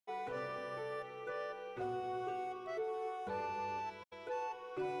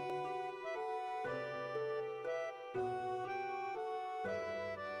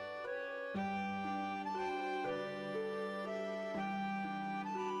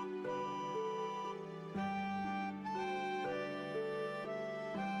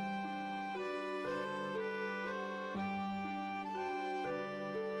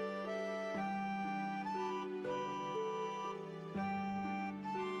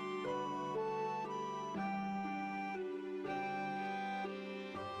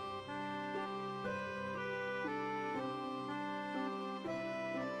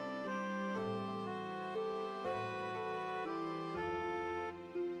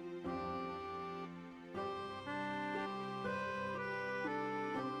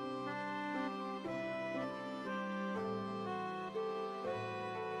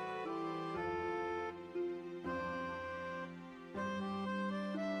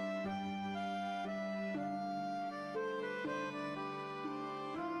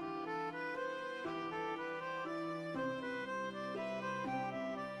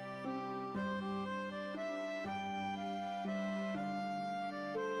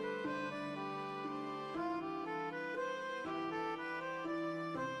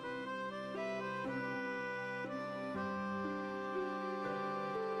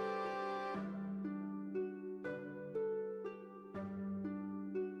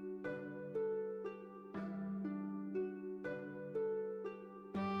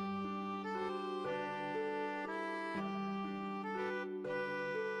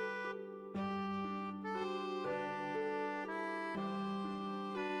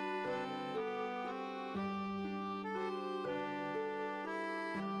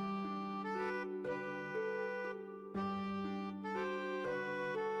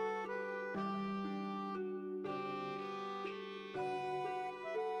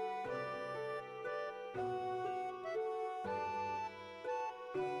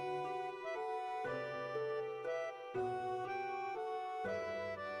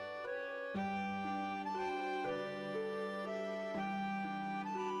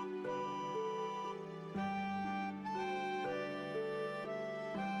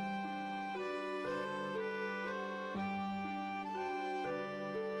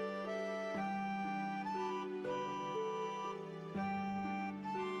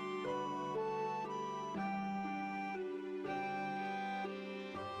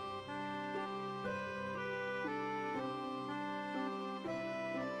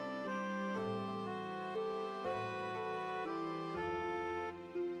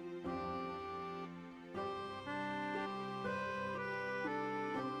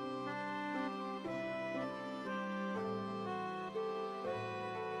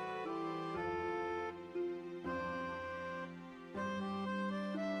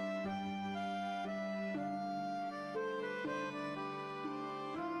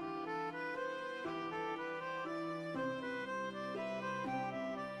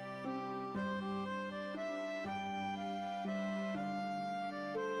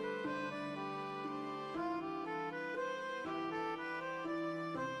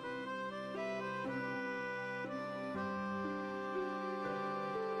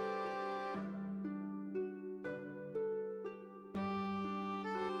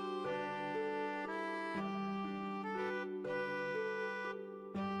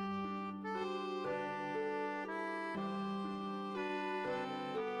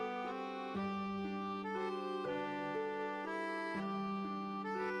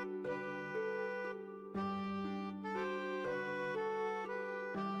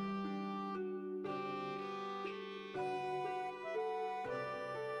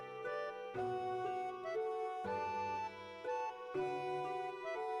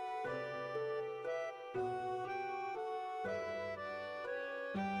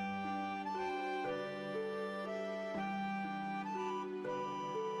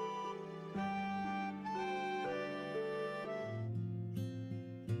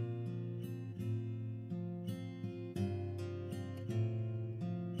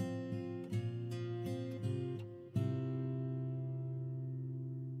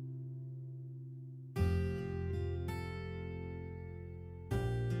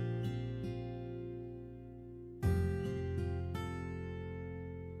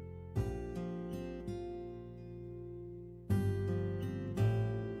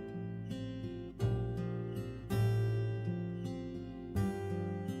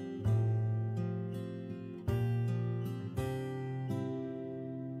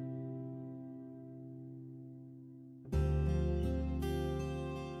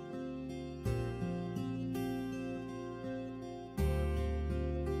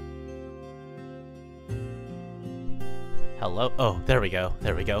Hello? Oh, there we go.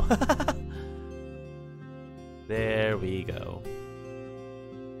 There we go. There we go.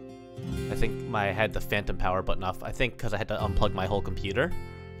 I think I had the phantom power button off. I think because I had to unplug my whole computer.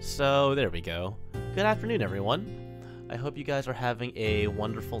 So there we go. Good afternoon, everyone. I hope you guys are having a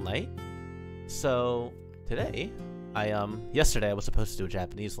wonderful night. So today, yesterday I was supposed to do a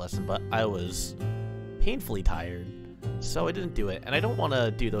Japanese lesson, but I was painfully tired, so I didn't do it. And I don't want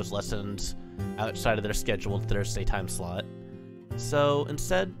to do those lessons outside of their scheduled Thursday time slot. So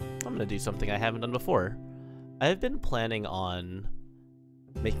instead, I'm going to do something I haven't done before. I've been planning on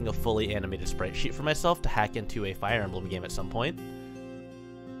making a fully animated sprite sheet for myself to hack into a Fire Emblem game at some point.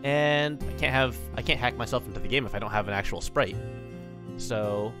 And I can't hack myself into the game if I don't have an actual sprite.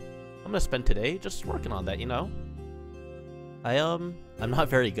 So I'm gonna spend today just working on that, you know? I'm not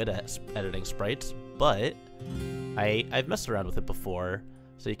very good at editing sprites, but I've messed around with it before.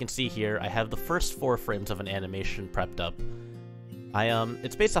 So you can see here, I have the first 4 frames of an animation prepped up.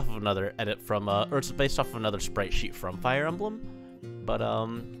 It's based off of another edit from, or it's based off of another sprite sheet from Fire Emblem, but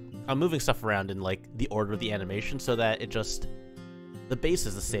I'm moving stuff around in like the order of the animation so that the base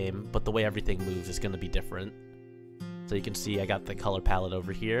is the same, but the way everything moves is going to be different. So you can see I got the color palette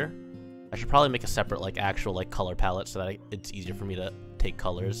over here. I should probably make a separate like actual like color palette so that it's easier for me to take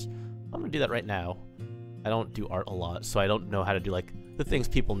colors. I'm gonna do that right now. I don't do art a lot, so I don't know how to do like the things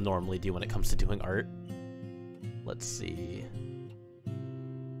people normally do when it comes to doing art. Let's see.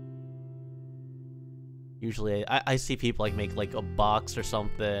 Usually I see people like make like a box or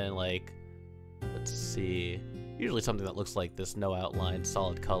something, like, let's see. Usually something that looks like this, no outline,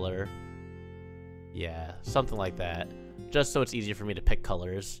 solid color. Yeah, something like that. Just so it's easier for me to pick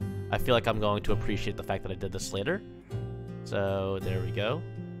colors. I feel like I'm going to appreciate the fact that I did this later. So there we go.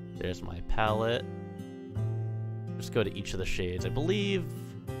 There's my palette. Just go to each of the shades. I believe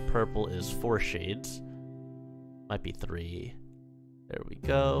purple is 4 shades. Might be 3. There we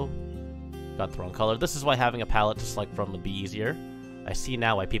go. Got the wrong color. This is why having a palette to select from would be easier. I see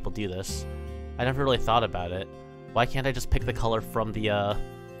now why people do this. I never really thought about it. Why can't I just pick the color from the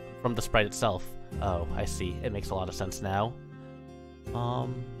sprite itself? Oh, I see. It makes a lot of sense now. I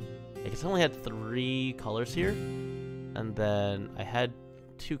guess I only had 3 colors here, and then I had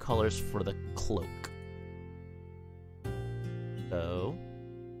 2 colors for the cloak. So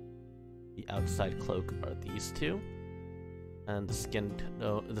the outside cloak are these 2, and the skin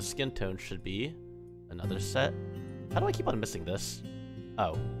tone should be another set. How do I keep on missing this?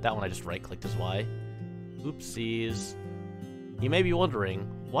 Oh, that one I just right-clicked is why. Oopsies. You may be wondering,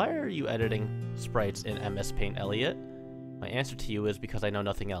 why are you editing sprites in MS Paint, Elliot? My answer to you is because I know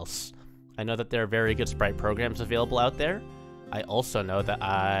nothing else. I know that there are very good sprite programs available out there. I also know that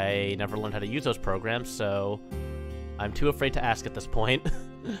I never learned how to use those programs, so I'm too afraid to ask at this point.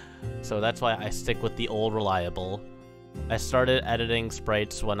 So that's why I stick with the old reliable. I started editing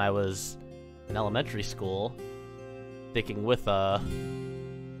sprites when I was in elementary school, sticking with MS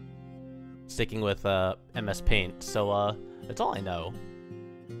Paint, so that's all I know.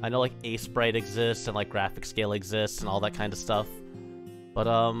 I know like A Sprite exists and like Graphic Scale exists and all that kind of stuff, but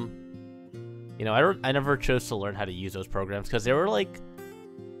you know, I never chose to learn how to use those programs because they were like,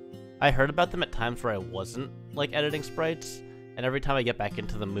 I heard about them at times where I wasn't like editing sprites, and every time I get back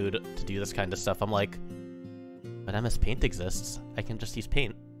into the mood to do this kind of stuff, I'm like, but MS Paint exists. I can just use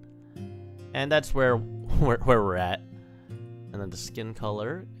Paint, and that's where we're at. And then the skin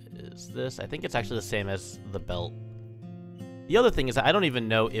color is this. I think it's actually the same as the belt. The other thing is that I don't even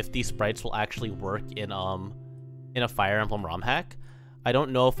know if these sprites will actually work in a Fire Emblem ROM hack. I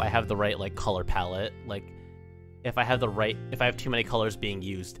don't know if I have the right like color palette, like if I have too many colors being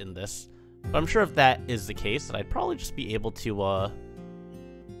used in this. But I'm sure if that is the case, then I'd probably just be able to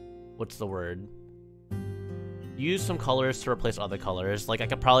what's the word? Use some colors to replace other colors. Like I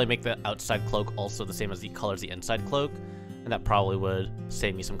could probably make the outside cloak also the same as the colors the inside cloak, and that probably would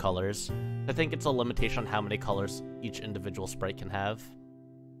save me some colors. I think it's a limitation on how many colors each individual sprite can have.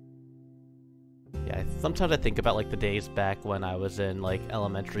 Yeah, sometimes I think about like the days back when I was in like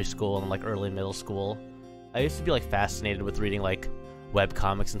elementary school and like early middle school. I used to be like fascinated with reading like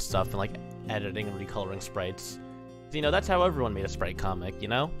webcomics and stuff and like editing and recoloring sprites. You know, that's how everyone made a sprite comic, you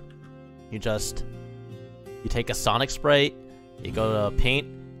know? You take a Sonic sprite, you go to Paint,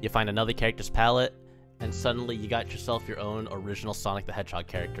 you find another character's palette, and suddenly you got yourself your own original Sonic the Hedgehog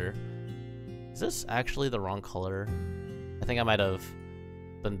character. Is this actually the wrong color? I think I might have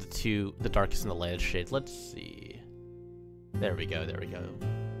done the darkest and the lightest shades. Let's see. There we go, there we go.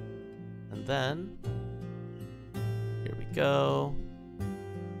 And then, here we go.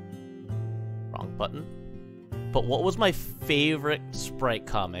 Wrong button. But what was my favorite Sprite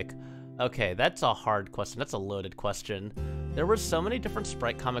comic? Okay, that's a hard question. That's a loaded question. There were so many different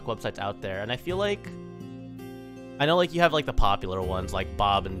Sprite comic websites out there, and I feel like... I know, like, you have, like, the popular ones, like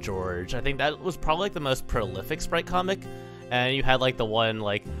Bob and George. I think that was probably, like, the most prolific Sprite comic. And you had, like, the one,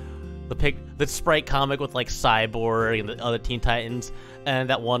 like, the Sprite comic with, like, Cyborg and the other Teen Titans. And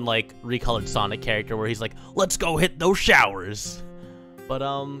that one, like, recolored Sonic character where he's like, let's go hit those showers. But,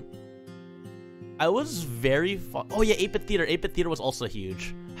 I was very oh yeah, 8-Bit Theater. 8-Bit Theater was also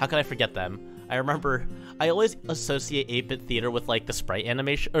huge. How can I forget them? I remember, I always associate 8-Bit Theater with, like, the Sprite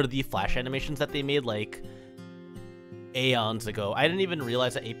animation, or the Flash animations that they made, like, aeons ago. I didn't even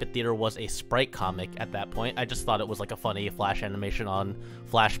realize that 8-Bit Theater was a Sprite comic at that point. I just thought it was, like, a funny Flash animation on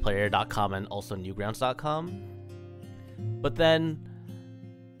flashplayer.com and also newgrounds.com. But then,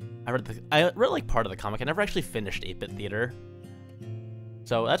 I read, like, part of the comic. I never actually finished 8-Bit Theater.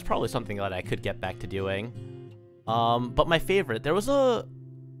 So that's probably something that I could get back to doing. But my favorite, there was a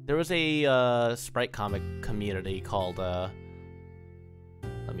Sprite comic community called, let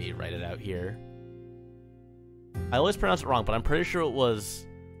me write it out here. I always pronounce it wrong, but I'm pretty sure it was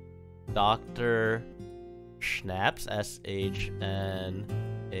Dr. Schnaps, S-H-N-A-P-S.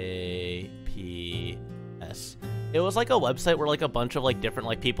 It was like a website where like a bunch of like different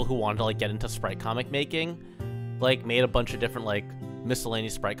like people who wanted to like get into Sprite comic making, like made a bunch of different like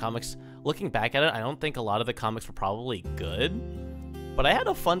miscellaneous Sprite comics. Looking back at it, I don't think a lot of the comics were probably good, but I had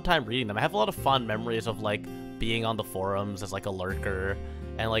a fun time reading them. I have a lot of fond memories of like being on the forums as like a lurker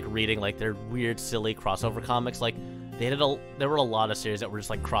and like reading like their weird, silly crossover comics. Like there were a lot of series that were just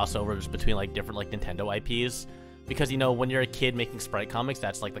like crossovers between like different like Nintendo IPs. Because, you know, when you're a kid making Sprite comics,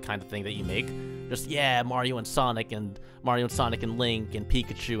 that's, like, the kind of thing that you make. Just, yeah, Mario and Sonic and Link and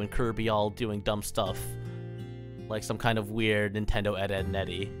Pikachu and Kirby all doing dumb stuff. Like some kind of weird Nintendo Ed, Edd n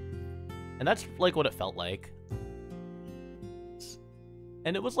Eddy. And that's, like, what it felt like.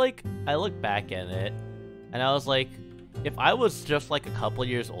 And it was, like, I look back at it, and I was like, if I was just, like, a couple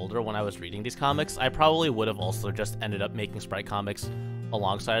years older when I was reading these comics, I probably would have also just ended up making Sprite comics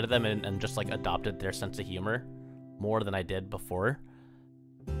alongside of them and just, like, adopted their sense of humor more than I did before.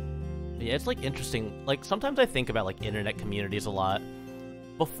 But yeah, it's like interesting. Like sometimes I think about like internet communities a lot.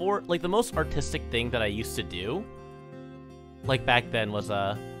 Before, like the most artistic thing that I used to do, like back then, was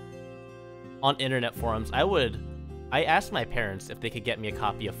on internet forums. I asked my parents if they could get me a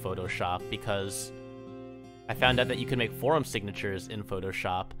copy of Photoshop because I found out that you could make forum signatures in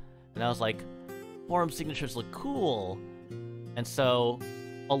Photoshop, and I was like, forum signatures look cool. And so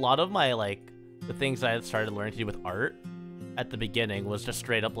a lot of my like the things I had started learning to do with art at the beginning was just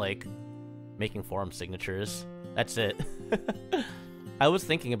straight up, like, making forum signatures. That's it. I was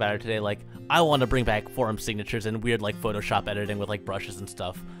thinking about it today, like, I want to bring back forum signatures and weird, like, Photoshop editing with, like, brushes and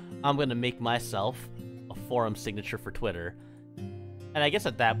stuff. I'm gonna make myself a forum signature for Twitter. And I guess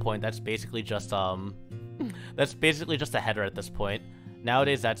at that point, that's basically just, that's basically just a header at this point.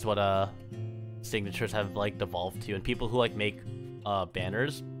 Nowadays, that's what, signatures have, like, devolved to, and people who, like, make,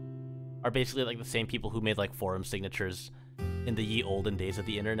 banners are basically like the same people who made like forum signatures in the ye olden days of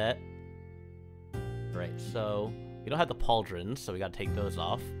the internet. Right, so we don't have the pauldrons, so we gotta take those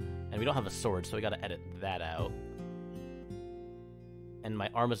off. And we don't have a sword, so we gotta edit that out. And my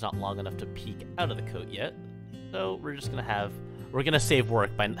arm is not long enough to peek out of the coat yet. So we're just gonna save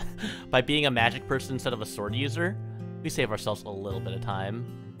work by being a magic person instead of a sword user. We save ourselves a little bit of time.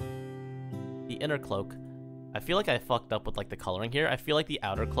 The inner cloak. I feel like I fucked up with like the coloring here. I feel like the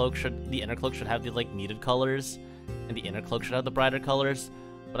inner cloak should have the like muted colors, and the inner cloak should have the brighter colors.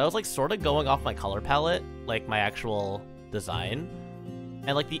 But I was like sort of going off my color palette, like my actual design,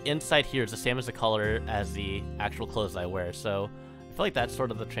 and like the inside here is the same as the color as the actual clothes I wear. So I feel like that's sort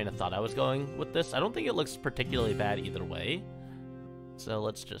of the train of thought I was going with this. I don't think it looks particularly bad either way. So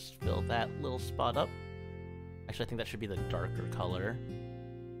let's just fill that little spot up. Actually, I think that should be the darker color.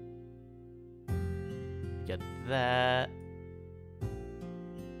 Get that,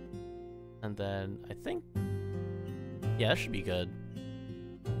 and then I think, yeah, that should be good.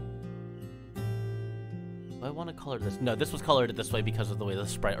 Do I want to color this? No, this was colored this way because of the way the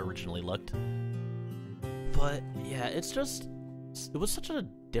sprite originally looked. But yeah, it was such a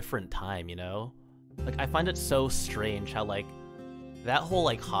different time, you know? Like, I find it so strange how like that whole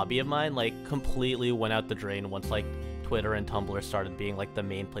like hobby of mine like completely went out the drain once like Twitter and Tumblr started being like the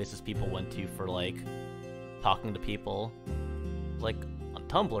main places people went to for like talking to people. Like on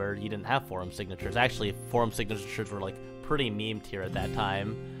Tumblr, you didn't have forum signatures. Actually, forum signatures were like pretty memed here at that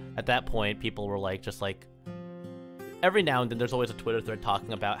time. At that point, people were like just like every now and then there's always a Twitter thread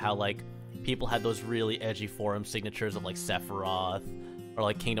talking about how like people had those really edgy forum signatures of like Sephiroth or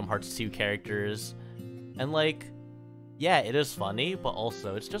like Kingdom Hearts 2 characters. And like, yeah, it is funny, but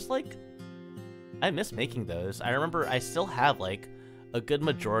also it's just like, I miss making those. I remember I still have like a good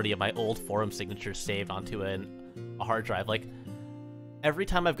majority of my old forum signatures saved onto a hard drive. Like, every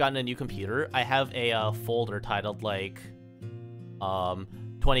time I've gotten a new computer, I have a folder titled like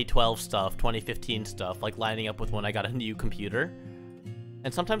 2012 stuff, 2015 stuff, like lining up with when I got a new computer.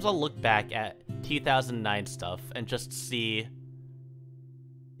 And sometimes I'll look back at 2009 stuff and just see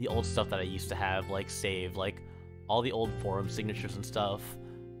the old stuff that I used to have like saved, like all the old forum signatures and stuff.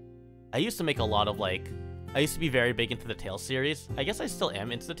 I used to make a lot of like, I used to be very big into the Tales series. I guess I still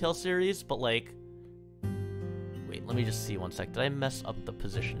am into the Tales series, but like, wait, let me just see one sec. Did I mess up the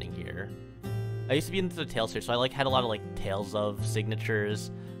positioning here? I used to be into the Tales series, so I like had a lot of like Tales of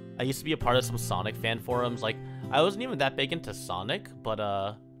signatures. I used to be a part of some Sonic fan forums. Like, I wasn't even that big into Sonic, but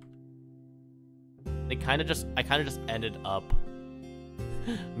I kind of just ended up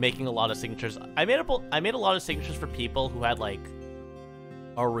making a lot of signatures. I made a lot of signatures for people who had like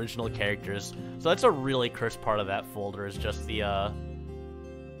original characters. So that's a really cursed part of that folder, is just the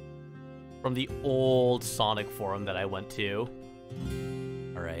from the old Sonic forum that I went to.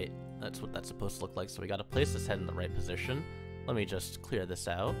 Alright, that's what that's supposed to look like. So we gotta place this head in the right position. Let me just clear this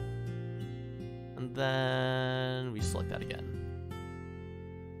out. And then we select that again.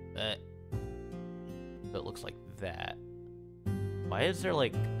 So it looks like that. Why is there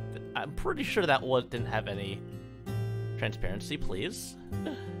like... I'm pretty sure that didn't have any transparency, please.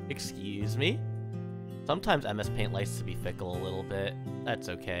 Excuse me. Sometimes MS Paint likes to be fickle a little bit. That's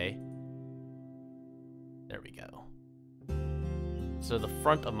okay. There we go. So the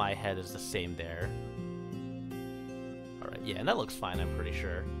front of my head is the same there. Alright, yeah, and that looks fine, I'm pretty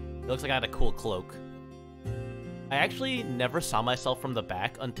sure. It looks like I had a cool cloak. I actually never saw myself from the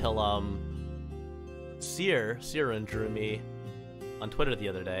back until, Siren drew me on Twitter the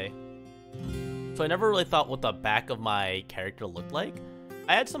other day. So I never really thought what the back of my character looked like.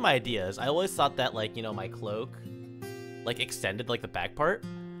 I had some ideas. I always thought that, like, you know, my cloak, like, extended, like, the back part.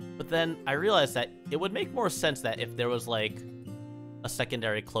 But then I realized that it would make more sense that if there was, like, a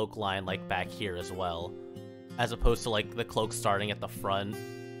secondary cloak line, like, back here as well, as opposed to, like, the cloak starting at the front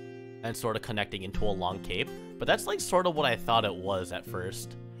and sort of connecting into a long cape. But that's, like, sort of what I thought it was at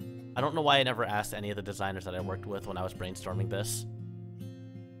first. I don't know why I never asked any of the designers that I worked with when I was brainstorming this.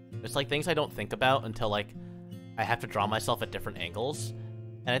 It's like things I don't think about until, like, I have to draw myself at different angles.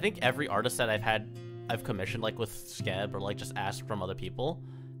 And I think every artist that I've commissioned, like, with Skeb or, like, just asked from other people,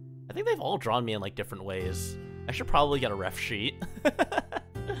 I think they've all drawn me in, like, different ways. I should probably get a ref sheet.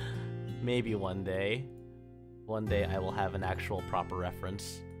 Maybe one day. One day I will have an actual proper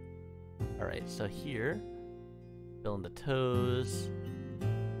reference. Alright, so here, fill in the toes.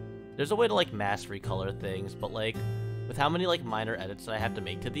 There's a way to, like, mass recolor things, but, like, with how many, like, minor edits that I have to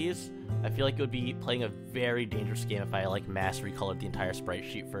make to these, I feel like it would be playing a very dangerous game if I, like, mass recolored the entire sprite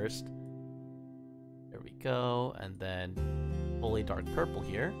sheet first. There we go, and then fully dark purple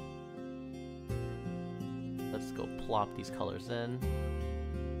here. Let's go plop these colors in.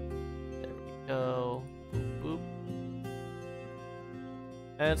 There we go. Boop, boop.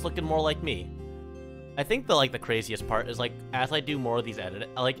 And it's looking more like me. I think the craziest part is, like, as I do more of these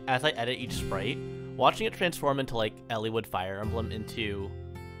as I edit each sprite, watching it transform into, like, Elliewood Fire Emblem into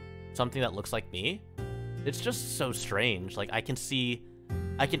something that looks like me, it's just so strange. Like, I can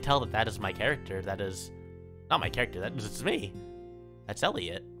tell that that is my character. That is not my character, it's me. That's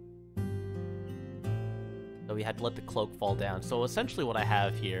Elliot. So we had to let the cloak fall down. So essentially what I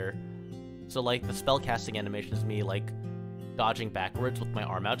have here, so, like, the spell casting animation is me, like, dodging backwards with my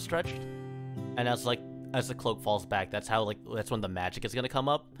arm outstretched. And as the cloak falls back, that's when the magic is gonna come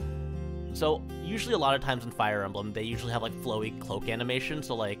up. So usually a lot of times in Fire Emblem, they usually have, like, flowy cloak animation.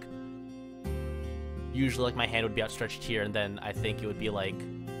 So, like, usually, like, my hand would be outstretched here, and then I think it would be, like,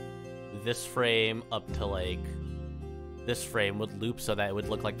 this frame up to, like, this frame would loop so that it would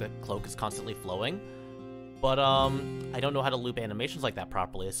look like the cloak is constantly flowing. But, I don't know how to loop animations like that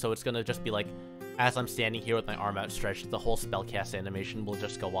properly, so it's gonna just be, like, as I'm standing here with my arm outstretched, the whole spell cast animation will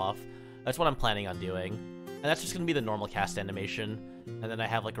just go off. That's what I'm planning on doing. And that's just gonna be the normal cast animation, and then I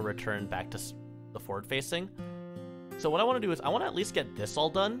have, like, a return back to the forward facing. So what I want to do is I want to at least get this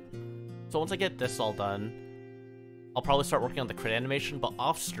all done. So once I get this all done, I'll probably start working on the crit animation, but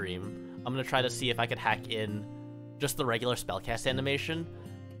off stream, I'm gonna try to see if I could hack in just the regular spellcast animation,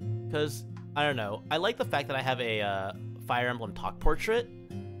 because, I don't know, I like the fact that I have a Fire Emblem talk portrait.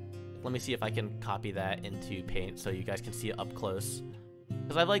 Let me see if I can copy that into Paint so you guys can see it up close.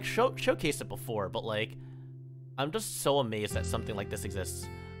 Because I've, like, showcased it before, but, like, I'm just so amazed that something like this exists.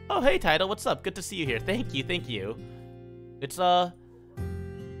 Oh, hey, Tidal, what's up? Good to see you here. Thank you, thank you. It's,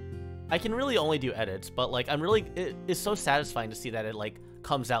 I can really only do edits, but like it is so satisfying to see that it like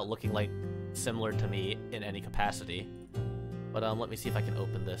comes out looking like similar to me in any capacity. But let me see if I can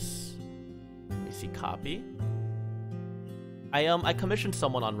open this. Let me see, copy. I commissioned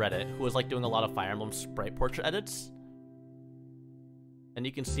someone on Reddit who was like doing a lot of Fire Emblem Sprite portrait edits. And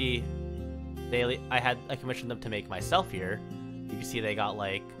you can see I commissioned them to make myself here. You can see they got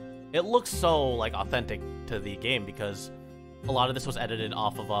like, it looks so like authentic to the game because a lot of this was edited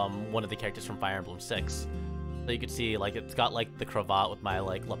off of one of the characters from Fire Emblem 6. So you can see like it's got like the cravat with my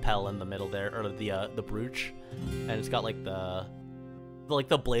like lapel in the middle there, or the brooch, and it's got like the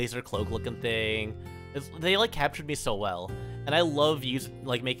blazer cloak looking thing. They like captured me so well, and I love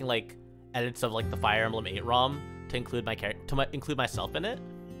making like edits of like the Fire Emblem 8 ROM to include include myself in it.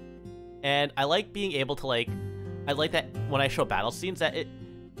 And I like being able to like, I like that when I show battle scenes to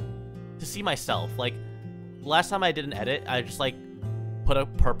see myself. Like last time I did an edit, I just like put a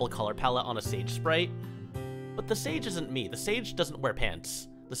purple color palette on a Sage sprite, but the Sage isn't me. The Sage doesn't wear pants.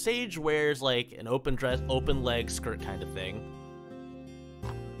 The Sage wears like an open dress, open leg skirt kind of thing.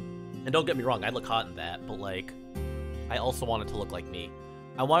 And don't get me wrong, I look hot in that, but like, I also want it to look like me.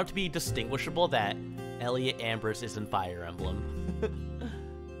 I want it to be distinguishable that Elliot Ambers is in Fire Emblem.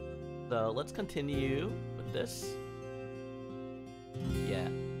 So let's continue with this. Yeah.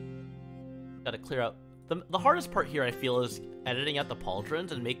 Gotta clear out. The hardest part here, I feel, is editing out the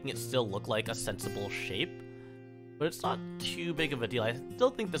pauldrons and making it still look like a sensible shape. But it's not too big of a deal. I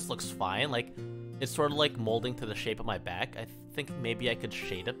still think this looks fine. Like, it's sort of like molding to the shape of my back. I think maybe I could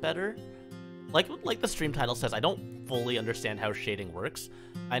shade it better. Like the stream title says, I don't fully understand how shading works.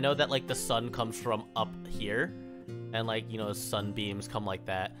 I know that like the sun comes from up here, and like, you know, sunbeams come like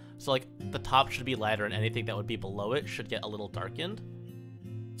that. So like the top should be lighter and anything that would be below it should get a little darkened.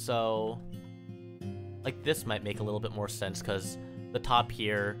 So like this might make a little bit more sense because the top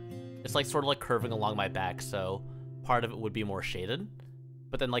here, it's like sort of like curving along my back, so part of it would be more shaded.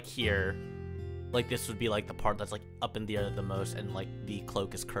 But then like here, like this would be like the part that's like up in the air the most, and like the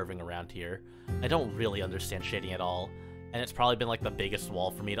cloak is curving around here. I don't really understand shading at all, and it's probably been like the biggest wall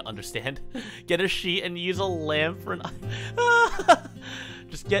for me to understand. Get a sheet and use a lamp for an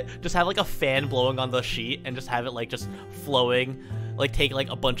just have like a fan blowing on the sheet and just have it like just flowing, like take like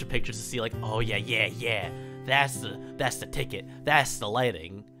a bunch of pictures to see like, oh yeah, that's the ticket, that's the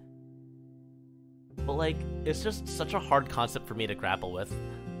lighting. But like, it's just such a hard concept for me to grapple with.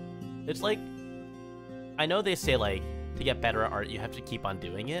 It's like, I know they say like to get better at art you have to keep on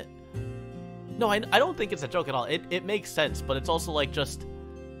doing it. No, I don't think it's a joke at all. It makes sense, but it's also like just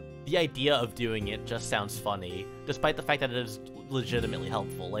the idea of doing it just sounds funny, despite the fact that it is legitimately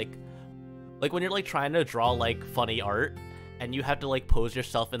helpful. Like when you're like trying to draw like funny art and you have to like pose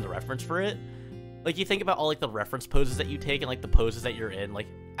yourself in the reference for it, like you think about all like the reference poses that you take and like the poses that you're in like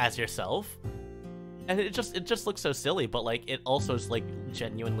as yourself, and it just looks so silly, but like it also is like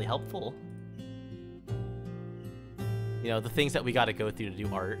genuinely helpful. You know, the things that we gotta go through to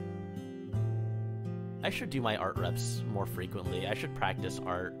do art. I should do my art reps more frequently. I should practice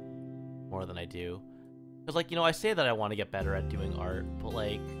art more than I do. Because, like, you know, I say that I want to get better at doing art, but,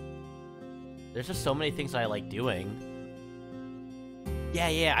 like, there's just so many things that I like doing.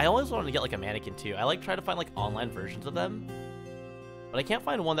 Yeah, I always wanted to get, like, a mannequin, too. I, like, try to find, like, online versions of them. But I can't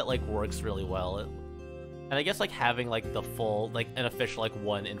find one that, like, works really well. And I guess, like, having, like, the full, like, an official, like,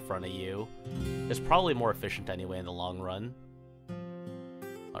 one in front of you is probably more efficient anyway in the long run.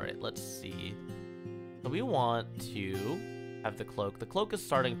 Alright, let's see. So we want to have the cloak. The cloak is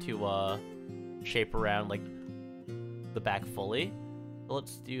starting to shape around like the back fully. So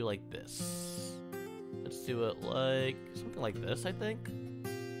let's do like this. Let's do it like something like this, I think.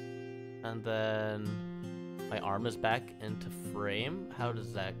 And then my arm is back into frame. How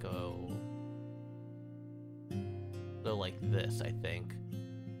does that go? So like this, I think.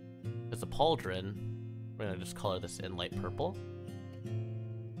 As a pauldron, we're gonna just color this in light purple.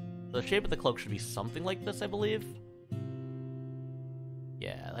 The shape of the cloak should be something like this, I believe.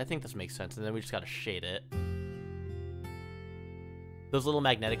 Yeah, I think this makes sense. And then we just gotta shade it. Those little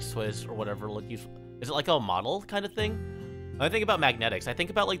magnetic toys or whatever look useful. Is it like a model kind of thing? When I think about magnetics, I think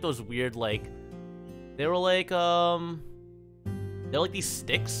about like those weird like, they're like these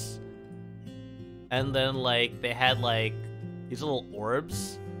sticks. And then like they had like these little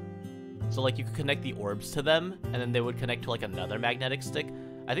orbs. So like you could connect the orbs to them, and then they would connect to like another magnetic stick.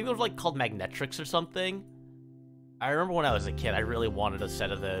 I think those were like called magnetrics or something. I remember when I was a kid, I really wanted a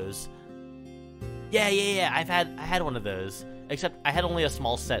set of those. Yeah. I had one of those. Except I had only a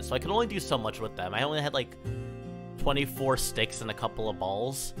small set, so I could only do so much with them. I only had like 24 sticks and a couple of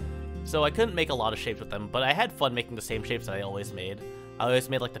balls. So I couldn't make a lot of shapes with them, but I had fun making the same shapes that I always made. I always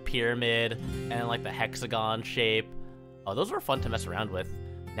made like the pyramid and like the hexagon shape. Oh, those were fun to mess around with.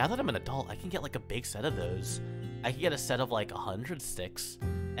 Now that I'm an adult, I can get like a big set of those. I can get a set of like 100 sticks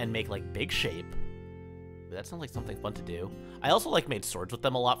and make like big shape. That sounds like something fun to do. I also like made swords with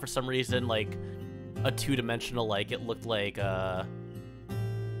them a lot for some reason, like a two-dimensional, like it looked like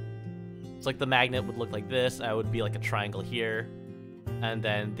it's like the magnet would look like this. I would be like a triangle here, and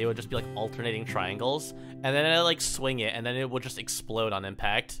then they would just be like alternating triangles, and then I like swing it, and then it would just explode on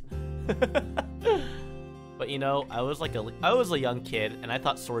impact. But you know, I was a young kid, and I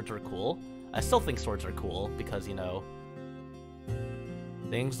thought swords were cool. I still think swords are cool because, you know,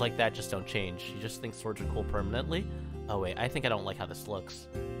 things like that just don't change. You just think swords are cool permanently. Oh wait, I think I don't like how this looks.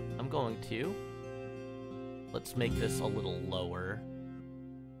 I'm going to... Let's make this a little lower.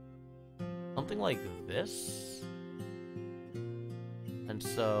 Something like this. And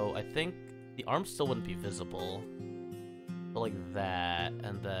so I think the arm still wouldn't be visible. But like that,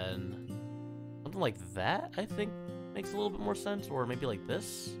 and then something like that, I think makes a little bit more sense. Or maybe like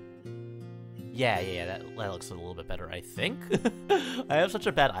this. Yeah, that looks a little bit better, I think. I have such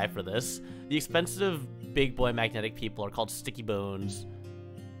a bad eye for this. The expensive big boy magnetic people are called sticky bones.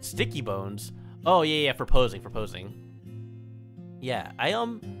 Sticky bones? Oh, yeah, for posing. Yeah, I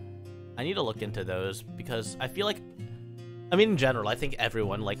need to look into those because I feel like, I mean, in general, I think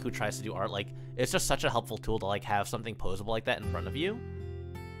everyone, like, who tries to do art, like, it's just such a helpful tool to, like, have something posable like that in front of you.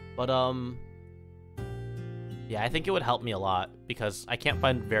 But, yeah, I think it would help me a lot because I can't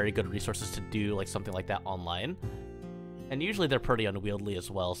find very good resources to do, like, something like that online. And usually they're pretty unwieldy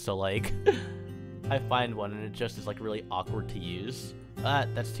as well, so, like, I find one and it just is, like, really awkward to use.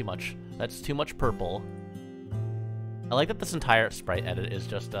 That's too much. That's too much purple. I like that this entire sprite edit is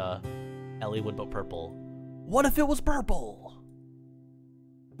just, Ellie Woodboat purple. What if it was purple?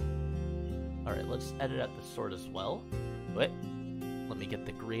 Alright, let's edit out the sword as well. Wait, let me get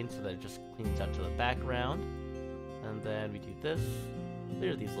the green so that it just cleans out to the background. And then we do this,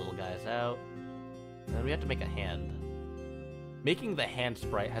 clear these little guys out. And then we have to make a hand. Making the hand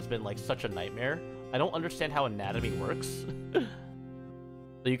sprite has been, like, such a nightmare. I don't understand how anatomy works.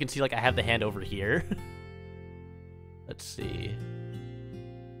 So you can see, like, I have the hand over here. Let's see.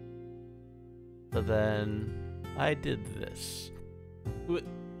 So then I did this.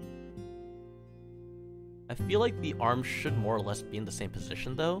 I feel like the arm should more or less be in the same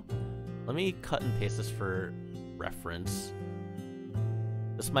position, though. Let me cut and paste this for reference.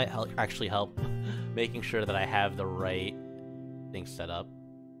 This might actually help making sure that I have the right thing set up.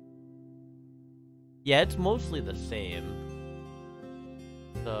 Yeah, it's mostly the same.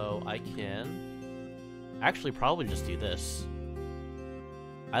 So I can actually probably just do this.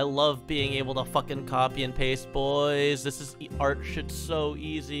 I love being able to fucking copy and paste, boys. This is art shit so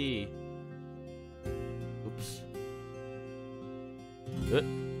easy. Oops.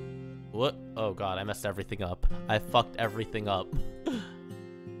 What? Oh god, I messed everything up. I fucked everything up.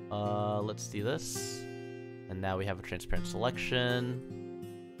 Let's do this. And now we have a transparent selection.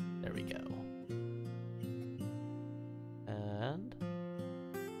 There we go. And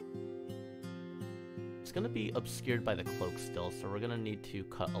it's gonna be obscured by the cloak still, so we're gonna need to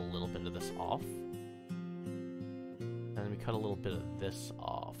cut a little bit of this off. And then we cut a little bit of this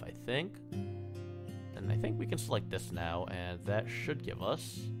off, I think. And I think we can select this now, and that should give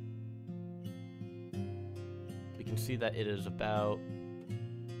us... We can see that it is about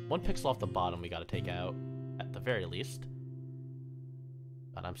 1 pixel off the bottom we gotta take out, at the very least.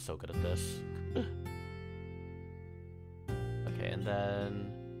 God, I'm so good at this. Okay, and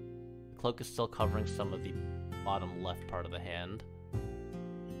then the cloak is still covering some of the bottom left part of the hand.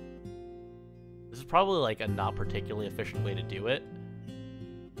 This is probably like a not particularly efficient way to do it,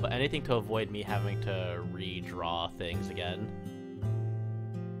 but anything to avoid me having to redraw things again.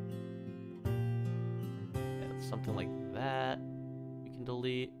 Yeah, something like that we can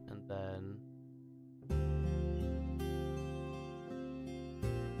delete, and then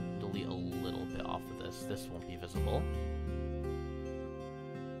delete a little bit off of this. This won't be visible.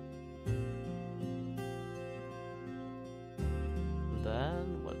 And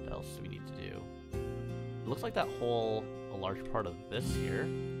then what else do we need to do? It looks like that whole, a large part of this here.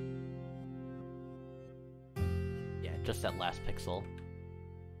 Yeah, just that last pixel.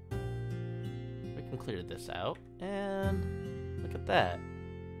 We can clear this out, and look at that.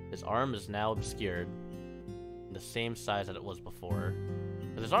 His arm is now obscured, the same size that it was before.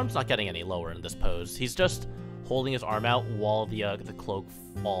 But his arm's not getting any lower in this pose. He's just holding his arm out while the cloak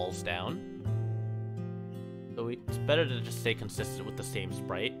falls down. So it's better to just stay consistent with the same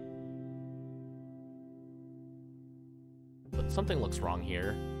sprite. But something looks wrong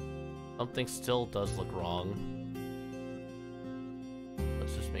here. Something still does look wrong.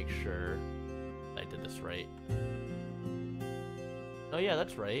 just make sure I did this right. Oh yeah,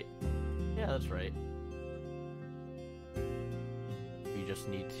 that's right. Yeah, that's right. We just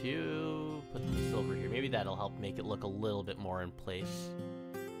need to put the silver here. Maybe that'll help make it look a little bit more in place.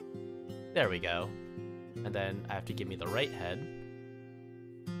 There we go. And then I have to give me the right head.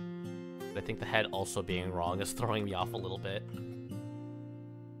 But I think the head also being wrong is throwing me off a little bit.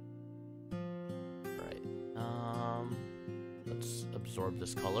 Alright. Let's absorb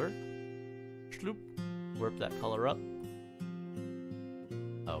this color. Shloop. Warp that color up.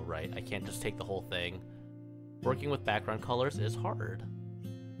 Oh, right. I can't just take the whole thing. Working with background colors is hard.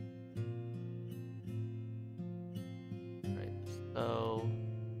 Right. So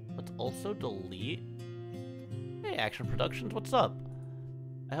let's also delete. Hey, Action Productions, what's up?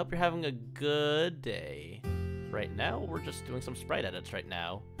 I hope you're having a good day. Right now, we're just doing some sprite edits right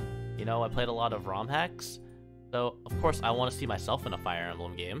now. You know, I played a lot of ROM hacks, so of course I want to see myself in a Fire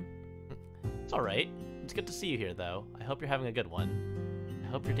Emblem game. It's alright. It's good to see you here, though. I hope you're having a good one.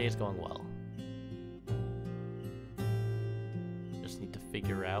 I hope your day's going well. Just need to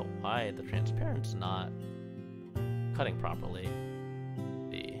figure out why the transparent's not cutting properly.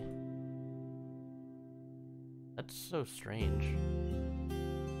 That's so strange.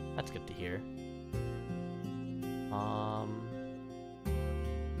 That's good to hear.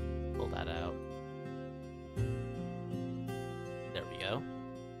 Pull that out. There we go.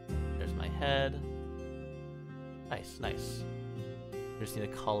 There's my head. Nice, nice. Just need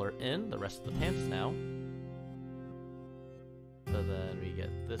to color in the rest of the pants now. So then we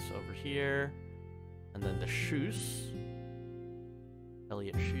get this over here. And then the shoes.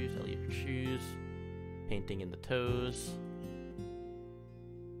 Elliot shoes, Elliot shoes. Painting in the toes.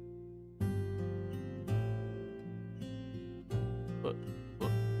 Whoop,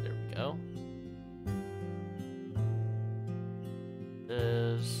 whoop, there we go.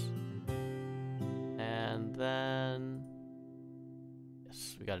 This. And then...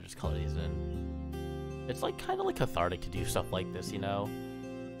 yes, we gotta just color these in. It's like kind of like cathartic to do stuff like this, you know?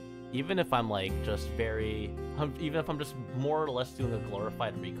 Even if I'm like just even if I'm just more or less doing a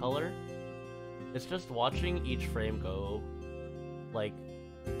glorified recolor, it's just watching each frame go, like,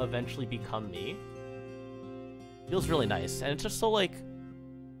 eventually become me. Feels really nice, and it's just so, like,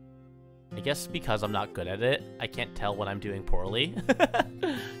 I guess because I'm not good at it, I can't tell when I'm doing poorly.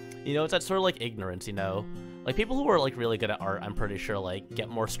 You know, it's that sort of, like, ignorance, you know? Like, people who are, like, really good at art, I'm pretty sure, like, get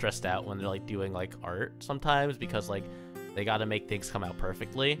more stressed out when they're, like, doing, like, art sometimes, because, like, they gotta make things come out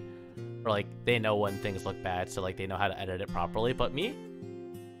perfectly. Or, like, they know when things look bad, so, like, they know how to edit it properly, but me?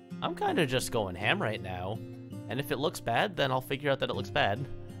 I'm kind of just going ham right now, and if it looks bad, then I'll figure out that it looks bad.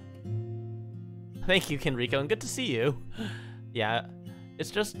 Thank you, Kenrico, and good to see you. Yeah,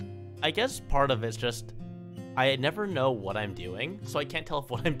 it's just, I guess part of it's just, I never know what I'm doing, so I can't tell if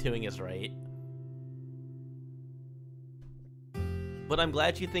what I'm doing is right. But I'm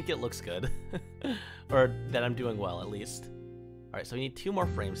glad you think it looks good. Or that I'm doing well, at least. Alright, so we need 2 more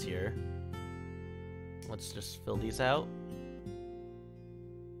frames here. Let's just fill these out.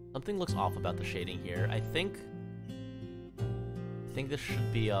 Something looks off about the shading here. I think this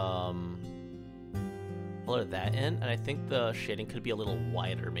should be color that in, and I think the shading could be a little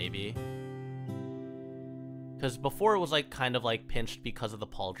wider maybe. Because before it was like kind of like pinched because of the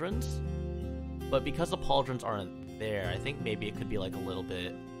pauldrons, but because the pauldrons aren't there, I think maybe it could be like a little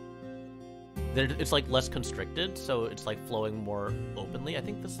bit. It's like less constricted, so it's like flowing more openly. I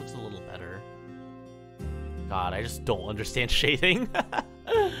think this looks a little better. God, I just don't understand shading.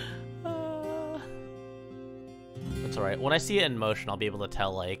 It's alright. When I see it in motion, I'll be able to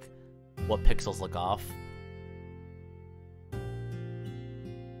tell, like, what pixels look off.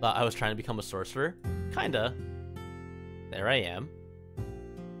 But I was trying to become a sorcerer. Kinda. There I am.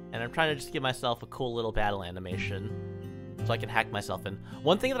 And I'm trying to just give myself a cool little battle animation, so I can hack myself in.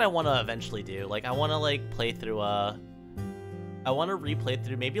 One thing that I want to eventually do, like, I want to, like, play through, I want to replay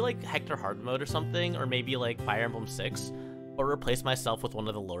through maybe, like, Hector Hard Mode or something, or maybe, like, Fire Emblem 6, or replace myself with one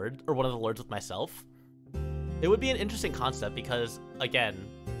of the lords with myself. It would be an interesting concept because, again,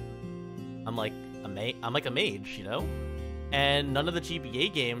 I'm like a mage, you know? And none of the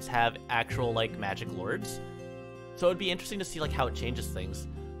GBA games have actual, like, magic lords. So it'd be interesting to see, like, how it changes things.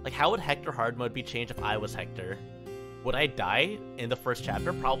 Like, how would Hector Hard Mode be changed if I was Hector? Would I die in the first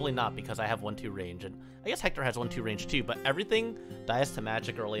chapter? Probably not, because I have 1-2 range, and I guess Hector has 1-2 range too, but everything dies to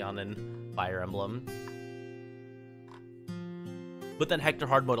magic early on in Fire Emblem. But then Hector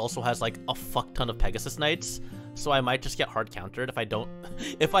Hard Mode also has, like, a fuck ton of Pegasus Knights, so I might just get hard countered if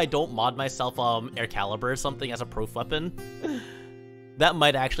I don't mod myself Air Caliber or something as a proof weapon. That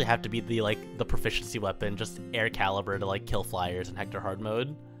might actually have to be the proficiency weapon, just air caliber to like kill flyers in Hector hard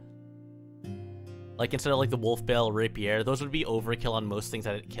mode. Like instead of like the wolf bale rapier, those would be overkill on most things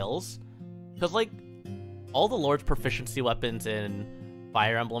that it kills. Because like all the Lord's proficiency weapons in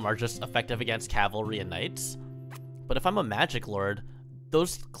Fire Emblem are just effective against cavalry and knights. But if I'm a magic lord,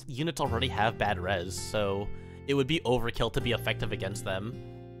 those units already have bad res, so it would be overkill to be effective against them.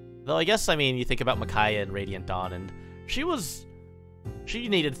 Though I guess, I mean, you think about Micaiah in Radiant Dawn, and she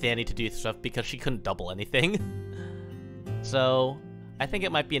needed Thani to do stuff because she couldn't double anything. So I think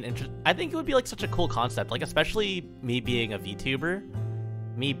it might be I think it would be like such a cool concept, like especially me being a VTuber,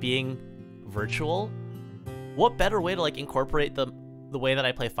 me being virtual. What better way to like incorporate the way that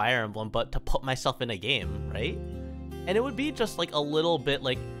I play Fire Emblem but to put myself in a game, right? And it would be just like a little bit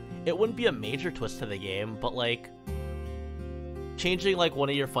like, it wouldn't be a major twist to the game, but like changing like one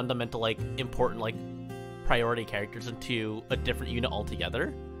of your fundamental like important like priority characters into a different unit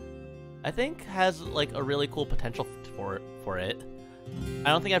altogether, I think has like a really cool potential for it. I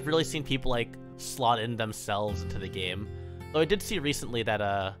don't think I've really seen people like slot in themselves into the game. Though I did see recently that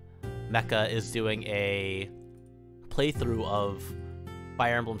Mecha is doing a playthrough of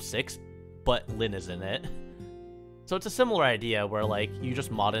Fire Emblem 6, but Lyn is in it. So it's a similar idea where like you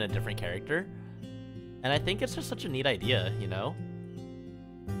just mod in a different character. And I think it's just such a neat idea, you know?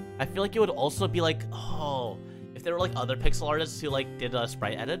 I feel like it would also be like, oh, if there were like other pixel artists who like did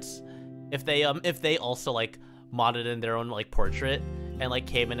sprite edits, if they also like modded in their own like portrait and like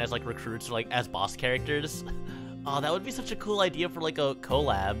came in as like recruits or like as boss characters, oh, that would be such a cool idea for like a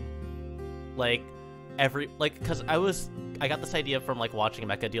collab. Like cause I got this idea from like watching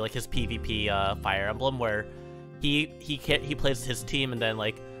Mecha do like his PvP Fire Emblem where he plays his team and then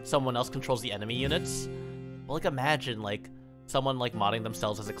like someone else controls the enemy units. But like imagine like someone like modding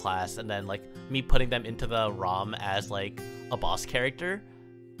themselves as a class and then like me putting them into the ROM as like a boss character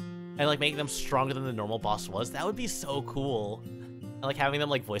and like making them stronger than the normal boss was. That would be so cool. And like having them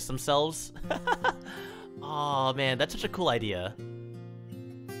like voice themselves. Oh man, that's such a cool idea.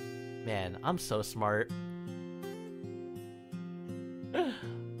 Man, I'm so smart.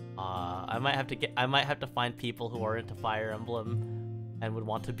 I might have to find people who are into Fire Emblem and would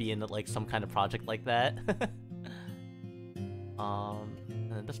want to be in like some kind of project like that.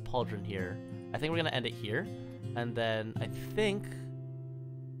 And then this pauldron here. I think we're gonna end it here, and then I think,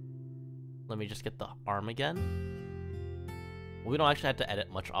 let me just get the arm again. We don't actually have to edit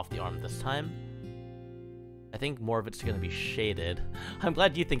much off the arm this time. I think more of it's gonna be shaded. I'm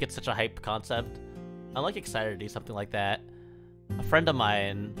glad you think it's such a hype concept. I'm like excited to do something like that. A friend of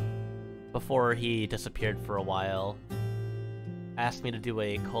mine, before he disappeared for a while, asked me to do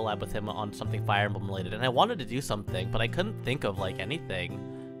a collab with him on something Fire Emblem related, and I wanted to do something, but I couldn't think of like anything.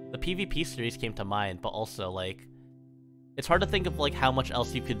 The PvP series came to mind, but also like it's hard to think of like how much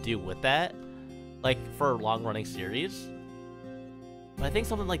else you could do with that, like for a long-running series. But I think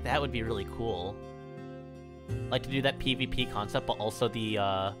something like that would be really cool. Like to do that PvP concept, but also the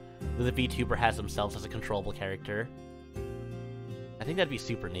VTuber has themselves as a controllable character. I think that'd be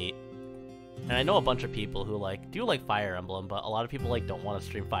super neat. And I know a bunch of people who like do like Fire Emblem, but a lot of people like don't want to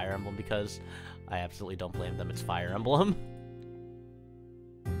stream Fire Emblem because I absolutely don't blame them. It's Fire Emblem.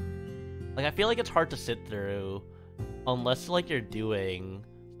 Like I feel like it's hard to sit through unless like you're doing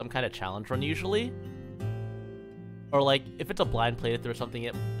some kind of challenge run usually. Or like if it's a blind playthrough or something,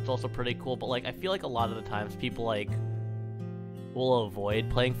 it's also pretty cool, but like I feel like a lot of the times people like will avoid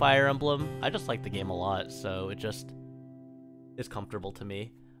playing Fire Emblem. I just like the game a lot, so it just is comfortable to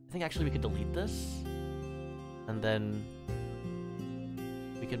me. I think actually we could delete this, and then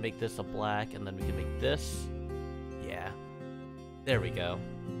we can make this a black, and then we can make this, yeah, there we go.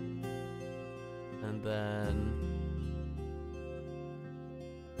 And then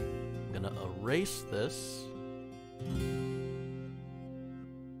I'm gonna erase this.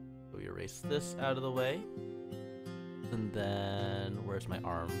 So we erase this out of the way, and then where's my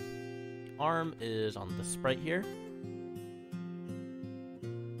arm? The arm is on the sprite here.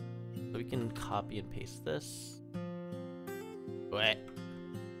 So we can copy and paste this. Wait.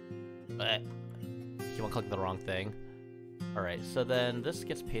 Keep on clicking the wrong thing. Alright, so then this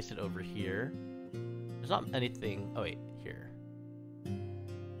gets pasted over here. There's not anything. Oh, wait, here.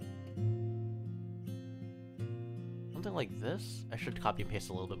 Something like this. I should copy and paste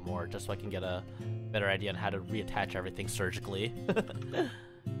a little bit more just so I can get a better idea on how to reattach everything surgically.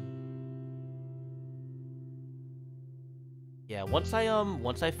 Yeah, once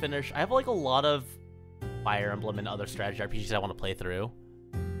I finish, I have like a lot of Fire Emblem and other strategy RPGs I want to play through.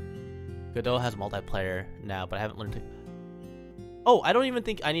 Godot has multiplayer now, but I haven't learned to. Oh, I don't even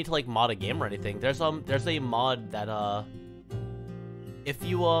think I need to like mod a game or anything. There's a mod that if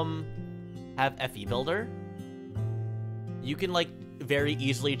you have FE Builder, you can like very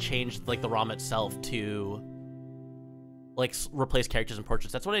easily change like the ROM itself to like replace characters and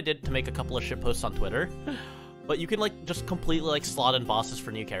portraits. That's what I did to make a couple of shit posts on Twitter. But you can like just completely like slot in bosses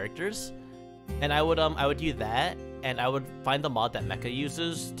for new characters, and I would do that, and I would find the mod that Mecha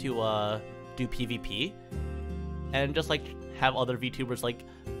uses to do PvP, and just like have other VTubers like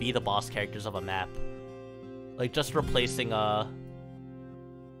be the boss characters of a map, like just replacing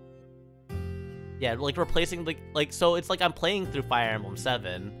yeah, like replacing like so it's like I'm playing through Fire Emblem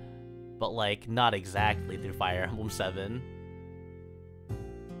 7, but like not exactly through Fire Emblem 7.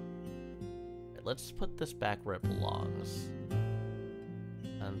 Let's put this back where it belongs.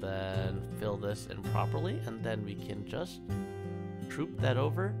 And then fill this in properly, and then we can just troop that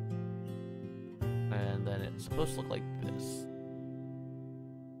over. And then it's supposed to look like this.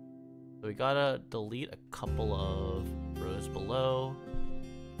 So we gotta delete a couple of rows below,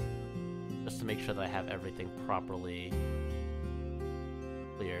 just to make sure that I have everything properly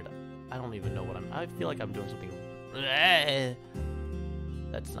cleared. I don't even know what I feel like I'm doing something.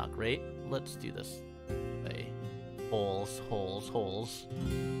 That's not great. Let's do this way. Holes, holes, holes.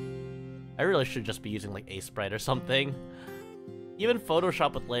 I really should just be using like a Sprite or something. Even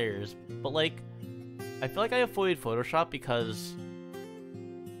Photoshop with layers. But like, I feel like I avoid Photoshop because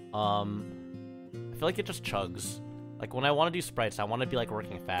I feel like it just chugs. Like when I want to do sprites, I want to be like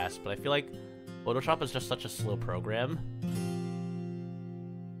working fast, but I feel like Photoshop is just such a slow program.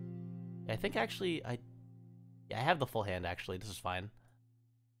 I think actually I have the full hand actually. This is fine.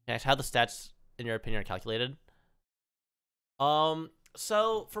 Nice. How the stats, in your opinion, are calculated?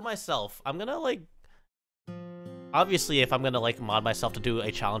 So for myself, I'm gonna like, obviously if I'm gonna like mod myself to do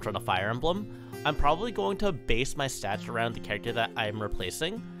a challenge run of Fire Emblem, I'm probably going to base my stats around the character that I'm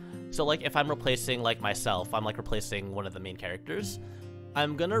replacing. So like if I'm replacing like myself, I'm like replacing one of the main characters,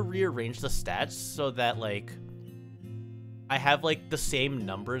 I'm gonna rearrange the stats so that like I have like the same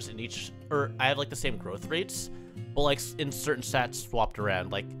numbers in each, or I have like the same growth rates, but like in certain stats swapped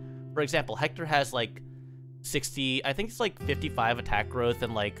around. Like for example, Hector has like 60, I think it's like 55 attack growth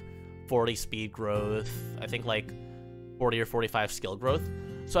and like 40 speed growth, I think like 40 or 45 skill growth.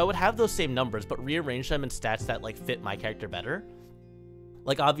 So I would have those same numbers, but rearrange them in stats that like fit my character better.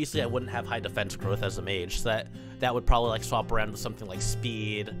 Like obviously I wouldn't have high defense growth as a mage, so that would probably like swap around with something like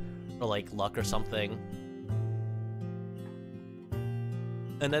speed or like luck or something.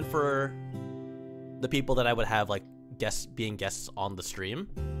 And then for the people that I would have like being guests on the stream,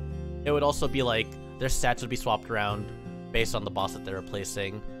 it would also be like their stats would be swapped around based on the boss that they're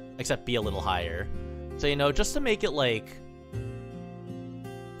replacing, except be a little higher. So, you know, just to make it like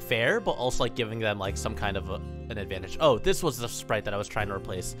fair, but also like giving them like some kind of an advantage. Oh, this was the sprite that I was trying to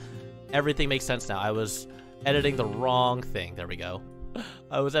replace. Everything makes sense now. I was editing the wrong thing. There we go.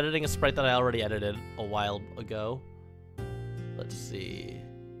 I was editing a sprite that I already edited a while ago. Let's see.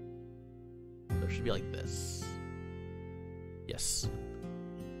 So it should be like this. Yes.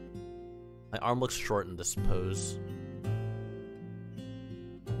 My arm looks short in this pose.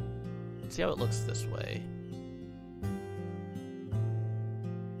 Let's see how it looks this way.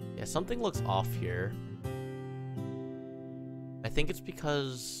 Yeah, something looks off here. I think it's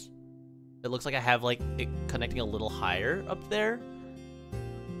because it looks like I have like it connecting a little higher up there.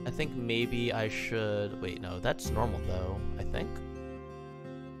 I think maybe I should... Wait, no, that's normal though, I think.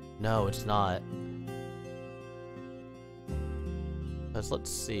 No, it's not. Because let's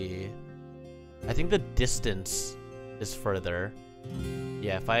see. I think the distance is further.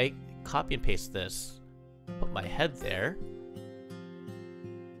 Yeah, if I copy and paste this, put my head there.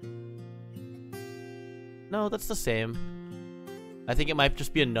 No, that's the same. I think it might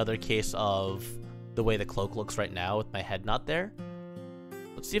just be another case of the way the cloak looks right now with my head not there.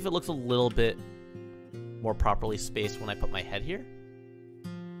 Let's see if it looks a little bit more properly spaced when I put my head here.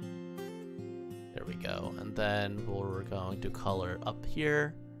 There we go. And then we're going to color up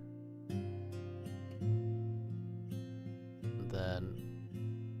here. And then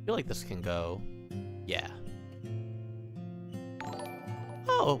I feel like this can go. Yeah.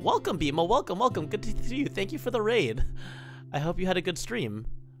 Oh, welcome, Bima. Welcome, welcome. Good to see you. Thank you for the raid. I hope you had a good stream.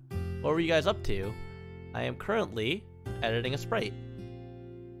 What were you guys up to? I am currently editing a sprite.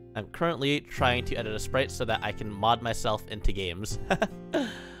 I'm currently trying to edit a sprite so that I can mod myself into games.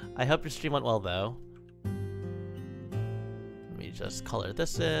 I hope your stream went well, though. Let me just color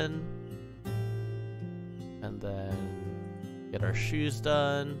this in. And then get our shoes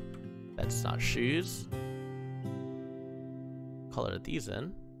done. That's not shoes. Color these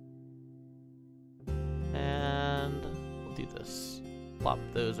in. And we'll do this. Plop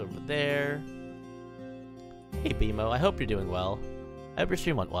those over there. Hey, Bimo, I hope you're doing well. I hope your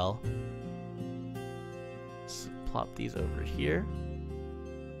stream went well. Let's plop these over here.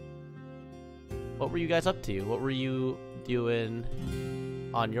 What were you guys up to? What were you doing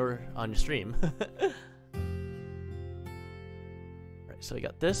on your stream? Alright, so we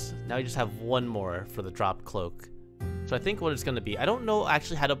got this. Now you just have one more for the dropped cloak. So I think what it's going to be, I don't know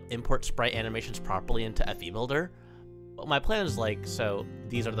actually how to import sprite animations properly into FE Builder. But my plan is like, so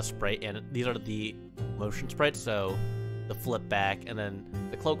these are the sprite and these are the motion sprites, so the flip back and then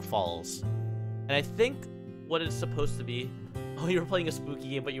the cloak falls. And I think what it's supposed to be, oh, you were playing a spooky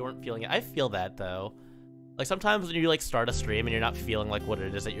game but you weren't feeling it. I feel that though. Like sometimes when you like start a stream and you're not feeling like what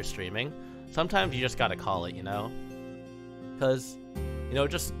it is that you're streaming, sometimes you just gotta call it, you know? Because, you know,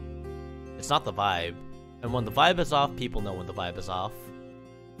 just, it's not the vibe. And when the vibe is off, people know when the vibe is off.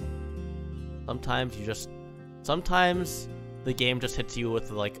 Sometimes you just, sometimes the game just hits you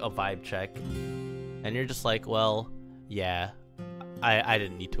with like a vibe check. And you're just like, well, yeah, I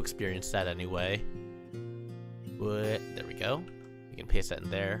didn't need to experience that anyway. But, there we go. You can paste that in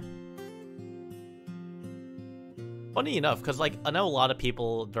there. Funny enough, because like I know a lot of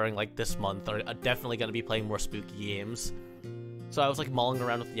people during like this month are definitely going to be playing more spooky games. So I was like mulling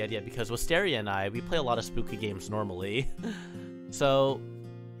around with the idea because Wisteria and I, we play a lot of spooky games normally. So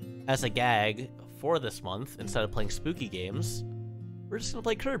as a gag for this month, instead of playing spooky games, we're just going to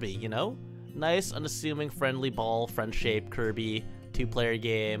play Kirby, you know? Nice, unassuming, friendly ball, friend-shaped Kirby, 2-player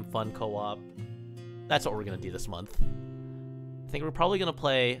game, fun co-op. That's what we're going to do this month. I think we're probably going to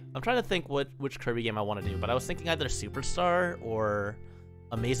play, I'm trying to think which Kirby game I want to do, but I was thinking either Superstar or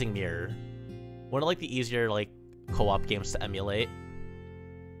Amazing Mirror. One of like the easier like co-op games to emulate.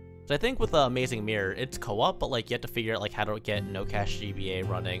 So I think with Amazing Mirror, it's co-op, but like you have to figure out like how to get no cache GBA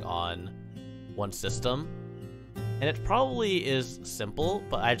running on one system. And it probably is simple,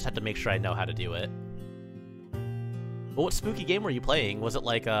 but I just have to make sure I know how to do it. But what spooky game were you playing? Was it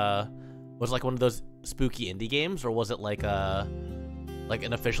like one of those spooky indie games, or was it like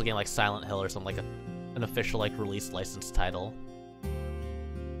an official game like Silent Hill or something, like an official like release licensed title?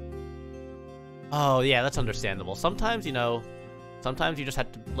 Oh yeah, that's understandable. Sometimes, you know, sometimes you just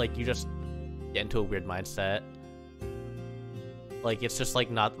have to like you just get into a weird mindset. Like it's just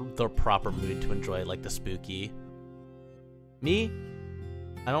like not the proper mood to enjoy like the spooky. Me,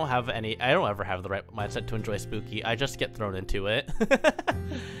 I don't ever have the right mindset to enjoy spooky. I just get thrown into it.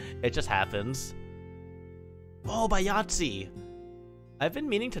 It just happens. Oh, by Yahtzee! I've been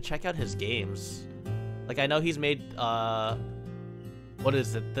meaning to check out his games. Like, I know he's made, what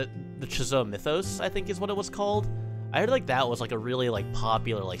is it? The Chizo Mythos, I think is what it was called. I heard, like, that was, like, a really, like,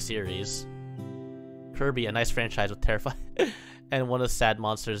 popular, like, series. Kirby, a nice franchise with terrifying... and one of the sad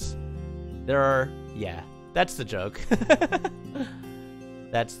monsters. Yeah, that's the joke.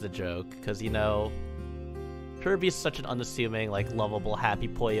 That's the joke, because, you know, Kirby is such an unassuming, like, lovable, happy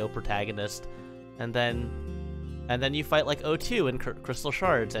Poyo protagonist, and then you fight, like, O2 in Crystal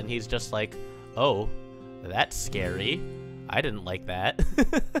Shards, and he's just like, oh, that's scary. I didn't like that.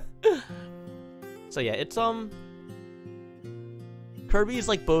 So yeah, it's, Kirby is,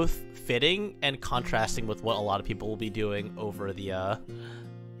 like, both fitting and contrasting with what a lot of people will be doing over the,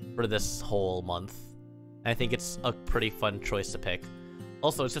 for this whole month. And I think it's a pretty fun choice to pick.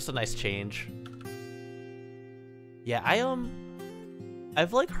 Also, it's just a nice change. Yeah,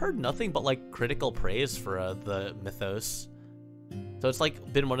 I've like heard nothing but like critical praise for the Mythos. So it's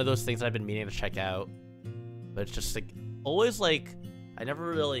like been one of those things that I've been meaning to check out. But it's just like always like I never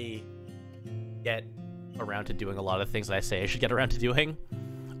really get around to doing a lot of things that I say I should get around to doing.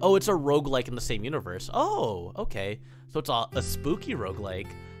 Oh, it's a roguelike in the same universe. Oh, okay. So it's a spooky roguelike.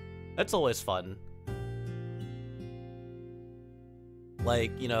 That's always fun.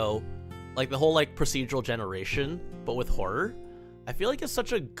 Like, you know, like the whole like procedural generation, but with horror. I feel like it's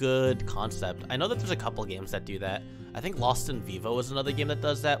such a good concept. I know that there's a couple games that do that. I think Lost in Vivo is another game that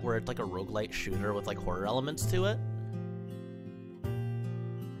does that, where it's like a roguelite shooter with like horror elements to it.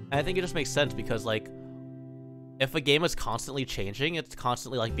 And I think it just makes sense because like, if a game is constantly changing, it's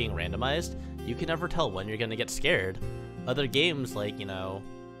constantly like being randomized, you can never tell when you're gonna get scared. Other games, like, you know,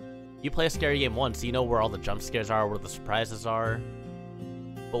 you play a scary game once, you know where all the jump scares are, where the surprises are.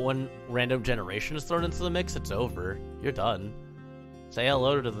 But when random generation is thrown into the mix, it's over. You're done. Say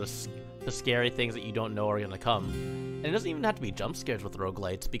hello to the scary things that you don't know are gonna come. And it doesn't even have to be jump scares with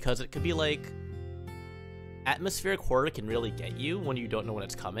roguelites, because it could be like... atmospheric horror can really get you when you don't know when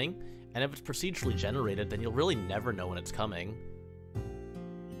it's coming. And if it's procedurally generated, then you'll really never know when it's coming.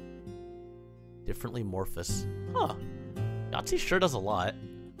 Differently Morphous. Huh. Yahtzee sure does a lot.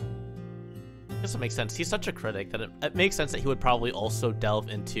 I guess it makes sense. He's such a critic that it makes sense that he would probably also delve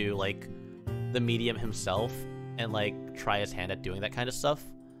into, like, the medium himself and like try his hand at doing that kind of stuff.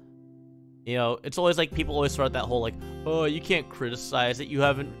 You know, it's always like people always start that whole like, oh, you can't criticize it, you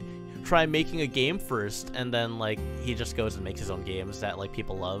haven't tried making a game first, and then like he just goes and makes his own games that like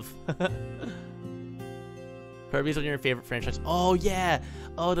people love. Kirby's one of your favorite franchise. Oh yeah,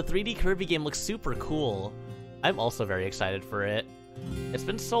 oh, the 3D Kirby game looks super cool. I'm also very excited for it. It's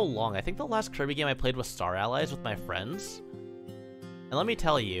been so long. I think the last Kirby game I played was Star Allies with my friends. And let me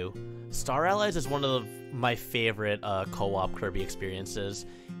tell you, Star Allies is one of my favorite co-op Kirby experiences,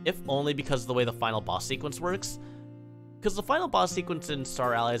 if only because of the way the final boss sequence works. Because the final boss sequence in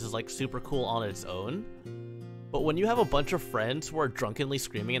Star Allies is like super cool on its own, but when you have a bunch of friends who are drunkenly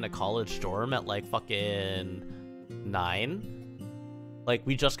screaming in a college dorm at like fucking 9, like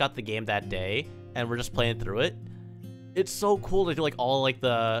we just got the game that day and we're just playing through it, it's so cool to do like all like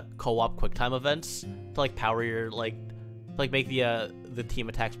the co-op QuickTime events to like power your like make the team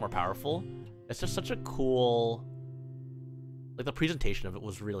attacks more powerful. It's just such a cool, like the presentation of it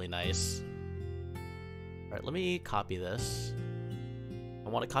was really nice. All right, let me copy this. I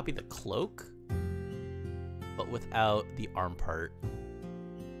want to copy the cloak, but without the arm part,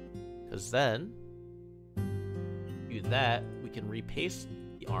 because then do that, we can repaste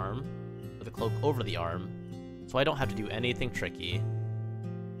the arm with the cloak over the arm, so I don't have to do anything tricky.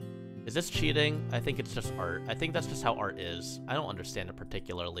 Is this cheating? I think it's just art. I think that's just how art is. I don't understand it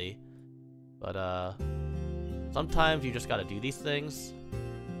particularly, but sometimes you just gotta do these things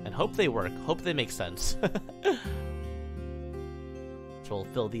and hope they work, hope they make sense. So we'll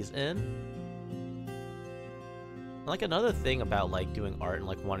fill these in. Like another thing about like doing art and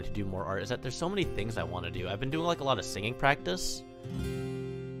like wanting to do more art is that there's so many things I want to do. I've been doing like a lot of singing practice.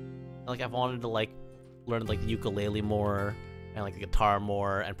 Like I've wanted to like learn like the ukulele more and like the guitar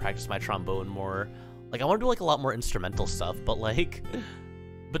more and practice my trombone more. Like I want to do like a lot more instrumental stuff, but like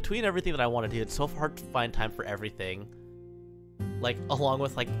between everything that I want to do, it's so hard to find time for everything. Like along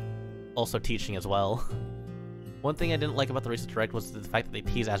with like also teaching as well. One thing I didn't like about the recent Direct was the fact that they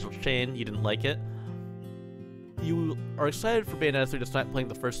teased Astral Chain. You didn't like it. You are excited for Bayonetta 3 despite playing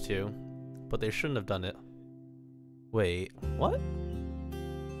the first two, but they shouldn't have done it. Wait, what?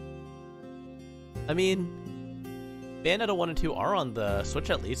 I mean, Bayonetta 1 and 2 are on the Switch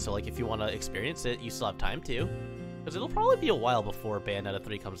at least, so like if you want to experience it, you still have time to. Because it'll probably be a while before Bayonetta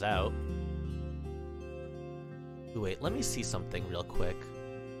 3 comes out. Wait, let me see something real quick.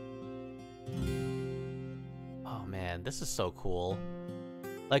 Oh man, this is so cool.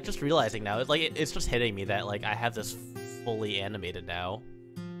 Like, just realizing now, it's just hitting me that, like, I have this fully animated now.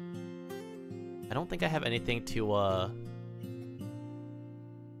 I don't think I have anything to,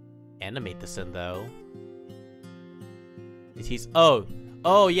 animate this in, though.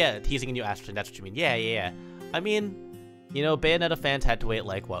 Oh, yeah, teasing a new Astral Chain, that's what you mean. Yeah. I mean, you know, Bayonetta fans had to wait,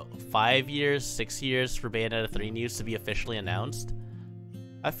 like, what, 5 years, 6 years for Bayonetta 3 news to be officially announced?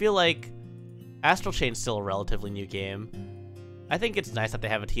 I feel like Astral Chain's still a relatively new game. I think it's nice that they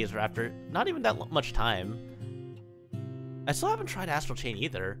have a teaser after not even that much time. I still haven't tried Astral Chain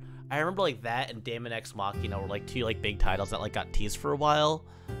either. I remember like that and Daemon X Machina were like two like big titles that like got teased for a while,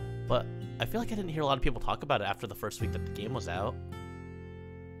 but I feel like I didn't hear a lot of people talk about it after the first week that the game was out.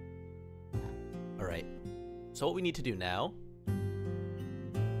 Alright, so what we need to do now,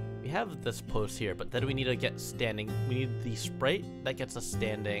 we have this pose here, but then we need to get standing. We need the sprite that gets us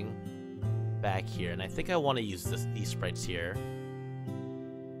standing back here, and I think I want to use these sprites here.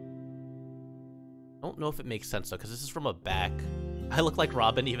 I don't know if it makes sense though, because this is from a back. I look like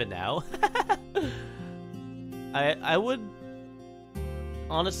Robin even now. I would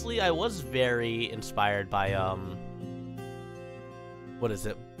honestly, I was very inspired by what is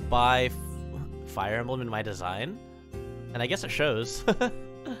it? By Fire Emblem in my design, and I guess it shows.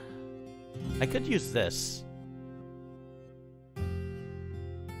 I could use this.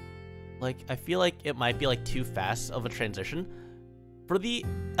 Like, I feel like it might be like too fast of a transition. For the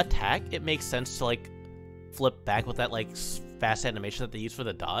attack, it makes sense to like flip back with that like fast animation that they use for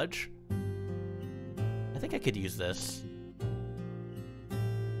the dodge. I think I could use this.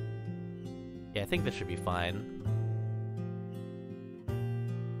 Yeah, I think this should be fine.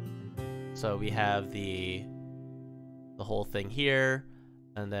 So we have the whole thing here,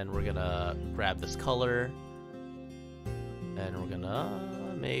 and then we're gonna grab this color, and we're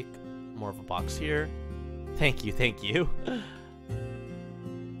gonna make more of a box here. Thank you.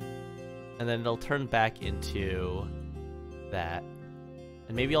 And then it'll turn back into that.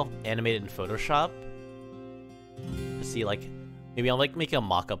 And maybe I'll animate it in Photoshop to see, like, maybe I'll like make a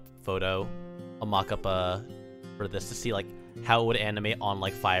mock-up photo, a mock-up for this to see like how it would animate on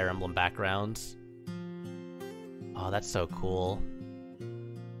like Fire Emblem backgrounds. Oh, that's so cool.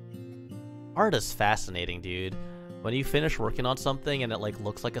 art is fascinating, dude. When you finish working on something and it like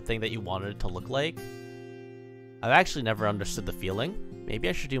looks like a thing that you wanted it to look like, I've actually never understood the feeling. Maybe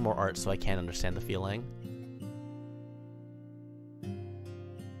I should do more art so I can understand the feeling.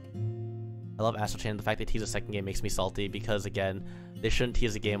 I love Astral Chain. The fact they tease a second game makes me salty because, again, they shouldn't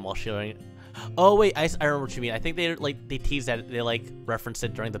tease a game while showing... Oh, wait, I remember what you mean. I think they teased that, they, like, referenced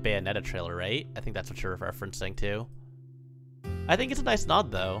it during the Bayonetta trailer, right? I think that's what you're referencing, too. I think it's a nice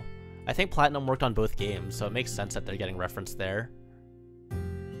nod, though. I think Platinum worked on both games, so it makes sense that they're getting referenced there.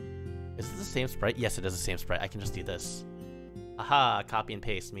 Is this the same sprite? Yes, it is the same sprite. I can just do this. Aha! Copy and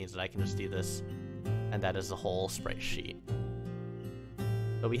paste means that I can just do this. And that is the whole sprite sheet.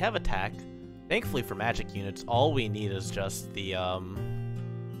 So we have attack. Thankfully for magic units, all we need is just the,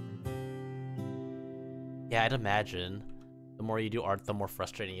 yeah, I'd imagine the more you do art, the more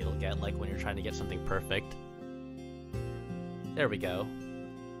frustrating it'll get, like when you're trying to get something perfect. There we go.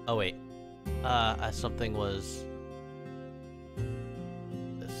 Oh, wait. Something was...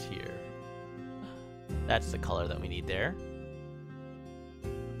 this here. That's the color that we need there.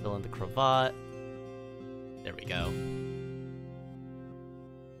 Fill in the cravat. There we go.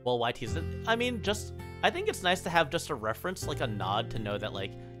 Well, why tease it? I mean, just... I think it's nice to have just a reference, like a nod to know that,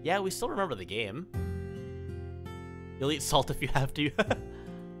 like, yeah, we still remember the game. You'll eat salt if you have to.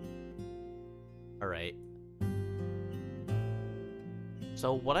 Alright.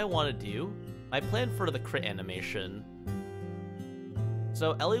 So what I want to do, my plan for the crit animation.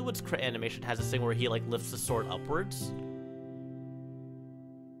 So Eliwood's crit animation has this thing where he like lifts the sword upwards.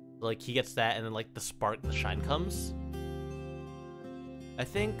 Like he gets that and then like the spark, the shine comes. I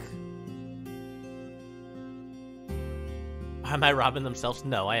think... Am I Robin themselves?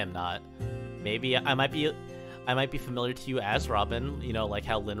 No, I am not. Maybe I might be familiar to you as Robin, you know, like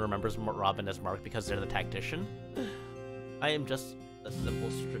how Lynn remembers Robin as Mark because they're the tactician. I am just a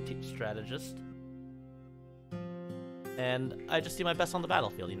simple strategist. And I just do my best on the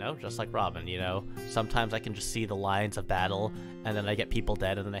battlefield, you know, just like Robin, you know. Sometimes I can just see the lines of battle, and then I get people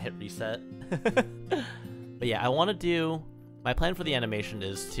dead, and then I hit reset. But yeah, I want to do... My plan for the animation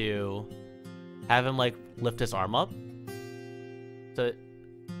is to have him, like, lift his arm up. So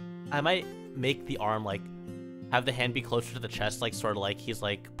I might make the arm, like, have the hand be closer to the chest, like, sort of like he's,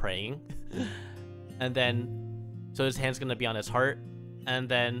 like, praying. And then, so his hand's gonna be on his heart, and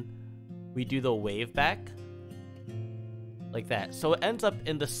then we do the wave back. Like that. So it ends up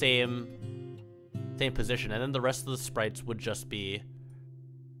in the same position, and then the rest of the sprites would just be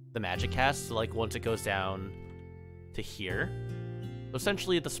the magic cast. So, like, once it goes down to here. So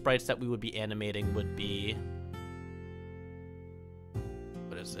essentially, the sprites that we would be animating would be...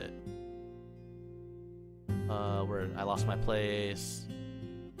 What is it? Where I lost my place.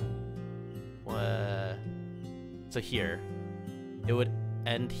 What? So here. It would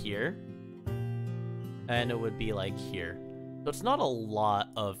end here. And it would be, like, here. So it's not a lot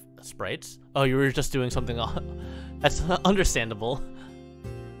of sprites. Oh, you were just doing something that's understandable.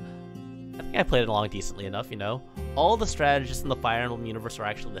 I think I played it along decently enough, you know. All the strategists in the Fire Emblem universe are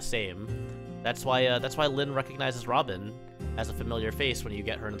actually the same. That's why Lynn recognizes Robin as a familiar face when you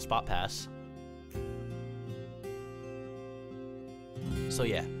get her in Spot Pass. So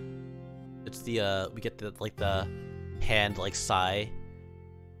yeah, it's the we get the like the hand like sigh,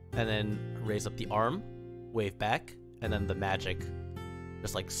 and then raise up the arm, wave back, and then the magic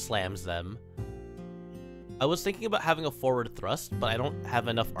just like slams them. I was thinking about having a forward thrust, but I don't have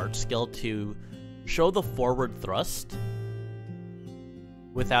enough art skill to show the forward thrust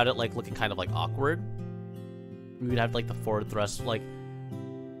without it like looking kind of like awkward. We would have like the forward thrust, like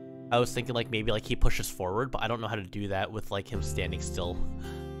I was thinking like maybe like he pushes forward, but I don't know how to do that with like him standing still.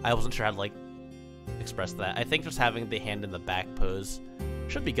 I wasn't sure how to like express that. I think just having the hand in the back pose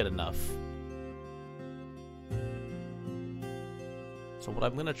should be good enough. So what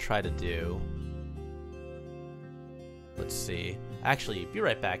I'm gonna try to do, let's see. Actually, be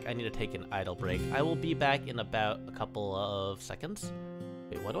right back. I need to take an idle break. I will be back in about a couple of seconds.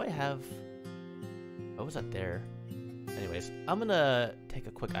 Wait, what do I have? What was that there? Anyways, I'm gonna take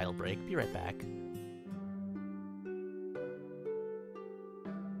a quick idle break. Be right back.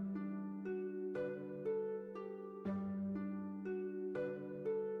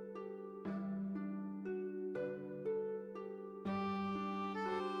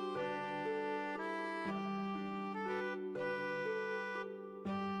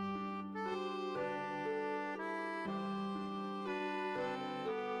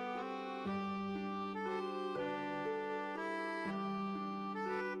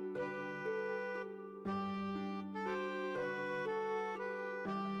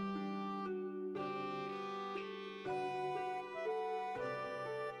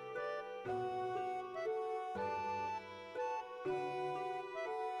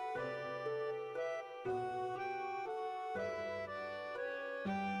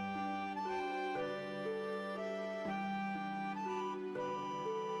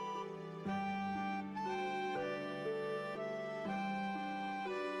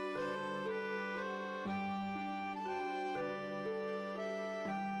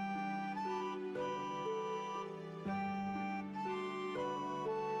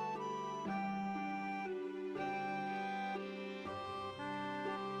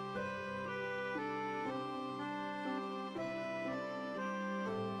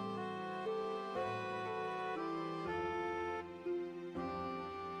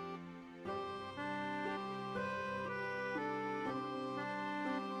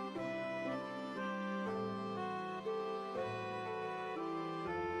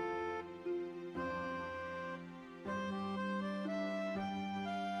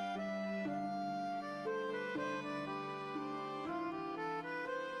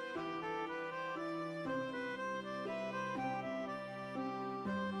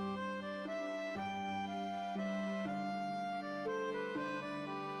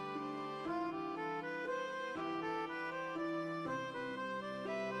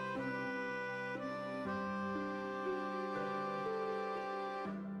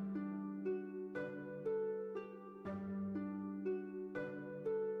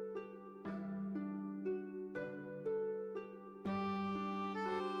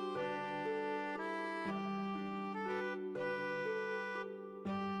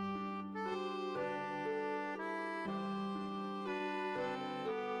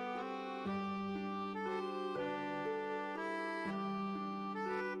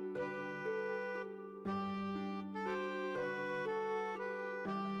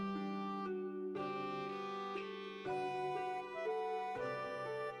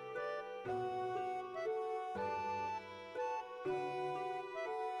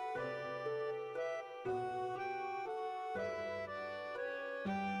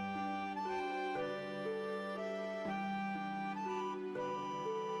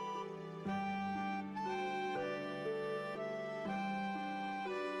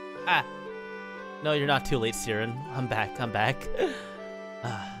 Ah! No, you're not too late, Siren. I'm back, I'm back.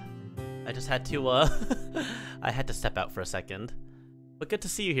 I just had to, I had to step out for a second. But good to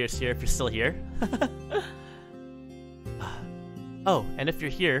see you here, Sierra, if you're still here. Oh, and if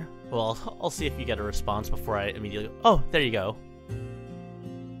you're here, well, I'll see if you get a response before I immediately... Oh, there you go.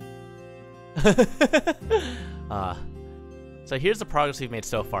 So here's the progress we've made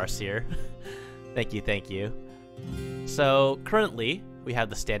so far, Seer. Thank you, thank you. So currently, we have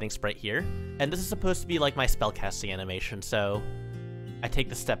the standing sprite here, and this is supposed to be like my spellcasting animation, so I take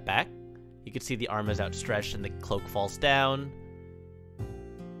the step back. You can see the arm is outstretched and the cloak falls down.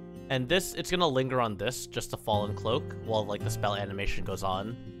 And this, it's gonna linger on this, just a fallen cloak, while like the spell animation goes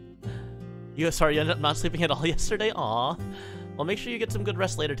on. Sorry, you ended up not sleeping at all yesterday? Aw. Well, make sure you get some good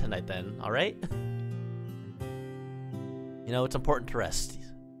rest later tonight then, alright? You know, it's important to rest.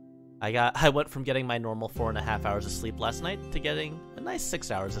 I went from getting my normal 4.5 hours of sleep last night to getting a nice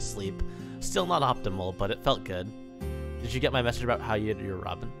 6 hours of sleep. Still not optimal, but it felt good. Did you get my message about how you did your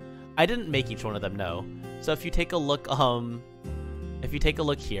Robin? I didn't make each one of them, no. So if you take a look,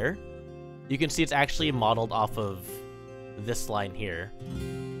 here, you can see it's actually modeled off of this line here.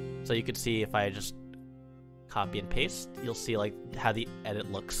 So you can see if I just copy and paste, you'll see like how the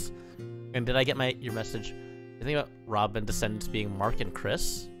edit looks. And did I get your message? I think about Robin descendants being Mark and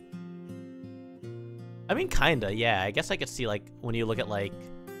Chris. I mean, kinda, yeah. I guess I could see like when you look at like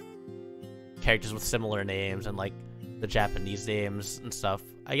characters with similar names and like the Japanese names and stuff.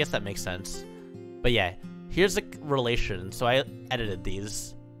 I guess that makes sense. But yeah, here's the relation. So I edited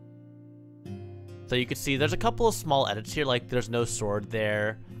these. So you can see there's a couple of small edits here, like there's no sword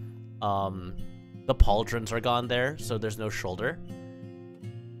there. The pauldrons are gone there, so there's no shoulder.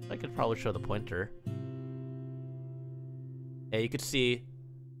 I could probably show the pointer. Yeah, you could see.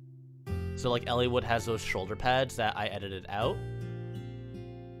 So like Elliewood has those shoulder pads that I edited out.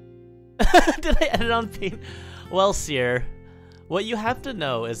 Did I edit on paint? Well, Seer, what you have to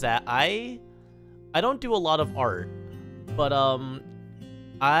know is that I don't do a lot of art, but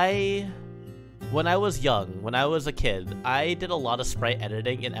when I was young, when I was a kid, I did a lot of sprite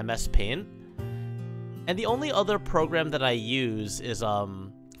editing in MS Paint. And the only other program that I use is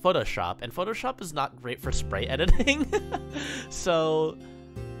Photoshop, and Photoshop is not great for sprite editing. So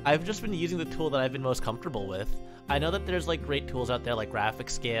I've just been using the tool that I've been most comfortable with. I know that there's like great tools out there like Graphic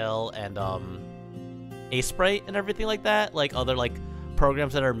Scale and Sprite and everything like that, like other like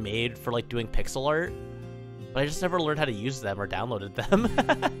programs that are made for like doing pixel art, but I just never learned how to use them or downloaded them.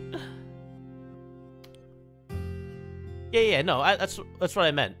 Yeah, no, that's what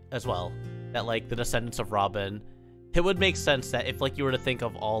I meant as well. That like the Descendants of Robin, it would make sense that if like you were to think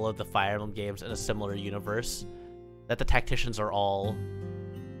of all of the Fire Emblem games in a similar universe, that the tacticians are all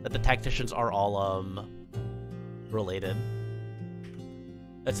related.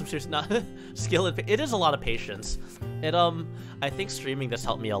 That's some serious skill. It is a lot of patience. I think streaming this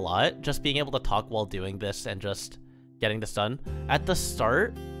helped me a lot. Just being able to talk while doing this and just getting this done at the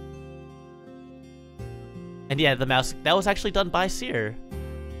start. And yeah, the mouse, that was actually done by Seer.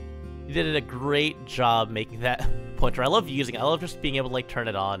 You did a great job making that pointer. I love using it. I love just being able to like turn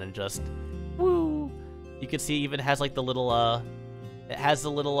it on and just woo. You can see it even has like the little it has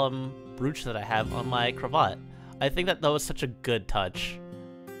the little brooch that I have on my cravat. I think that was such a good touch.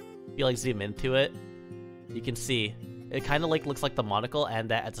 If you like zoom into it, you can see it kind of like looks like the monocle and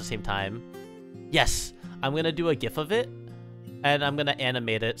that at the same time. Yes, I'm gonna do a GIF of it, and I'm gonna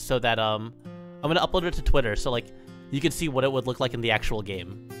animate it so that I'm gonna upload it to Twitter so like you can see what it would look like in the actual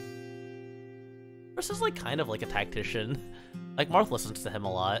game. This is like kind of like a tactician. Like Marth listens to him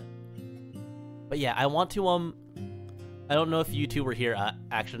a lot. But yeah, I want to I don't know if you two were here,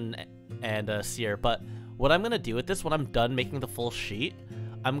 Action and Seer, but what I'm gonna do with this when I'm done making the full sheet,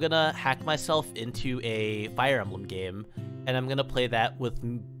 I'm gonna hack myself into a Fire Emblem game, and I'm gonna play that with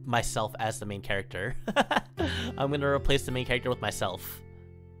myself as the main character. I'm gonna replace the main character with myself.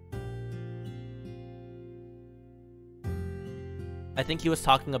 I think he was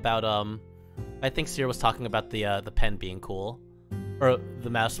talking about I think Seer was talking about the pen being cool, or the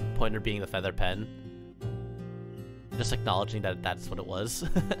mouse pointer being the feather pen. Just acknowledging that that's what it was.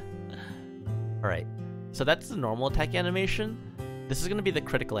 All right, so that's the normal attack animation. This is going to be the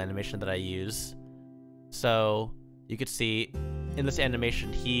critical animation that I use. So you could see in this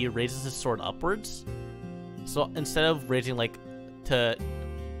animation, he raises his sword upwards. So instead of raising like to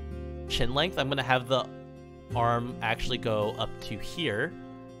chin length, I'm going to have the arm actually go up to here,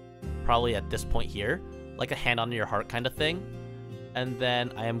 probably at this point here, like a hand on your heart kind of thing. And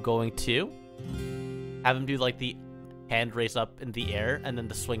then I am going to have him do like the hand raise up in the air and then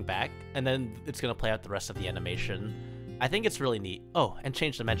the swing back, and then it's going to play out the rest of the animation I think it's really neat. Oh, and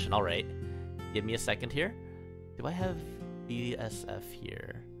change dimension. All right. Give me a second here. Do I have BSF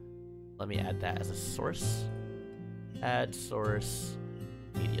here? Let me add that as a source. Add source,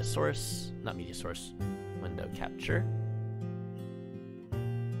 media source, not media source, window capture.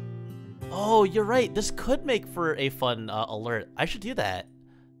 Oh, you're right. This could make for a fun alert. I should do that.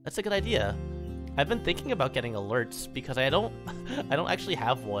 That's a good idea. I've been thinking about getting alerts because I don't actually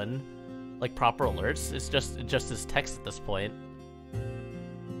have one, like proper alerts. It's just this text at this point.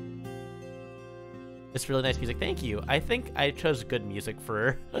 It's really nice music. Thank you. I think I chose good music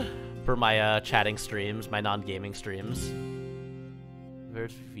for my chatting streams, my non-gaming streams.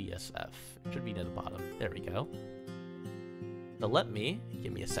 Where's VSF? It should be near the bottom. There we go. So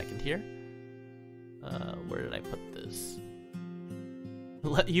give me a second here. Where did I put this?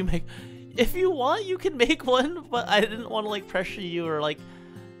 Let you make, if you want, you can make one, but I didn't want to like pressure you or like,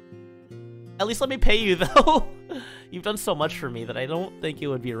 at least let me pay you though. You've done so much for me that I don't think it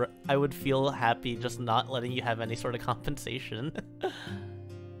would be, I would feel happy just not letting you have any sort of compensation.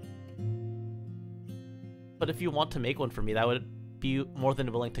 But if you want to make one for me, that would be more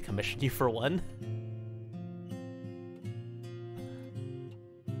than willing to commission you for one.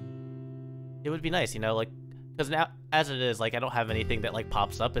 It would be nice, you know, like, because now, as it is, like, I don't have anything that, like,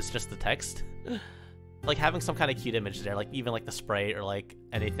 pops up, it's just the text. Like, having some kind of cute image there, like, even, like, the sprite or, like,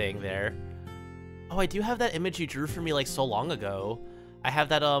 anything there. Oh, I do have that image you drew for me, like, so long ago. I have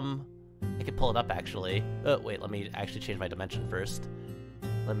that, I could pull it up, actually. Oh, wait, let me actually change my dimension first.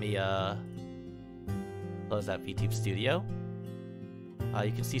 Let me, close that VTube Studio.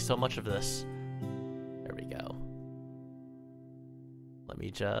 You can see so much of this. There we go. Let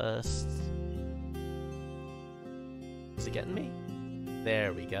me just... Is it getting me?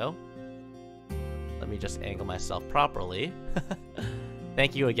 There we go. Let me just angle myself properly.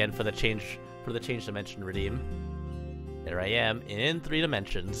 Thank you again for the change dimension redeem. There I am in 3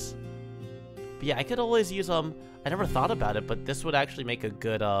 dimensions. But yeah, I could always use I never thought about it, but this would actually make a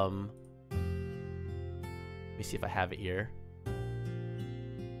good let me see if I have it here.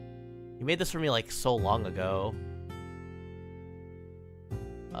 You made this for me like so long ago.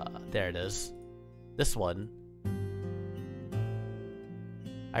 There it is. This one.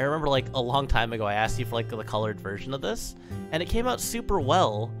 I remember like a long time ago I asked you for like the colored version of this, and it came out super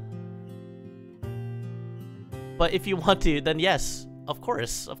well. But if you want to, then yes, of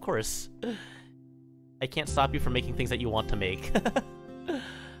course, of course. I can't stop you from making things that you want to make.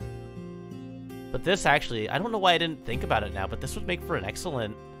 But this actually, I don't know why I didn't think about it now, but this would make for an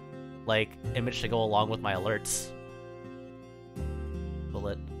excellent like image to go along with my alerts. But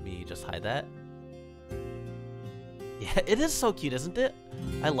let me just hide that. Yeah, it is so cute, isn't it?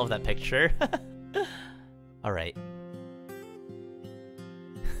 I love that picture. Alright.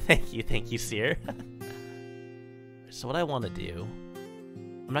 Thank you, Seer. So what I want to do...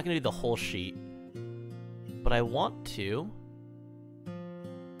 I'm not going to do the whole sheet. But I want to...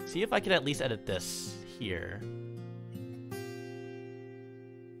 see if I can at least edit this here.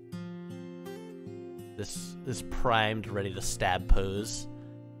 This primed, ready to stab pose.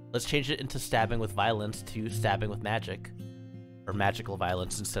 Let's change it into stabbing with violence to stabbing with magic. Or magical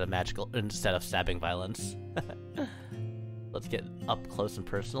violence instead of stabbing violence. Let's get up close and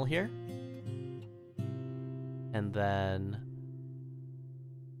personal here. And then...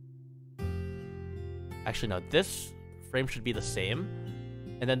 actually, no, this frame should be the same.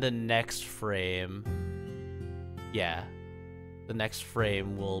 And then the next frame... yeah. The next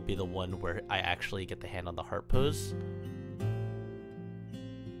frame will be the one where I actually get the hand on the heart pose.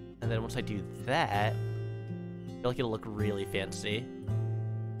 And then once I do that, I feel like it'll look really fancy.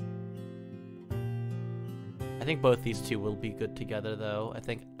 I think both these two will be good together though. I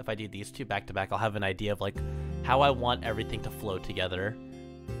think if I do these two back to back, I'll have an idea of like how I want everything to flow together.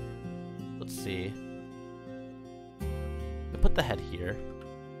 Let's see. I'll put the head here.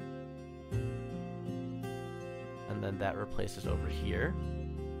 And then that replaces over here.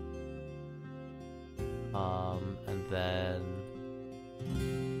 And then...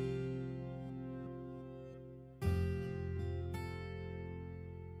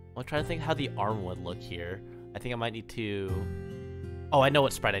 I'm trying to think how the arm would look here. I think I might need to... oh, I know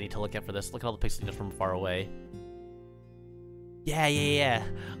what sprite I need to look at for this. Look at all the pixels just from far away. Yeah.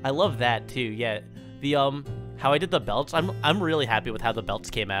 I love that too. Yeah. The how I did the belts. I'm really happy with how the belts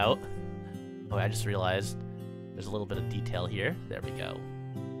came out. Oh, I just realized there's a little bit of detail here. There we go.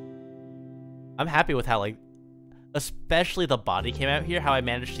 I'm happy with how like especially the body came out here, how I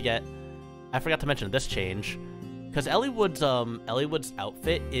managed to get... I forgot to mention this change. Because Elliewood's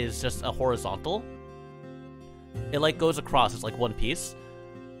outfit is just a horizontal. It like goes across, it's like one piece.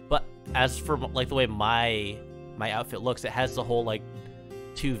 But as for like the way my my outfit looks, it has the whole like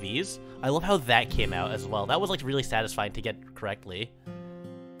 2 V's. I love how that came out as well. That was like really satisfying to get correctly.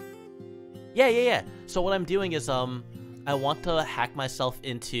 Yeah. So what I'm doing is I want to hack myself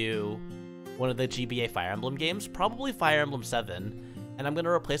into one of the GBA Fire Emblem games, probably Fire Emblem 7, and I'm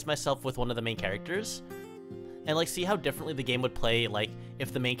gonna replace myself with one of the main characters, and like see how differently the game would play like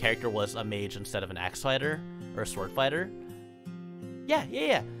if the main character was a mage instead of an axe fighter or a sword fighter.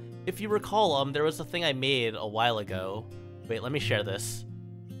 Yeah. If you recall, there was a thing I made a while ago. Wait, let me share this.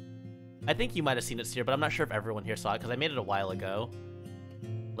 I think you might have seen it here, but I'm not sure if everyone here saw it because I made it a while ago.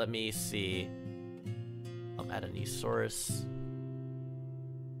 Let me see. I'll add a new source.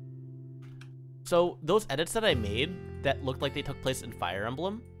 So those edits that I made that looked like they took place in Fire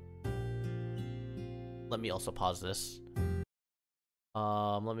Emblem. Let me also pause this.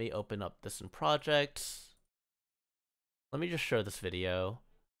 Let me open up this in projects. Let me just show this video.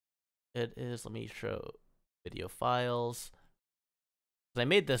 It is, let me show video files. I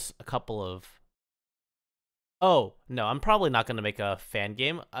made this a couple of... Oh, no, I'm probably not going to make a fan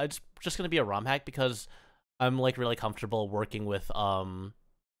game. It's just going to be a ROM hack because I'm like really comfortable working with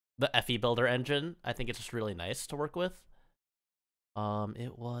the FE Builder engine. I think it's just really nice to work with.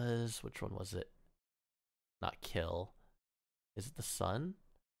 It was... Which one was it? Not kill. Is it the sun?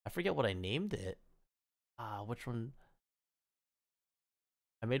 I forget what I named it. Which one?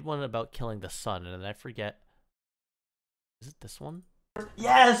 I made one about killing the sun, and then I forget. Is it this one?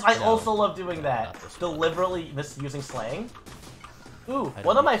 Yes, I also love doing that. Deliberately misusing slang. Ooh,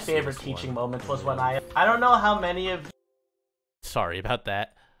 one of my favorite teaching moments was when I don't know how many of... Sorry about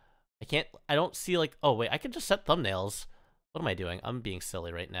that. I don't see like... Oh, wait, I can just set thumbnails. What am I doing? I'm being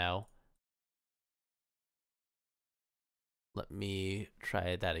silly right now. Let me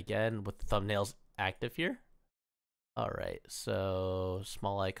try that again with the thumbnails active here. Alright, so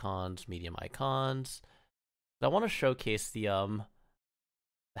small icons, medium icons. I want to showcase the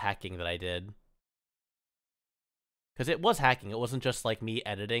hacking that I did. Because it was hacking, it wasn't just like me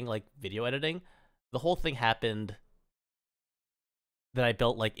editing, like video editing. The whole thing happened that I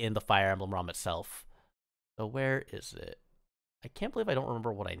built like in the Fire Emblem ROM itself. So where is it? I can't believe I don't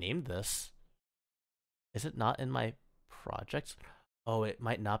remember what I named this. Is it not in my projects? Oh, it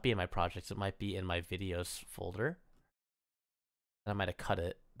might not be in my projects. It might be in my videos folder. I might have cut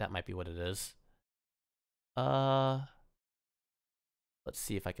it. That might be what it is. Let's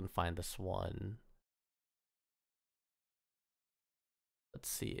see if I can find this one. Let's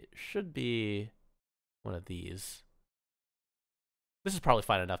see. It should be one of these. This is probably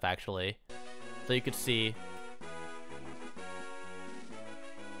fine enough, actually. So you could see...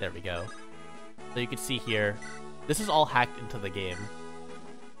 There we go. So you can see here, this is all hacked into the game.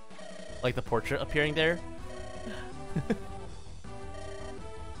 Like the portrait appearing there.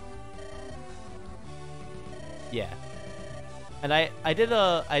 Yeah. And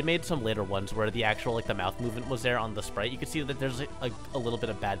I made some later ones where the actual, like, the mouth movement was there on the sprite. You can see that there's a little bit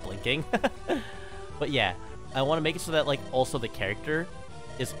of bad blinking. But yeah, I want to make it so that, like, also the character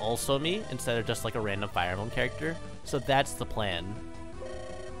is also me instead of just, like, a random Fire Emblem character. So that's the plan.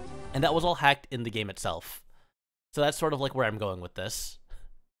 And that was all hacked in the game itself. So that's sort of, like, where I'm going with this.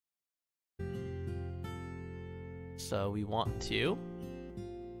 So we want to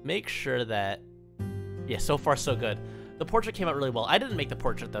make sure that... Yeah, so far so good. The portrait came out really well. I didn't make the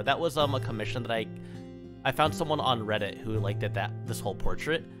portrait though. That was a commission that I found someone on Reddit who like did this whole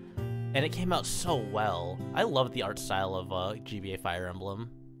portrait, and it came out so well. I love the art style of GBA Fire Emblem.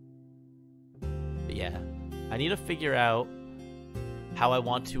 But yeah, I need to figure out how I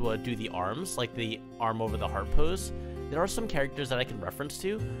want to do the arms, like the arm over the heart pose. There are some characters that I can reference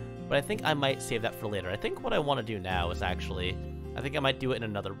to, but I think I might save that for later. I think what I want to do now is actually, I think I might do it in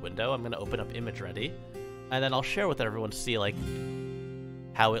another window. I'm going to open up Image Ready, and then I'll share with everyone to see like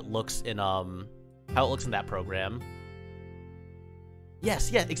how it looks in that program.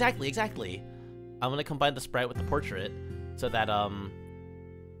 Yes, yeah, exactly. I'm going to combine the sprite with the portrait so that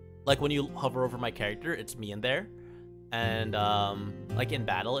like when you hover over my character, it's me in there, and like in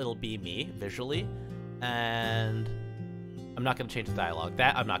battle, it'll be me visually, and I'm not going to change the dialogue.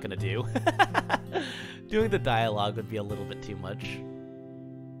 That I'm not going to do. Doing the dialogue would be a little bit too much.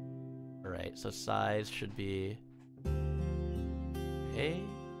 Alright, so size should be... Okay.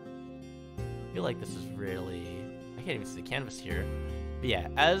 I feel like this is really... I can't even see the canvas here. But yeah,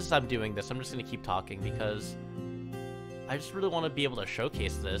 as I'm doing this, I'm just going to keep talking because I just really want to be able to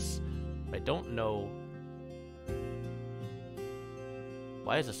showcase this. But I don't know...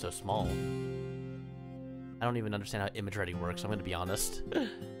 Why is this so small? I don't even understand how Image Ready works, I'm going to be honest.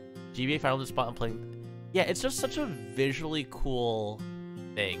 GBA Fire Emblem spot I'm playing... Yeah, it's just such a visually cool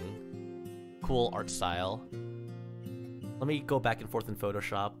thing. Cool art style. Let me go back and forth in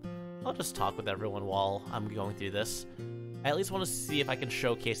Photoshop. I'll just talk with everyone while I'm going through this. I at least want to see if I can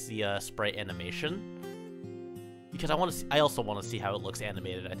showcase the sprite animation. Because I also want to see how it looks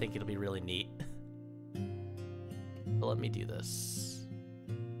animated. I think it'll be really neat. So let me do this.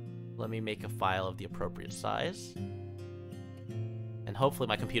 Let me make a file of the appropriate size. And hopefully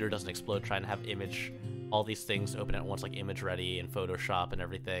my computer doesn't explode trying to have all these things open at once, like image ready and Photoshop and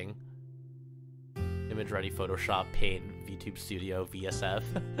everything. Image ready, Photoshop, Paint, VTube Studio, VSF.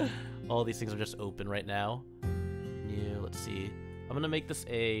 All these things are just open right now. New, let's see. I'm gonna make this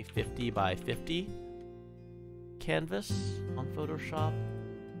a 50 by 50 canvas on Photoshop.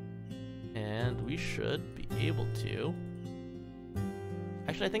 And we should be able to.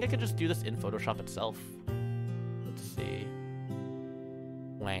 Actually, I think I could just do this in Photoshop itself. Let's see.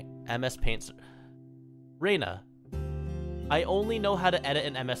 Wait, MS Paint. Reina, I only know how to edit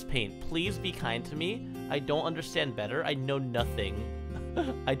in MS Paint. Please be kind to me. I don't understand better. I know nothing.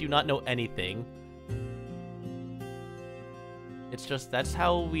 I do not know anything. It's just, that's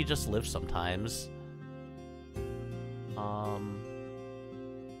how we just live sometimes.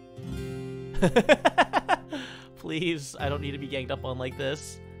 Please, I don't need to be ganged up on like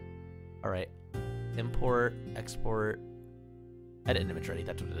this. Alright. Import, export, edit image ready,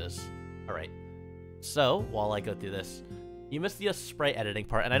 that's what it is. Alright. So, while I go through this, you missed the sprite editing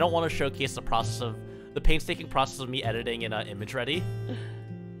part, and I don't want to showcase the painstaking process of me editing in image ready.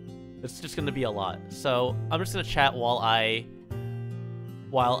 It's just going to be a lot. So, I'm just going to chat while I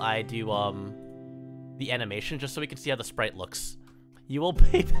do the animation, just so we can see how the sprite looks. You will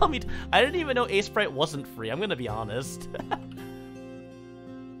PayPal me. I didn't even know Sprite wasn't free. I'm gonna be honest.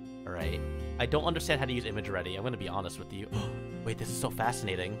 All right. I don't understand how to use image ready. I'm gonna be honest with you. Wait, this is so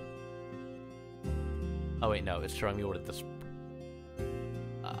fascinating. Oh wait, no, it's showing me what this.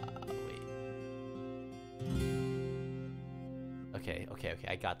 Wait. Okay.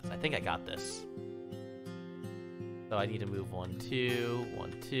 I got this. I think I got this. So I need to move 1, 2,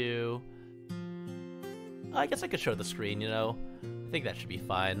 1, 2. I guess I could show the screen, you know. I think that should be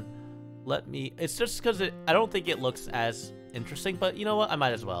fine. It's just because I don't think it looks as interesting, but you know what? I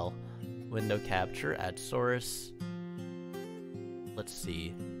might as well. Window capture, add source. Let's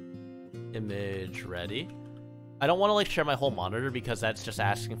see. Image ready. I don't want to like share my whole monitor because that's just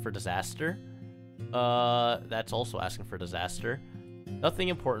asking for disaster. That's also asking for disaster. Nothing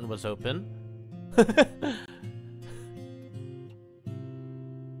important was open.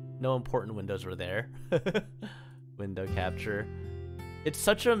 No important windows were there. Window capture. It's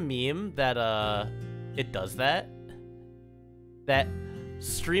such a meme that it does that. That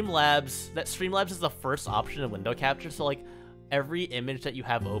Streamlabs is the first option in window capture, so like every image that you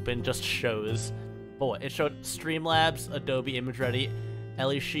have open just shows. Oh, it showed Streamlabs, Adobe Image Ready,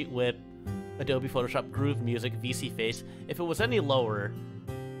 Ellie Sheet Whip, Adobe Photoshop, Groove Music, VC Face. If it was any lower,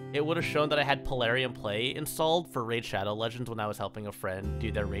 it would have shown that I had Polarium Play installed for Raid Shadow Legends when I was helping a friend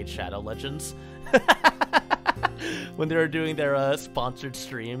do their Raid Shadow Legends. When they were doing their sponsored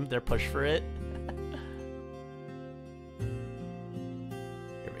stream, their push for it.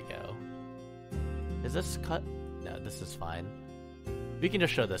 Here we go. Is this cut? No, this is fine. We can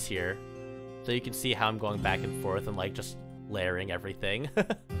just show this here. So you can see how I'm going back and forth and like just layering everything.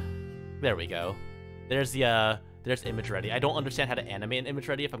 There we go. There's image ready. I don't understand how to animate an image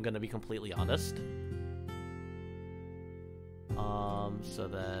ready if I'm gonna be completely honest. So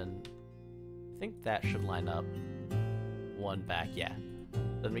then I think that should line up. One back, yeah.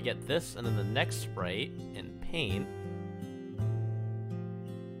 Then we get this, and then the next sprite in Paint.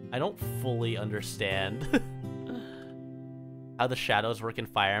 I don't fully understand how the shadows work in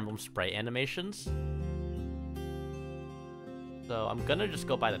Fire Emblem sprite animations. So I'm gonna just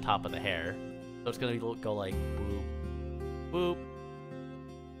go by the top of the hair. So it's gonna go like boop, boop.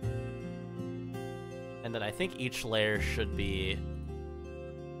 And then I think each layer should be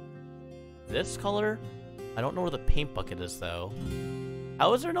this color. I don't know where the paint bucket is though.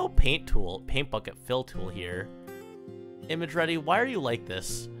 How is there no paint bucket fill tool here? Image ready, why are you like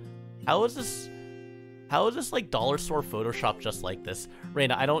this? How is this like dollar store Photoshop just like this?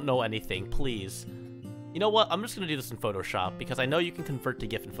 Reina, I don't know anything, please. You know what, I'm just gonna do this in Photoshop because I know you can convert to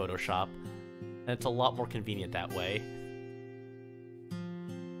GIF in Photoshop. And it's a lot more convenient that way.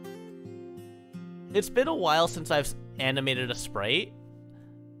 It's been a while since I've animated a sprite.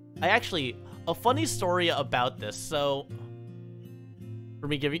 A funny story about this, so... For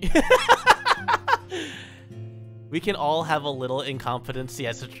me giving... We can all have a little incompetency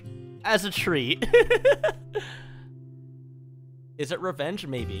as a treat. Is it revenge?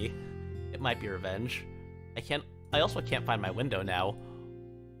 Maybe. It might be revenge. I also can't find my window now.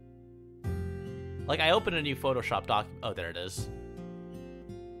 Like, I opened a new Photoshop document. Oh, there it is.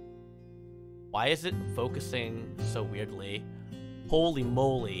 Why is it focusing so weirdly? Holy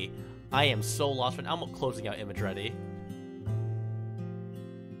moly. I am so lost right now. I'm closing out image ready.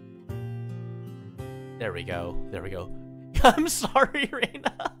 There we go. There we go. I'm sorry,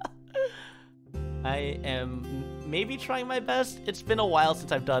 Reina. I am maybe trying my best. It's been a while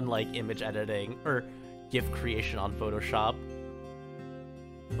since I've done, like, image editing or GIF creation on Photoshop.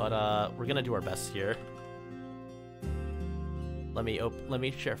 But, we're gonna do our best here. Let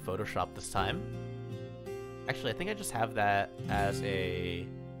me share Photoshop this time. Actually, I think I just have that as a...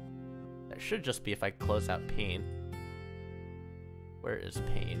 That should just be if I close out Paint. Where is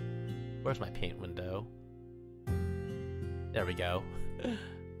Paint? Where's my Paint window? There we go.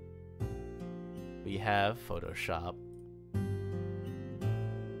 We have Photoshop.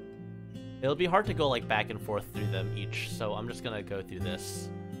 It'll be hard to go like back and forth through them each, so I'm just gonna go through this.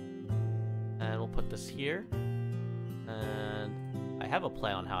 And we'll put this here. And I have a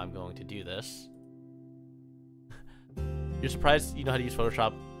plan on how I'm going to do this. You're surprised you know how to use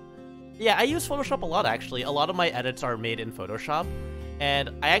Photoshop? Yeah, I use Photoshop a lot, actually. A lot of my edits are made in Photoshop. And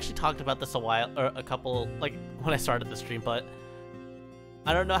I actually talked about this a couple, like, when I started the stream, but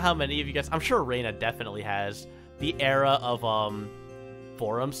I don't know how many of you guys, I'm sure Reina definitely has, the era of,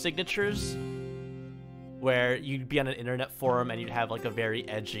 forum signatures, where you'd be on an internet forum and you'd have, like, a very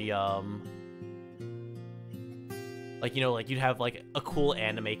edgy, like, you know, like, you'd have, like, a cool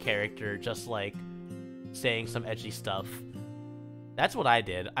anime character just, like, saying some edgy stuff. That's what I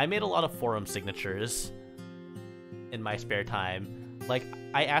did. I made a lot of forum signatures in my spare time. Like,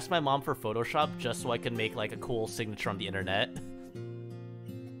 I asked my mom for Photoshop just so I could make, like, a cool signature on the internet.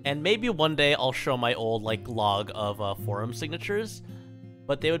 And maybe one day I'll show my old, like, log of forum signatures,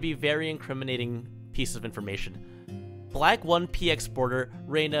 but they would be very incriminating pieces of information. Black 1px border,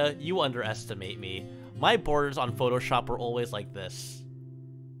 Reina, you underestimate me. My borders on Photoshop were always like this.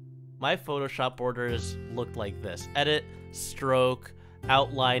 My Photoshop borders looked like this. Edit, stroke,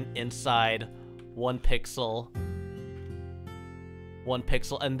 outline, inside, 1 pixel, 1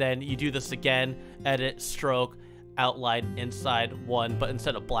 pixel, and then you do this again, edit, stroke, outline, inside, 1, but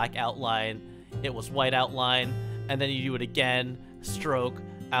instead of black outline, it was white outline, and then you do it again, stroke,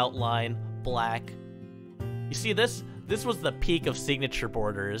 outline, black. You see this? This was the peak of signature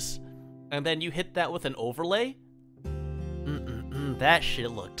borders, and then you hit that with an overlay. That shit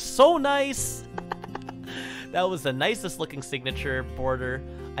looked so nice. That was the nicest looking signature border.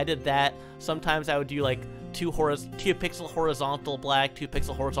 I did that. Sometimes I would do like 2 pixel horizontal black, 2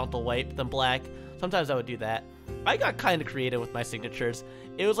 pixel horizontal white, then black. Sometimes I would do that. I got kind of creative with my signatures.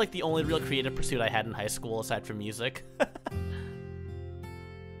 It was like the only real creative pursuit I had in high school aside from music. But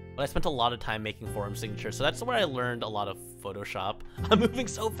I spent a lot of time making forum signatures, so that's where I learned a lot of Photoshop. I'm moving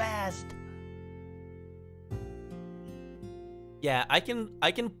so fast. Yeah, I can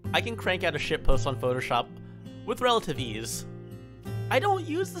crank out a shit post on Photoshop with relative ease. I don't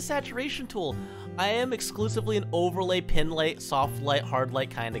use the saturation tool. I am exclusively an overlay, pin light, soft light, hard light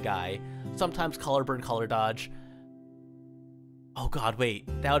kind of guy. Sometimes color burn, color dodge. Oh god, wait,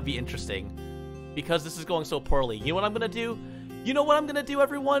 that would be interesting. Because this is going so poorly. You know what I'm gonna do? You know what I'm gonna do,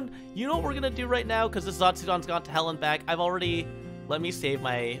 everyone? You know what we're gonna do right now? Because this Zatsudan's gone to hell and back. I've already... Let me save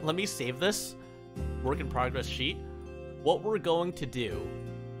this work in progress sheet. What we're going to do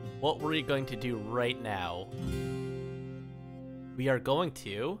right now, we are going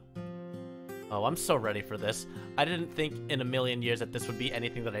to... Oh, I'm so ready for this. I didn't think in a million years that this would be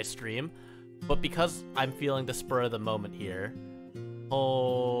anything that I stream, but because I'm feeling the spur of the moment here,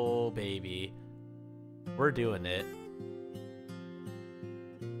 oh, baby, we're doing it.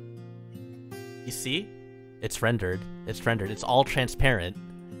 You see? It's rendered. It's rendered. It's all transparent.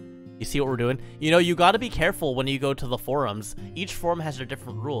 You see what we're doing? You know, you gotta be careful when you go to the forums. Each forum has their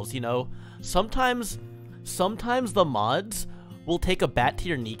different rules, you know? Sometimes the mods will take a bat to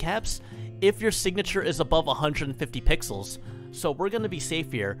your kneecaps if your signature is above 150 pixels. So we're gonna be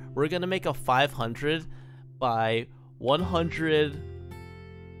safe here. We're gonna make a 500 by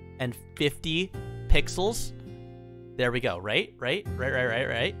 150 pixels. There we go, right?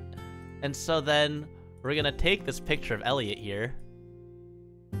 And so then we're gonna take this picture of Elliot here.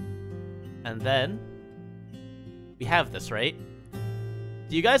 And then we have this, right?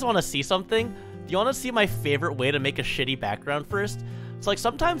 Do you guys want to see something? Do you want to see my favorite way to make a shitty background first? It's like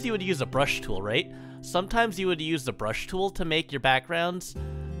sometimes you would use a brush tool, right? Sometimes you would use the brush tool to make your backgrounds.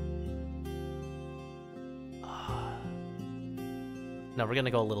 No, we're gonna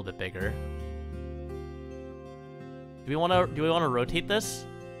go a little bit bigger. Do we want to rotate this?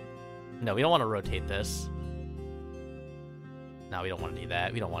 No, we don't want to rotate this. No, we don't want to do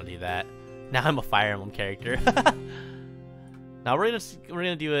that. We don't want to do that. Now I'm a Fire Emblem character. Now we're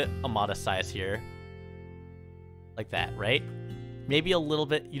gonna do it a modest size here. Like that, right? Maybe a little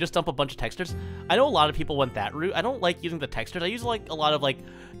bit. You just dump a bunch of textures. I know a lot of people went that route. I don't like using the textures. I use like a lot of like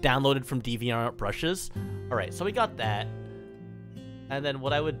downloaded from DeviantArt brushes. All right, so we got that. And then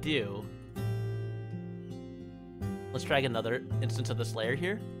what I would do, let's drag another instance of this layer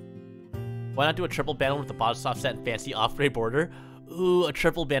here. Why not do a triple banner with the bodice offset and fancy off-gray border? Ooh, a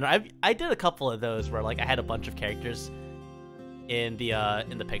triple banner. I did a couple of those where like I had a bunch of characters in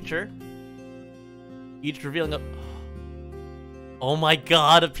the picture, each revealing a... Oh my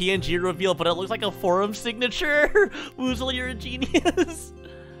god, a PNG reveal, but it looks like a forum signature! Woozle, you're a genius!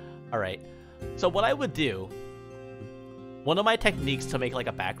 Alright, so what I would do, one of my techniques to make like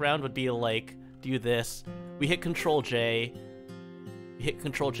a background would be like, do this, we hit Control J,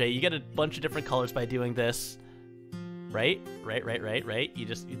 you get a bunch of different colors by doing this, right? You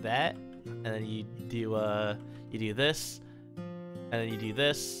just do that, and then you do this, and then you do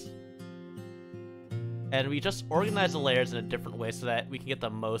this. And we just organize the layers in a different way so that we can get the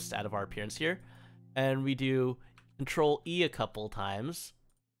most out of our appearance here. And we do Control E a couple times,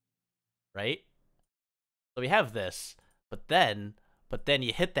 right? So we have this, but then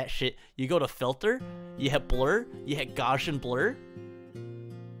you hit that shit, you go to filter, you hit blur, you hit Gaussian blur.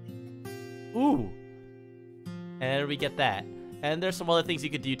 Ooh. And we get that. And there's some other things you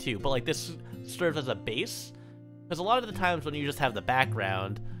could do too, but like this serves as a base. Because a lot of the times when you just have the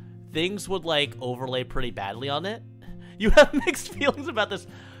background, things would like overlay pretty badly on it. You have mixed feelings about this.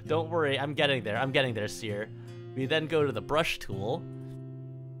 Don't worry, I'm getting there, Seer. We then go to the brush tool.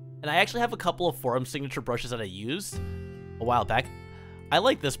 And I actually have a couple of forum signature brushes that I used a while back. I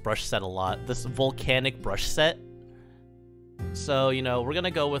like this brush set a lot, this volcanic brush set. So, you know, we're gonna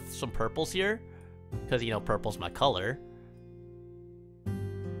go with some purples here, because, you know, purple's my color.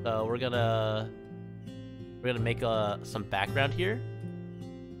 So we're gonna make some background here.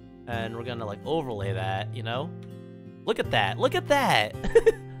 And we're gonna like overlay that, you know? Look at that! Look at that!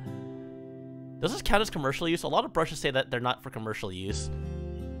 Does this count as commercial use? A lot of brushes say that they're not for commercial use.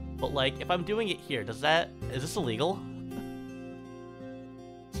 But like, if I'm doing it here, is this illegal?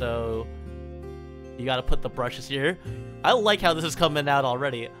 So, you gotta put the brushes here. I like how this is coming out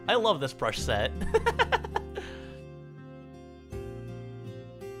already. I love this brush set.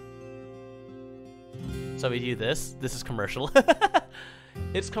 So we do this. This is commercial.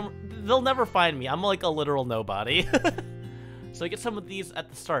 They'll never find me. I'm like a literal nobody. So we get some of these at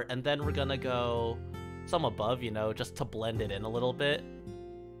the start, and then we're gonna go some above, you know, just to blend it in a little bit.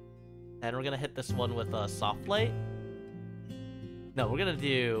 And we're gonna hit this one with a soft light. No, we're gonna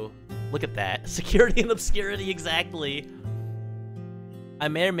do... Look at that. Security and obscurity, exactly. I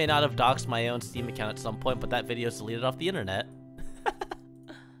may or may not have doxed my own Steam account at some point, but that video is deleted off the internet.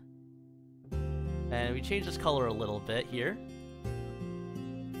 And we change this color a little bit here.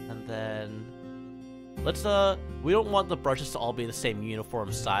 And then... let's, we don't want the brushes to all be the same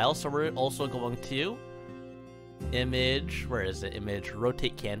uniform style, so we're also going to... image, where is it? Image,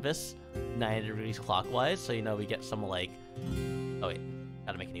 rotate canvas, 90 degrees clockwise, so you know we get some like... Oh wait,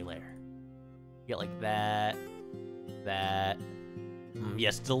 gotta make a new layer. You get like that, that...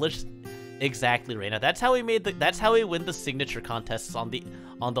 yes, delicious... Exactly, Reina. That's how we made the... That's how we win the signature contests on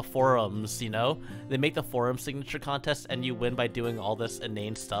the forums, you know? They make the forum signature contest, and you win by doing all this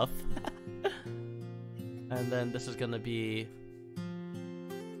inane stuff. And then this is gonna be...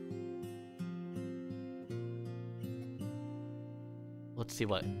 Let's see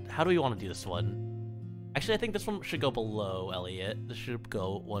what... How do we want to do this one? Actually, I think this one should go below Elliot. This should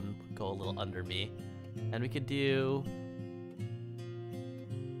go a little under me. And we could do...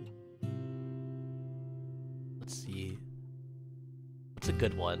 Let's see. What's a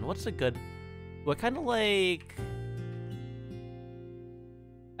good one? What's a good... What kind of like...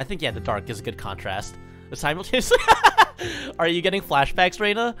 I think, yeah, the dark is a good contrast. The simultaneously... Are you getting flashbacks,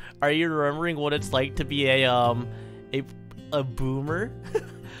 Reina? Are you remembering what it's like to be a boomer?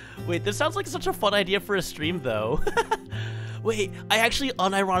 Wait, this sounds like such a fun idea for a stream, though. Wait, I actually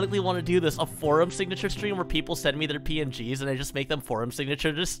unironically want to do this. A forum signature stream where people send me their PNGs and I just make them forum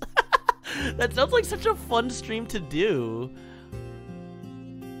signatures. That sounds like such a fun stream to do.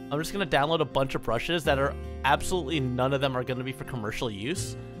 I'm just going to download a bunch of brushes that are absolutely none of them are going to be for commercial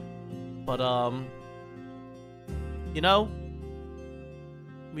use. But, you know,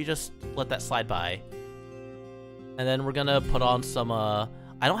 we just let that slide by. And then we're going to put on some, I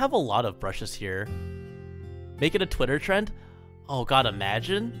don't have a lot of brushes here. Make it a Twitter trend? Oh god,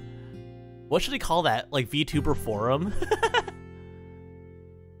 imagine. What should we call that? Like VTuber forum?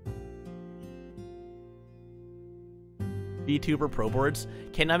 VTuber Pro boards.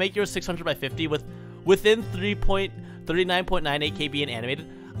 Can I make yours 600 by 50 within 3.39.98 KB and animated?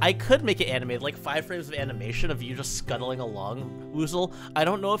 I could make it animated, like 5 frames of animation of you just scuttling along, Woozle. I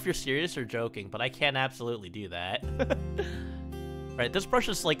don't know if you're serious or joking, but I can absolutely do that. Right, this brush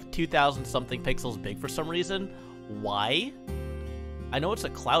is like 2,000 something pixels big for some reason. Why? I know it's a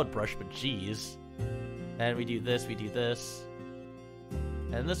cloud brush, but geez. And we do this, we do this.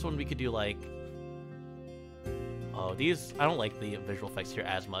 And this one we could do like... Oh, these... I don't like the visual effects here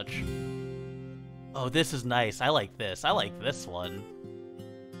as much. Oh, this is nice. I like this. I like this one.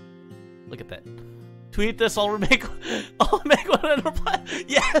 Look at that. Tweet this, I'll make one and reply.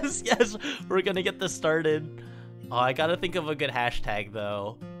 Yes, yes, we're gonna get this started. Oh, I gotta think of a good hashtag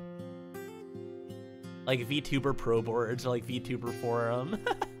though. Like VTuber Pro boards or like VTuber forum.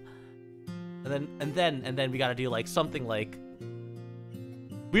 and then we gotta do like something like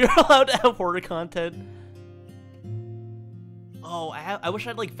we are allowed to have horror content. Oh, I wish I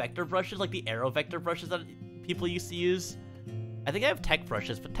had like vector brushes, like the arrow vector brushes that people used to use. I think I have tech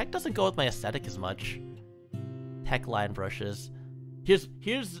brushes, but tech doesn't go with my aesthetic as much. Tech line brushes. Here's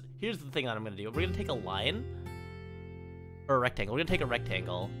the thing that I'm gonna do. We're gonna take a line or a rectangle. We're gonna take a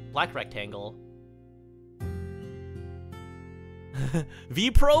rectangle, black rectangle.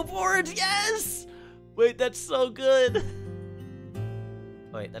 V Pro boards, yes! Wait, that's so good.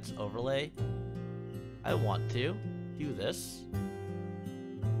 Wait, that's overlay. I want to do this.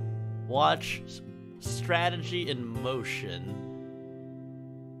 Watch strategy in motion.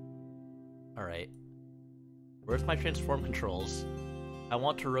 Alright. Where's my transform controls? I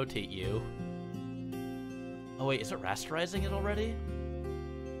want to rotate you. Oh wait, is it rasterizing it already?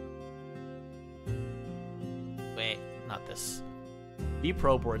 Wait, not this. V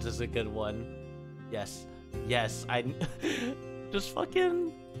Pro boards is a good one. Yes. Yes, I... just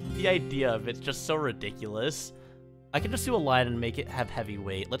fucking... The idea of it's just so ridiculous. I can just do a line and make it have heavy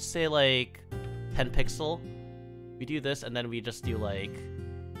weight. Let's say like 10 pixel. We do this and then we just do like...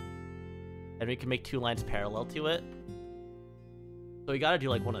 And we can make 2 lines parallel to it. So we gotta do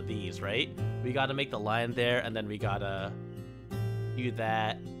like one of these, right? We gotta make the line there and then we gotta do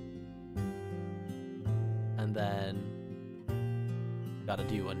that. And then we gotta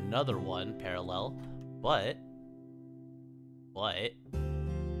do another one parallel. But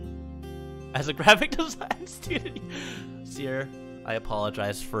as a graphic design student, Seer, I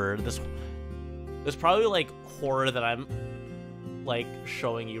apologize for this. There's probably like horror that I'm like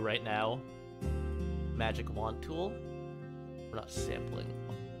showing you right now. Magic wand tool. We're not sampling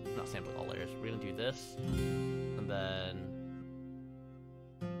all layers. We're gonna do this, and then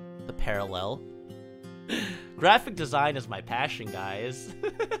the parallel. Graphic design is my passion, guys.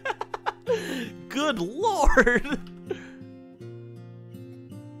 Good lord!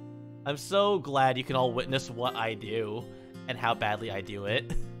 I'm so glad you can all witness what I do and how badly I do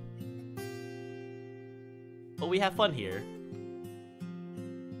it. But we have fun here.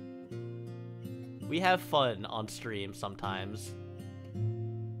 We have fun on stream sometimes.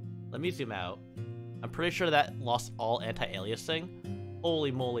 Let me zoom out. I'm pretty sure that lost all anti-aliasing. Holy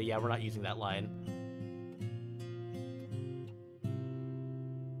moly, yeah, we're not using that line.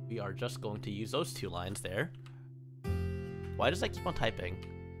 We are just going to use those 2 lines there. Why does that keep on typing?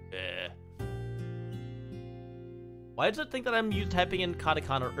 Why does it think that I'm typing in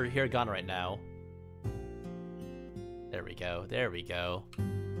katakana or hiragana right now? There we go, there we go.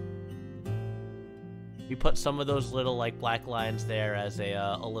 We put some of those little like black lines there as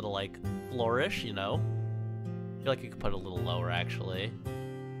a little like flourish, you know? I feel like you could put it a little lower actually.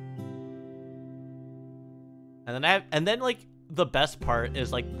 And then like the best part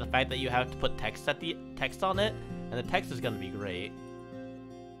is like the fact that you have to put text on it, and the text is gonna be great.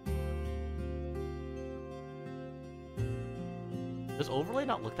 Does overlay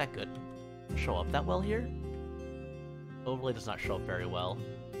not look that good? Show up that well here? Overlay does not show up very well.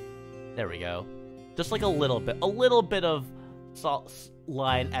 There we go. Just like a little bit of salt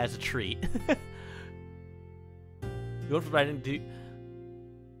line as a treat. Going from writing to...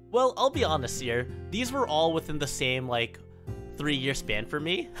 Well, I'll be honest here. These were all within the same, like, 3-year span for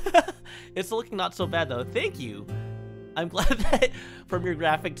me. It's looking not so bad, though. Thank you. I'm glad that, from your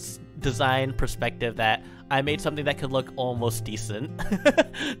graphics design perspective, that I made something that could look almost decent.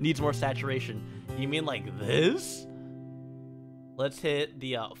 Needs more saturation. You mean like this? Let's hit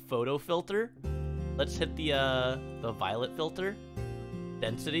the photo filter. Let's hit the violet filter.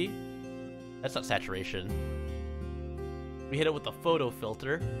 Density. That's not saturation. We hit it with the photo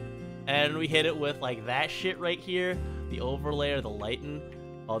filter. And we hit it with like that shit right here. The overlay or the lighten.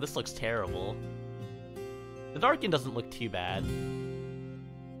 Oh, this looks terrible. The darken doesn't look too bad.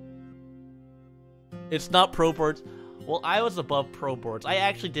 It's not pro boards. Well, I was above pro boards. I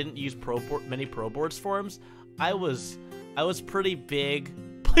actually didn't use many pro boards forms. I was pretty big.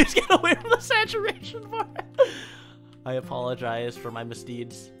 Please get away from the saturation bar. I apologize for my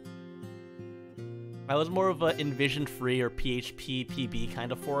misdeeds. I was more of a Envision Free or PHP PB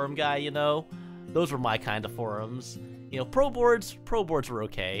kind of forum guy, you know? Those were my kind of forums. You know, pro boards were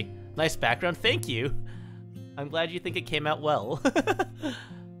okay. Nice background, thank you. I'm glad you think it came out well.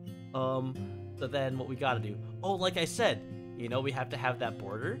 So then what we gotta do? Oh, like I said, you know, we have to have that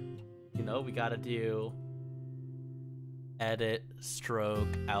border. You know, we gotta do edit, stroke,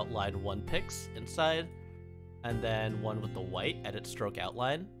 outline 1 pix inside, and then one with the white, edit, stroke,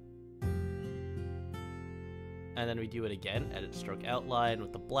 outline. And then we do it again, edit, stroke, outline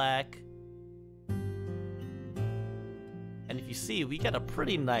with the black. And if you see, we get a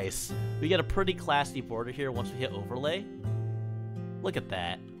pretty classy border here once we hit overlay. Look at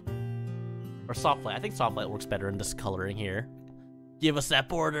that. Or soft light. I think soft light works better in this coloring here. Give us that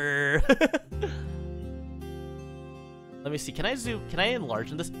border. Let me see. Can I zoom? Can I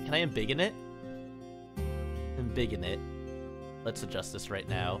enlarge this? Can I embiggen it? Embiggen it. Let's adjust this right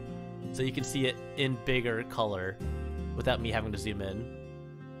now, so you can see it in bigger color without me having to zoom in.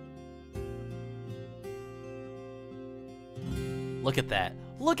 Look at that.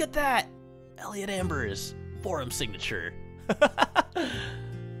 Look at that! Elliot Amber's forum signature.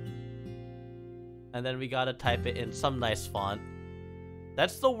 And then we gotta type it in some nice font.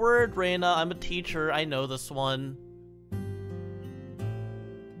 That's the word, Reina. I'm a teacher. I know this one.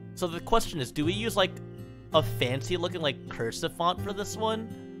 So the question is, do we use like a fancy looking like cursive font for this one?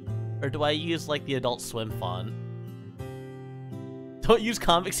 Or do I use like the Adult Swim font? Don't use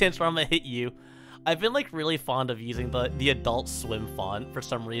Comic Sans or I'm gonna hit you. I've been like really fond of using the Adult Swim font for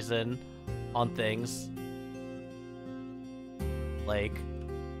some reason on things. Like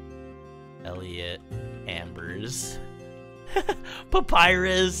Elliot Amber's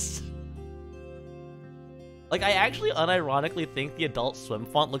Papyrus. Like, I actually unironically think the Adult Swim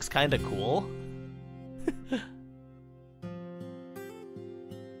font looks kind of cool.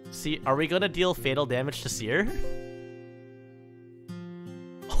 See, are we gonna deal fatal damage to Seer?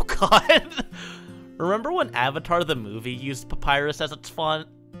 Oh god! Remember when Avatar the movie used Papyrus as its font?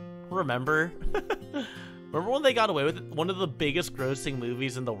 Remember? Remember when they got away with it? One of the biggest grossing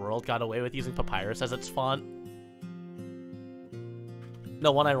movies in the world got away with using Papyrus as its font?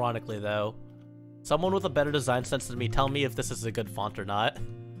 No, unironically though. Someone with a better design sense than me, tell me if this is a good font or not.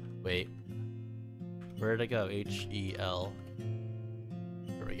 Wait. Where did it go? H-E-L.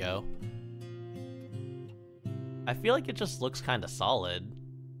 There we go. I feel like it just looks kind of solid.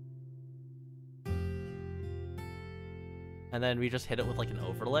 And then we just hit it with like an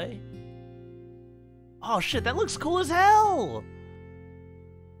overlay. Oh shit, that looks cool as hell!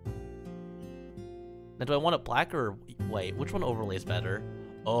 Now do I want it black or white? Which one overlays better?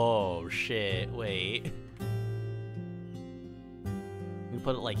 Oh shit, wait. We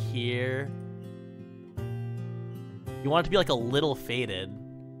put it like here. You want it to be like a little faded.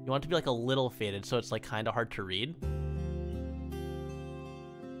 You want it to be like a little faded so it's like kind of hard to read.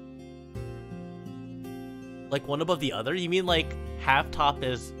 Like one above the other? You mean like half top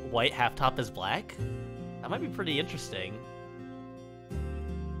is white, half top is black? That might be pretty interesting.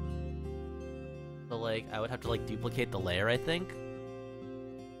 So like, I would have to like duplicate the layer, I think.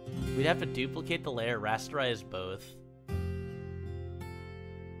 We'd have to duplicate the layer, rasterize both.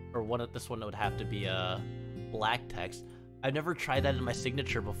 Or this one would have to be a black text. I've never tried that in my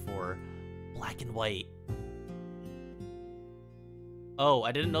signature before. Black and white. Oh,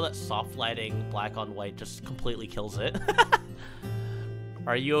 I didn't know that soft lighting black on white just completely kills it.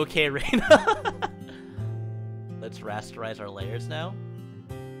 Are you okay, Reina? Let's rasterize our layers now.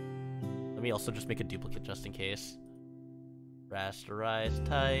 Let me also just make a duplicate just in case. Rasterize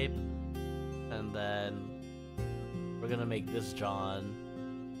type. And then we're gonna make this John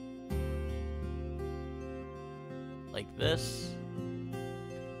like this.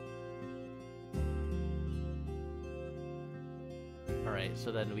 Alright,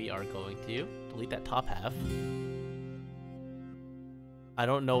 so then we are going to delete that top half. I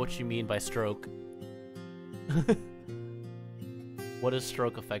don't know what you mean by stroke. What is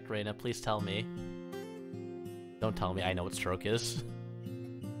stroke effect, Reina? Please tell me. Don't tell me, I know what stroke is.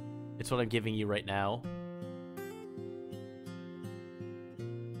 It's what I'm giving you right now.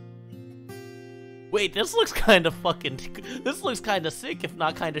 Wait, this looks kind of fucking... This looks kind of sick, if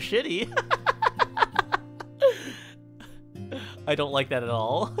not kind of shitty. I don't like that at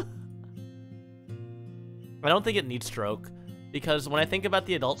all. I don't think it needs stroke, because when I think about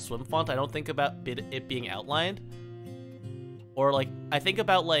the Adult Swim font, I don't think about it being outlined. Or like, I think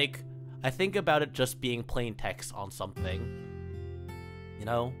about like, I think about it just being plain text on something. You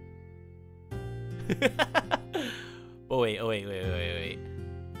know? Oh wait.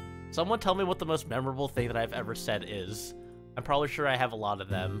 Someone tell me what the most memorable thing that I've ever said is. I'm probably sure I have a lot of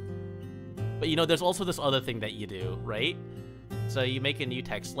them. But you know, there's also this other thing that you do, right? So you make a new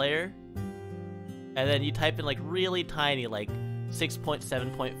text layer, and then you type in like really tiny, like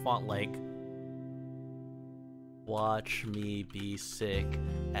 6.7 point font, like, watch me be sick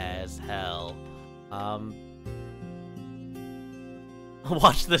as hell.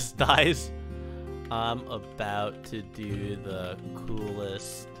 Watch this, dies. I'm about to do the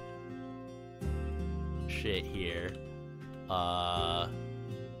coolest shit here.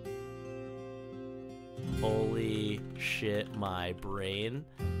 Holy shit, my brain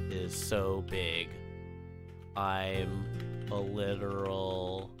is so big. I'm a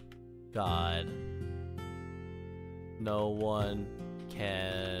literal god. No one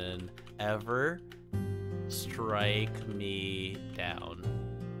can ever strike me down.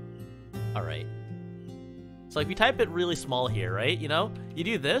 Alright. So if you type it really small here, right? You know? You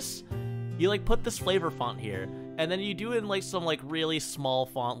do this, you like put this flavor font here, and then you do it in like some like really small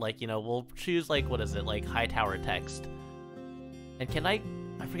font, like, you know, we'll choose like, what is it, like Hightower text. And can I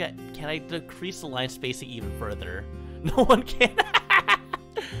forget, can I decrease the line spacing even further? No one can.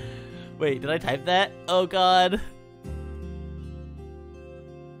 Wait, did I type that? Oh god.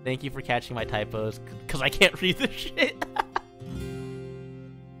 Thank you for catching my typos, because I can't read this shit.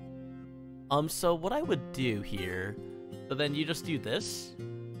 So what I would do here, so then you just do this.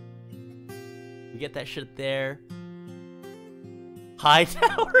 You get that shit there.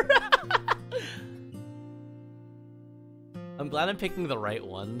 Hightower. I'm glad I'm picking the right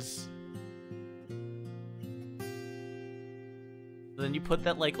ones. Then you put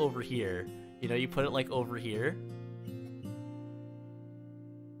that like over here. You know, you put it like over here.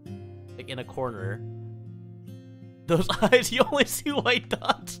 Like in a corner. Those eyes, you only see white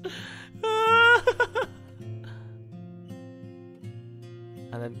dots.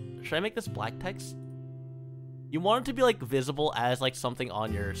 And then, should I make this black text? You want it to be like visible as like something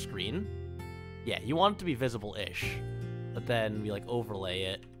on your screen. Yeah, you want it to be visible-ish. But then we like overlay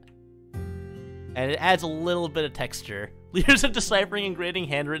it. And it adds a little bit of texture. Leaders of deciphering and grading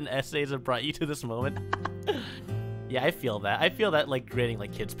handwritten essays have brought you to this moment. Yeah, I feel that. I feel that like grading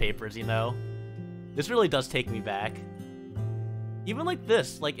like kids' papers, you know? This really does take me back. Even like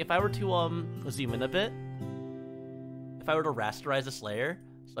this, like if I were to zoom in a bit, if I were to rasterize this layer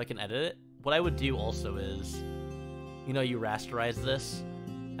so I can edit it, what I would do also is, you know, you rasterize this,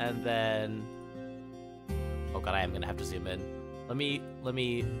 and then, oh god, I am gonna have to zoom in. Let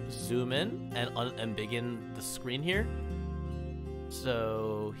me zoom in and unambiguous the screen here.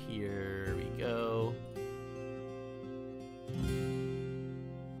 So here we go.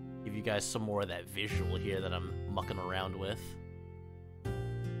 Give you guys some more of that visual here that I'm mucking around with.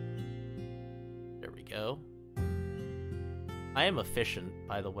 There we go. I am efficient,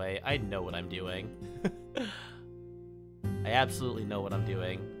 by the way. I know what I'm doing. I absolutely know what I'm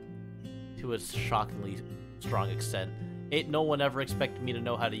doing. To a shockingly strong extent. Ain't no one ever expected me to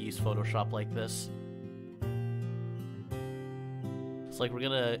know how to use Photoshop like this. It's like we're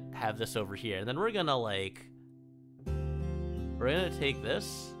gonna have this over here, and then we're gonna like... We're gonna take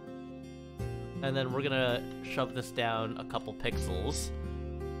this, and then we're gonna shove this down a couple pixels.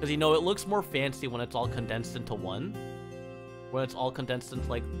 Because, you know, it looks more fancy when it's all condensed into one. When it's all condensed into,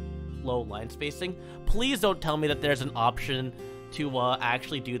 like, low line spacing. Please don't tell me that there's an option to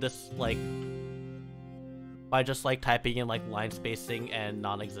actually do this, like, by just, like, typing in, like, line spacing and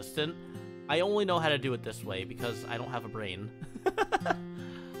non-existent. I only know how to do it this way because I don't have a brain.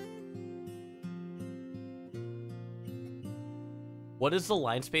 What is the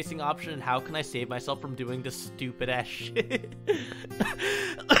line spacing option, and how can I save myself from doing this stupid ass shit?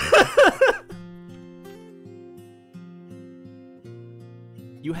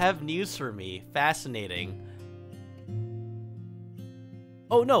 You have news for me. Fascinating.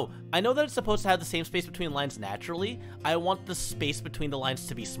 Oh no, I know that it's supposed to have the same space between lines naturally. I want the space between the lines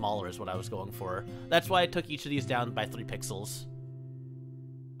to be smaller is what I was going for. That's why I took each of these down by 3 pixels.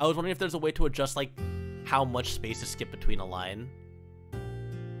 I was wondering if there's a way to adjust, like, how much space is skipped between a line.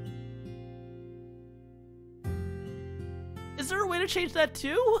 Is there a way to change that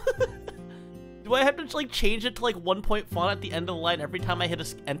too? Do I have to like change it to like 1 point font at the end of the line every time I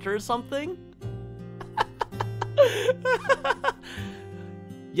hit enter or something?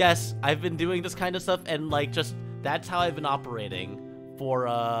 Yes, I've been doing this kind of stuff, and like just that's how I've been operating for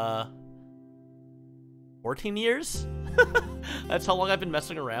 14 years. That's how long I've been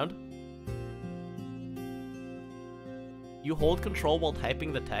messing around. You hold control while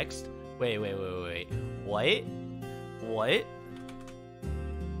typing the text. Wait. What? What?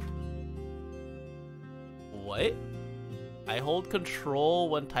 What? I hold control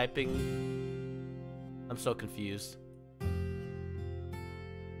when typing. I'm so confused.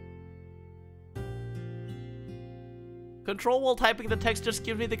 Control while typing the text just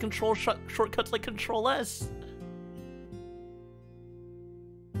gives me the control shortcuts like Control S.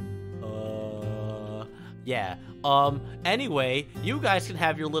 Yeah. Anyway, you guys can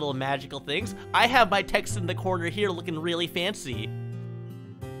have your little magical things. I have my text in the corner here looking really fancy.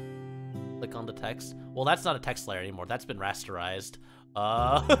 Click on the text. Well, that's not a text layer anymore. That's been rasterized.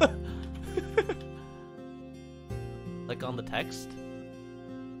 Click on the text.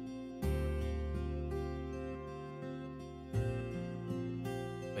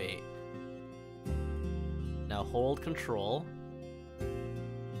 Wait. Now hold control.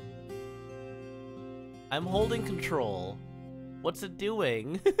 I'm holding control. What's it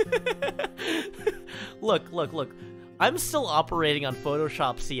doing? Look. I'm still operating on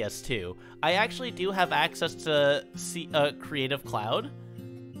Photoshop CS2. I actually do have access to Creative Cloud,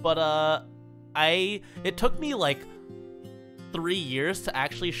 but it took me like 3 years to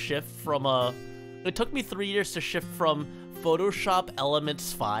actually shift from It took me 3 years to shift from Photoshop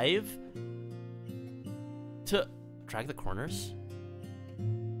Elements 5 to drag the corners.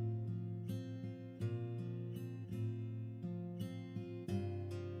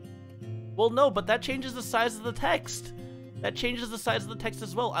 Well, no, but that changes the size of the text. That changes the size of the text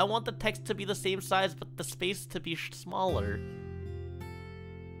as well. I want the text to be the same size, but the space to be smaller.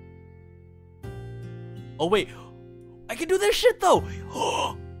 Oh, wait. I can do this shit, though!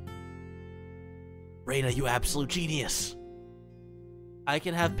 Reina, you absolute genius. I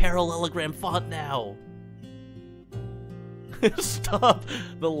can have parallelogram font now. Stop.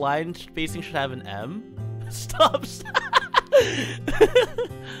 The line spacing should have an M. Stop.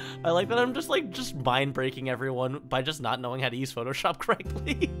 I like that I'm just mind breaking everyone by just not knowing how to use Photoshop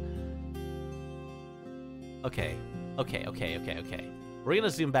correctly. Okay. We're gonna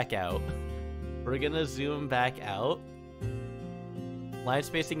zoom back out. Line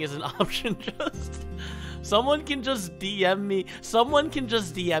spacing is an option. Someone can just DM me. Someone can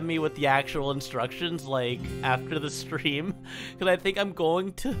just DM me with the actual instructions, like, after the stream. Because I think I'm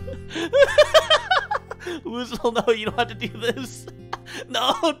going to... Woozle, no, you don't have to do this.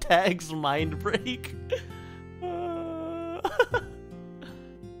 No, tags mind break.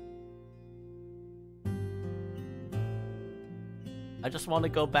 I just want to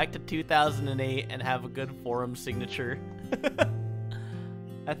go back to 2008 and have a good forum signature.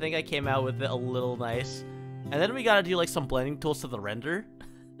 I think I came out with it a little nice. And then we gotta do like some blending tools to the render.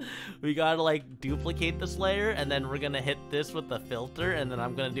 We gotta like duplicate this layer, and then we're gonna hit this with the filter, and then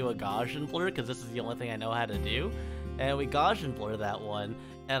I'm gonna do a Gaussian blur because this is the only thing I know how to do. And we Gaussian blur that one,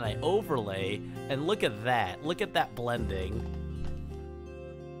 and I overlay, and look at that blending.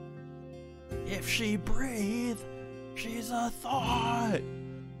 If she breathe, she's a thought.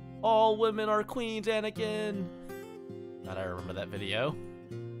 All women are queens, Anakin. God, I remember that video.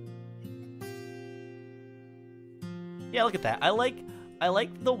 Yeah, look at that. I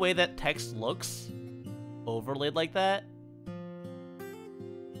like the way that text looks overlaid like that.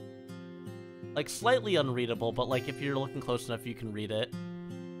 Like slightly unreadable, but like if you're looking close enough, you can read it.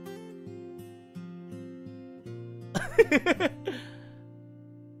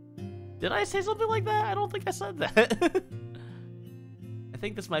 Did I say something like that? I don't think I said that. I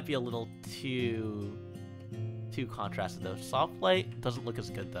think this might be a little too contrasted though. Soft light doesn't look as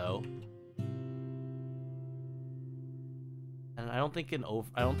good though. And I don't think an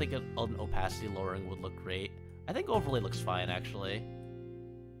opacity lowering would look great. I think overlay looks fine actually.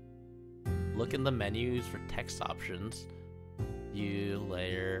 Look in the menus for text options. View,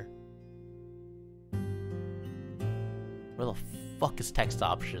 layer. Where the fuck is text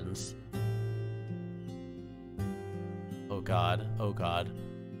options? Oh god, oh god.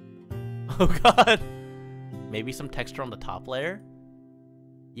 Oh god! Maybe some texture on the top layer?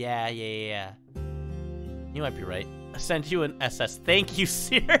 Yeah. You might be right. I sent you an SS. Thank you,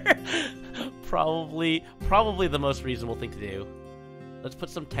 Seer! Probably the most reasonable thing to do. Let's put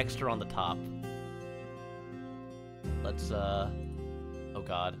some texture on the top. Let's, oh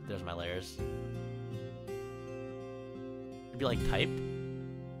god, there's my layers. It'd be like type.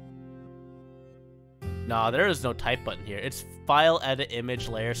 Nah, there is no type button here. It's file, edit, image,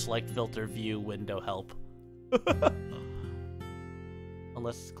 layer, select, filter, view, window, help.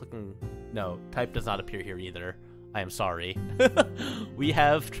 Unless clicking... No, type does not appear here either. I am sorry. We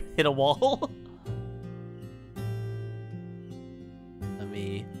have hit a wall.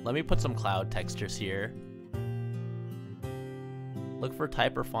 Let me put some cloud textures here. Look for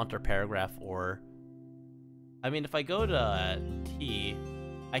type or font or paragraph or... I mean, if I go to T,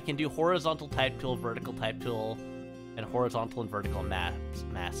 I can do horizontal type tool, vertical type tool, and horizontal and vertical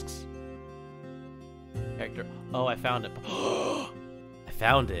masks. Character. Oh, I found it. I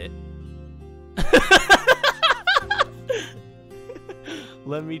found it.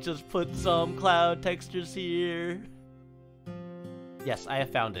 Let me just put some cloud textures here. Yes, I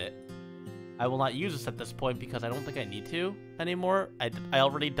have found it. I will not use this at this point because I don't think I need to anymore. I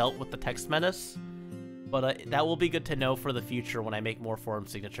already dealt with the text menace. But that will be good to know for the future when I make more forum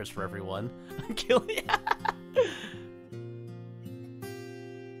signatures for everyone. I'm killing.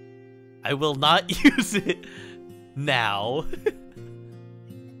 I will not use it now.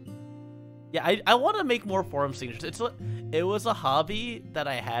 Yeah, I want to make more forum signatures. It was a hobby that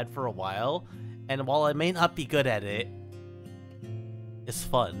I had for a while, and while I may not be good at it, it's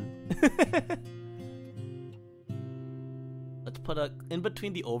fun. Let's put in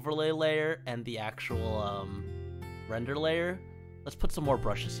between the overlay layer and the actual render layer. Let's put some more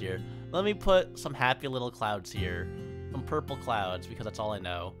brushes here. Let me put some happy little clouds here. Some purple clouds, because that's all I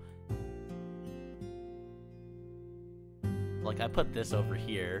know. Like, I put this over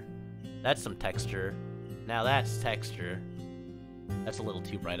here. That's some texture. Now that's texture. That's a little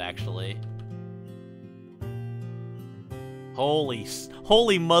too bright, actually.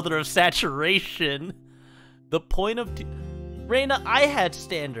 Holy mother of saturation! The point of... Reina, I had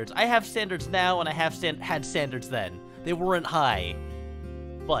standards. I have standards now, and I have had standards then. They weren't high.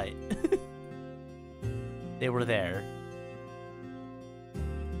 But... they were there.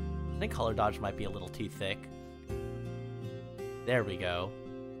 I think color dodge might be a little too thick. There we go.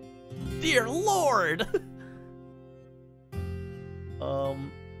 Dear Lord!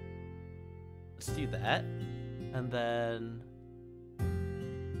 Let's do that. And then...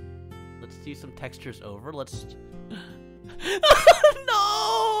 let's do some textures over. Let's...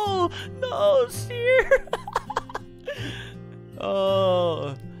 No! No, Seer!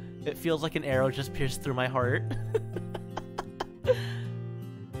 Oh, it feels like an arrow just pierced through my heart.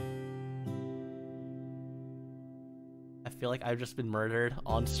 I feel like I've just been murdered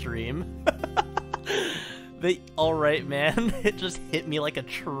on stream. Alright, man. It just hit me like a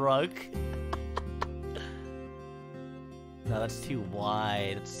truck. No, that's too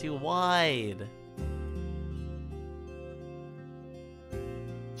wide. It's too wide.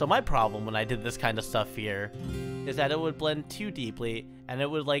 So my problem when I did this kind of stuff here is that it would blend too deeply, and it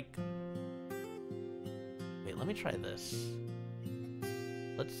would like... Wait, let me try this.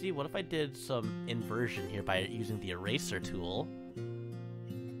 Let's see, what if I did some inversion here by using the eraser tool?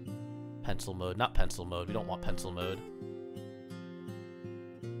 Pencil mode, not pencil mode. We don't want pencil mode.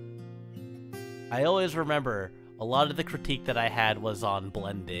 I always remember a lot of the critique that I had was on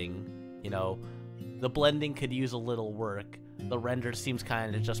blending. You know, the blending could use a little work. The render seems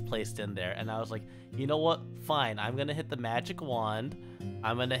kind of just placed in there. And I was like, you know what? Fine. I'm going to hit the magic wand.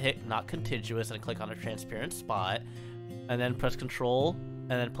 I'm going to hit not contiguous and click on a transparent spot. And then press control.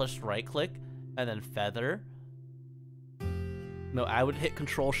 And then press right click. And then feather. No, I would hit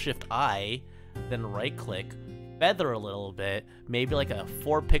control shift I. Then right click. Feather a little bit. Maybe like a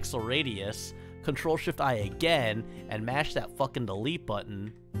 4 pixel radius. Control shift I again. And mash that fucking delete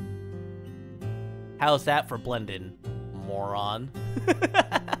button. How's that for blending? Moron.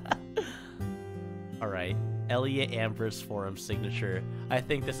 Alright, Elliot Amber's forum signature. I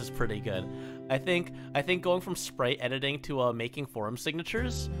think this is pretty good. I think going from sprite editing to making forum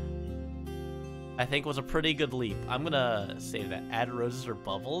signatures, I think was a pretty good leap. I'm gonna say that. Add roses or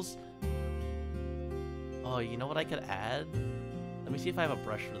bubbles. Oh, you know what I could add? Let me see if I have a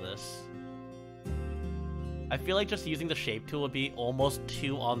brush for this. I feel like just using the shape tool would be almost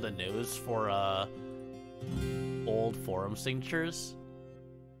too on the nose for old forum signatures.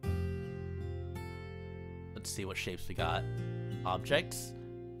 Let's see what shapes we got. Objects.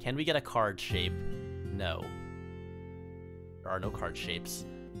 Can we get a card shape? No. There are no card shapes.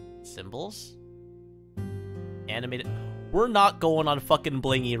 Symbols. Animated. We're not going on fucking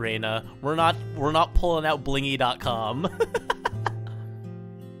Blingy, Reina. We're not pulling out blingy.com.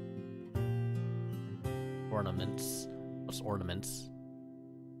 Ornaments. What's ornaments?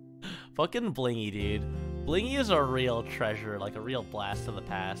 Fucking Blingy, dude. Blingy is a real treasure, like a real blast of the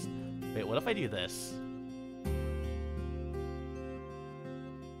past. Wait, what if I do this?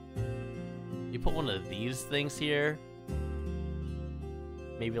 You put one of these things here.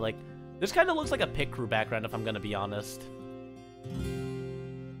 Maybe like... This kind of looks like a pit crew background, if I'm gonna be honest.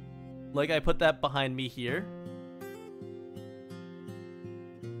 Like, I put that behind me here.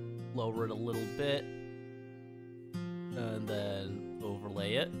 Lower it a little bit. And then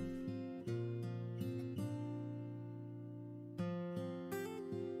overlay it.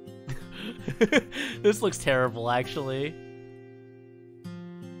 This looks terrible, actually.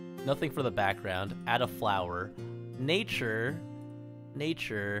 Nothing for the background. Add a flower. Nature.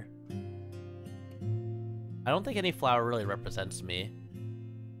 Nature. I don't think any flower really represents me.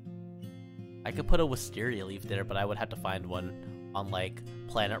 I could put a wisteria leaf there, but I would have to find one on, like,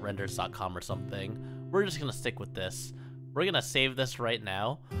 planetrenders.com or something. We're just gonna stick with this. We're gonna save this right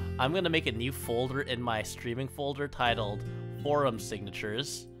now. I'm gonna make a new folder in my streaming folder titled Forum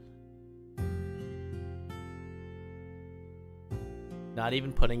Signatures. Not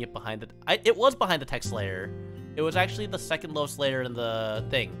even putting it behind the... it was behind the text layer. It was actually the second lowest layer in the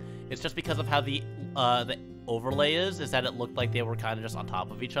thing. It's just because of how the overlay is that it looked like they were kind of just on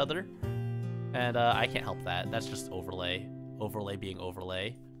top of each other. And I can't help that. That's just overlay. Overlay being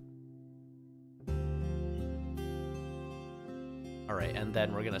overlay. Alright, and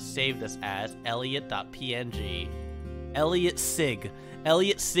then we're gonna save this as Elliot.png. Elliot Sig.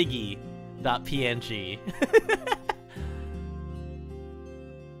 Elliot Siggy.png.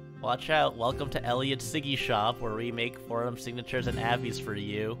 Watch out, welcome to Elliot's Siggy Shop, where we make forum signatures and abbeys for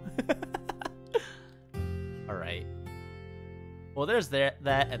you. Alright. Well, there's that,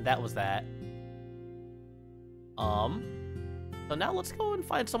 and that was that. So now let's go and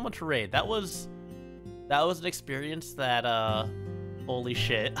find someone to raid. That was an experience that, holy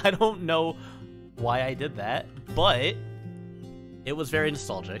shit. I don't know why I did that, but it was very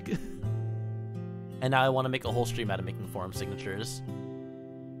nostalgic. And now I want to make a whole stream out of making forum signatures.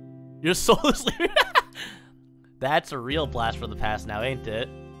 Your soul is leaving. That's a real blast from the past now, ain't it?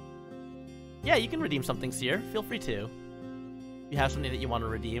 Yeah, you can redeem something, Seer. Feel free to. You have something that you want to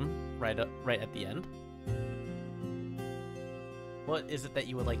redeem right at the end. What is it that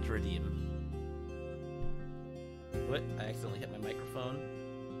you would like to redeem? What? I accidentally hit my microphone.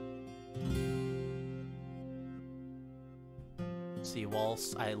 Let's see,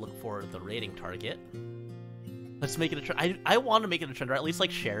 whilst I look for the rating target. Let's make it a trend. I want to make it a trend, or at least, like,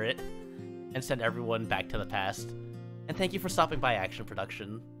 share it and send everyone back to the past. And thank you for stopping by, Action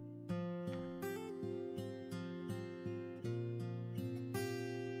Production.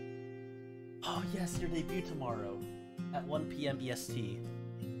 Oh, yes, your debut tomorrow at 1 PM EST.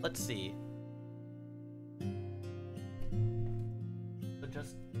 Let's see. So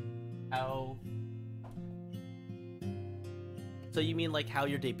just how... So you mean, like, how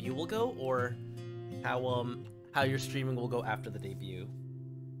your debut will go, or how your streaming will go after the debut?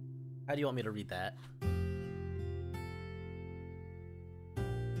 How do you want me to read that?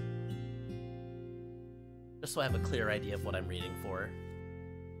 Just so I have a clear idea of what I'm reading for.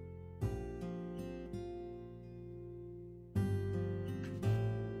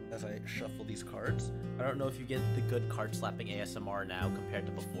 As I shuffle these cards. I don't know if you get the good card slapping ASMR now compared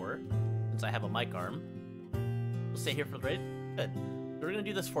to before, since I have a mic arm. We'll stay here for the raid. Good. We're gonna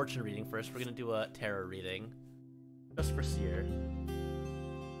do this fortune reading first. We're gonna do a tarot reading. Just for Seer.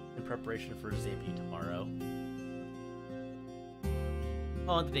 In preparation for his debut tomorrow.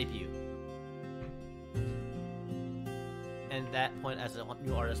 On the debut. And that point as a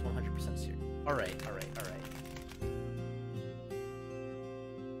new artist, 100% Seer. Alright.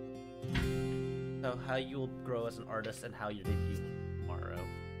 So how you will grow as an artist and how your debut tomorrow.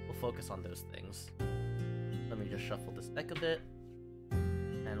 We'll focus on those things. Let me just shuffle this deck a bit.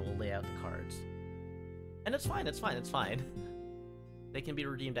 And we'll lay out the cards. And it's fine. They can be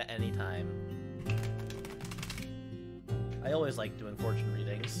redeemed at any time. I always like doing fortune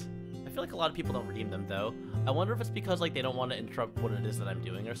readings. I feel like a lot of people don't redeem them, though. I wonder if it's because, like, they don't want to interrupt what it is that I'm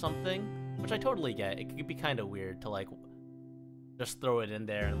doing or something. Which I totally get. It could be kind of weird to, like, just throw it in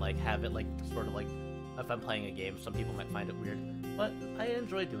there and, like, have it, like, sort of, like, if I'm playing a game, some people might find it weird. But I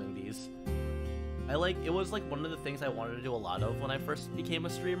enjoy doing these. It was, like, one of the things I wanted to do a lot of when I first became a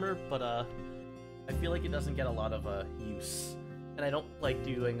streamer, but, I feel like it doesn't get a lot of, use. And I don't like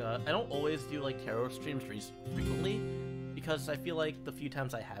doing, I don't always do, like, tarot streams frequently, because I feel like the few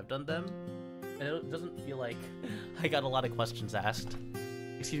times I have done them, and it doesn't feel like I got a lot of questions asked.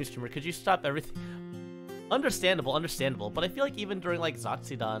 Excuse me, streamer, could you stop everything? Understandable, but I feel like even during, like,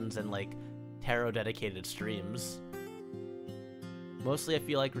 Zatsudans and, like, tarot-dedicated streams, mostly I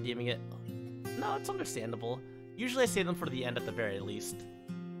feel like redeeming it... No, it's understandable. Usually I save them for the end at the very least.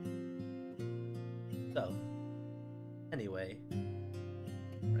 So, anyway.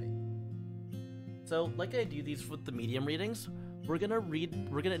 Right. So, like I do these with the medium readings, we're gonna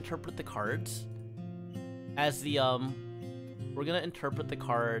interpret the cards as the, we're gonna interpret the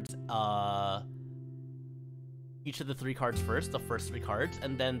cards, each of the three cards first, the first three cards,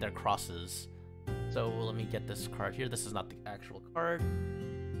 and then their crosses. So, let me get this card here. This is not the actual card.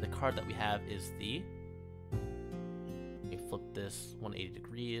 The card that we have is the... Let me flip this 180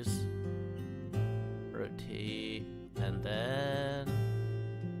 degrees. rotate, and then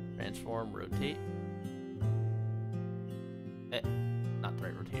transform, rotate. Not the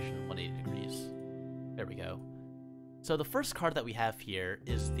right rotation, 180 degrees. There we go. So the first card that we have here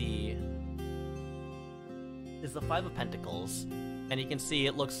is the Five of Pentacles, and you can see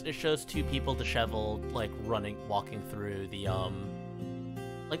it shows two people disheveled, like walking through the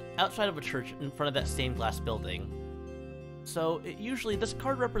like outside of a church in front of that stained glass building. So usually this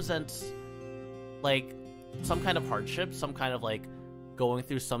card represents like some kind of hardship, some kind of like going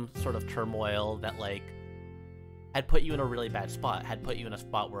through some sort of turmoil that like had put you in a really bad spot, had put you in a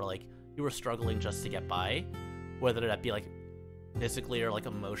spot where like you were struggling just to get by, whether that be like physically or like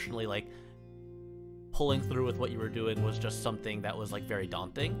emotionally, like pulling through with what you were doing was just something that was like very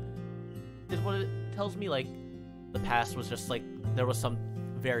daunting. Is what it tells me, like the past was just like there was some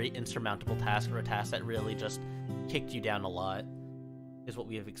very insurmountable task or a task that really just kicked you down a lot, is what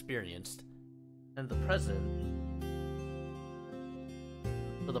we have experienced. And the present,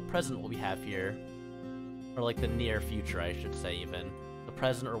 so the present what we have here, or like the near future I should say even, the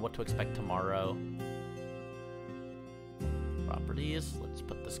present or what to expect tomorrow. Properties, let's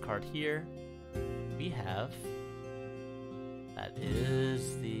put this card here. We have, that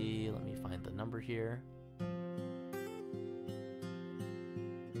is the, let me find the number here.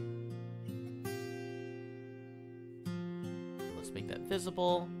 Let's make that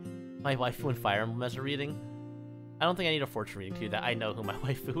visible. My waifu and Fire Emblem as a reading. I don't think I need a fortune reading to do that. I know who my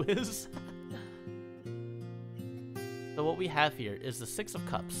waifu is. So what we have here is the Six of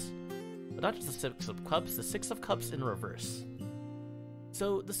Cups. But not just the Six of Cups, the Six of Cups in reverse.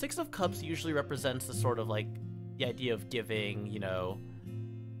 So the Six of Cups usually represents the sort of like the idea of giving, you know,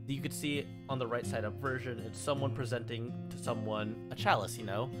 you could see on the right side up version, it's someone presenting to someone a chalice, you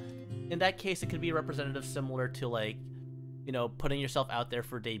know? In that case, it could be a representative similar to like, you know, putting yourself out there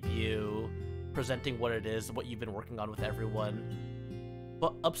for debut, presenting what it is, what you've been working on with everyone.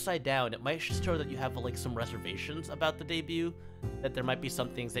 But upside down, it might show that you have like some reservations about the debut, that there might be some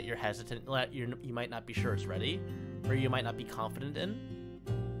things that you're hesitant, you might not be sure it's ready, or you might not be confident in.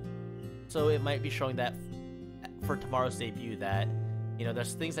 So it might be showing that for tomorrow's debut that, you know,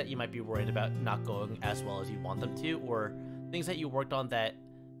 there's things that you might be worried about not going as well as you want them to, or things that you worked on that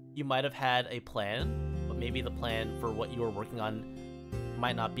you might have had a plan, but maybe the plan for what you were working on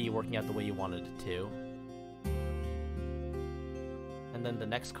might not be working out the way you wanted it to. And then the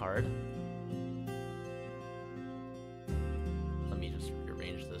next card, let me just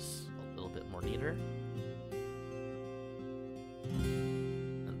rearrange this a little bit more neater.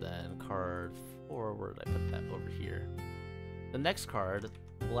 And then card 4, where did I put that? Over here. The next card,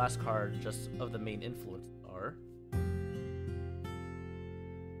 the last card just of the main influence are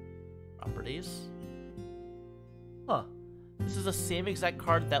properties. Huh. This is the same exact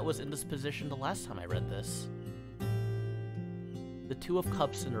card that was in this position the last time I read this. The Two of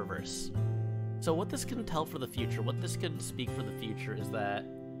Cups in reverse. So what this can tell for the future, what this can speak for the future is that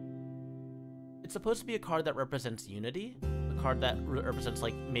it's supposed to be a card that represents unity, a card that represents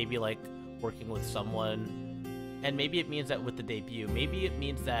like maybe like working with someone, and maybe it means that with the debut, maybe it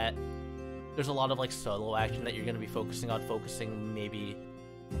means that there's a lot of like solo action that you're going to be focusing on, maybe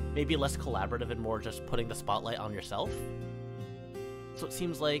less collaborative and more just putting the spotlight on yourself. So it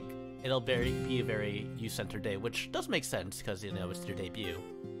seems like it'll be a very you-centered day, which does make sense because, you know, it's your debut.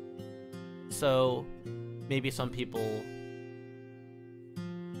 So maybe some people,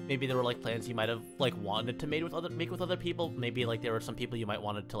 maybe there were like plans you might have like wanted to make with other people. Maybe like there were some people you might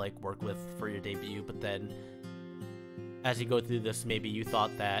wanted to like work with for your debut, but then as you go through this, maybe you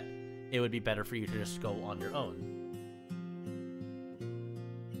thought that it would be better for you to just go on your own.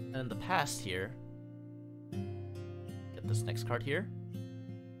 And in the past here, get this next card here.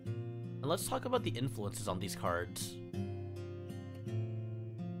 And let's talk about the influences on these cards.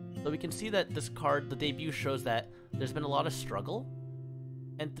 So we can see that this card, the debut, shows that there's been a lot of struggle,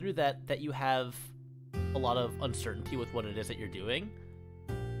 and through that you have a lot of uncertainty with what it is that you're doing,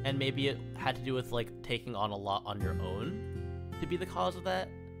 and maybe it had to do with like taking on a lot on your own to be the cause of that.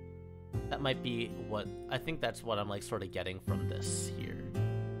 That might be what, I think that's what I'm like sort of getting from this here.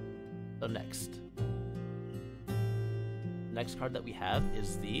 So next card that we have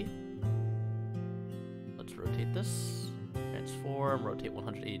is the, let's rotate this, transform, rotate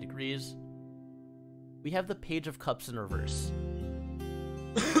 180 degrees. We have the Page of Cups in reverse.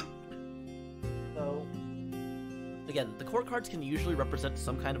 So, again, the core cards can usually represent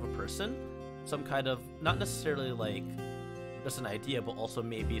some kind of a person, some kind of, not necessarily like just an idea, but also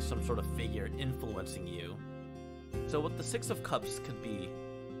maybe some sort of figure influencing you. So what the Six of Cups could be,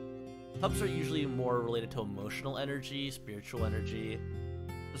 cups are usually more related to emotional energy, spiritual energy.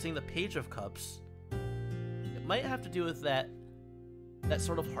 So seeing the Page of Cups, it might have to do with that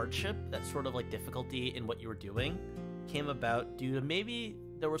sort of hardship, that sort of like difficulty in what you were doing came about due to maybe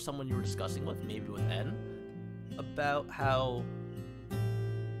there was someone you were discussing with, maybe with N, about how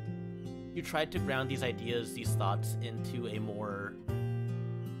you tried to ground these ideas, these thoughts into a more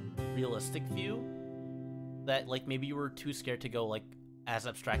realistic view, that like maybe you were too scared to go like as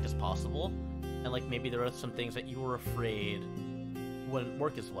abstract as possible, and like maybe there were some things that you were afraid wouldn't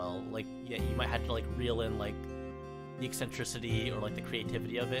work as well. Like, yeah, you might have to like reel in like the eccentricity or like the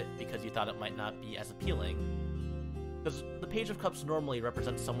creativity of it because you thought it might not be as appealing. Because the Page of Cups normally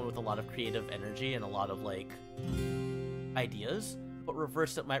represents someone with a lot of creative energy and a lot of like ideas, but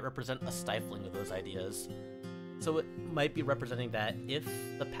reversed it might represent a stifling of those ideas. So it might be representing that if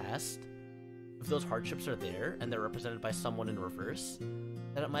those hardships are there and they're represented by someone in reverse,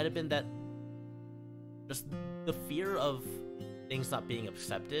 then it might have been that just the fear of things not being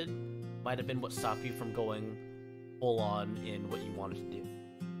accepted might have been what stopped you from going full on in what you wanted to do.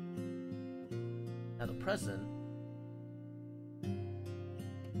 Now the present.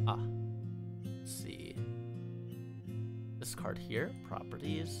 Let's see. This card here,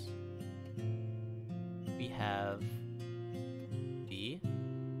 properties. We have the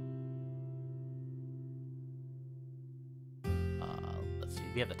let's see,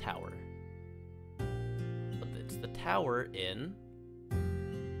 we have the tower. But it's the tower in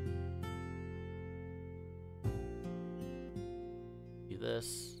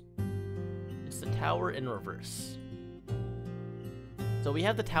this. It's the tower in reverse. So we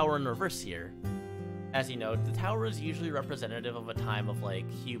have the tower in reverse here. As you know, the tower is usually representative of a time of like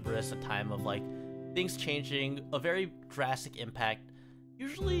hubris, a time of like things changing, a very drastic impact.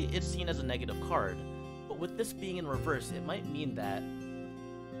 Usually it's seen as a negative card, but with this being in reverse, it might mean that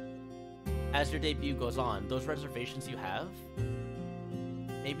as your debut goes on, those reservations you have,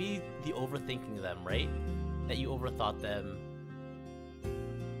 maybe the overthinking them, right? That you overthought them.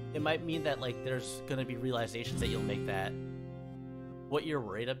 It might mean that like there's gonna be realizations that you'll make that what you're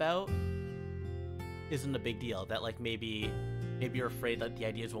worried about isn't a big deal. That like maybe you're afraid that the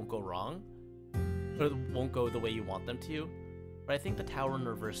ideas won't go wrong, or won't go the way you want them to. But I think the tower in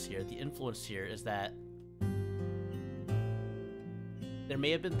reverse here, the influence here is that there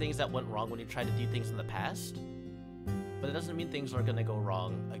may have been things that went wrong when you tried to do things in the past, but it doesn't mean things are gonna go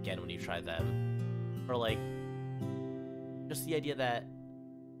wrong again when you try them. Or like, just the idea that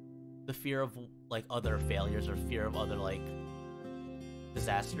the fear of like other failures or fear of other like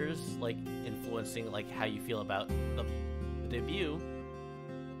disasters like influencing like how you feel about the debut,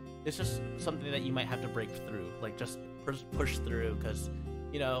 it's just something that you might have to break through, like just push through, because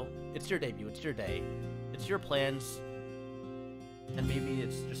you know it's your debut, it's your day, it's your plans, and maybe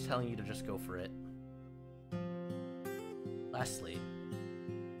it's just telling you to just go for it. Lastly,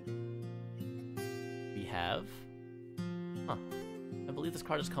 we have I believe this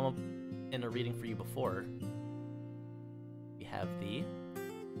card has come up in a reading for you before. We have the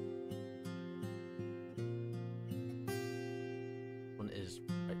one is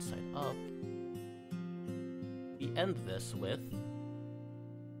right side up. We end this with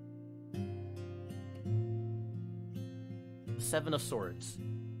the Seven of Swords.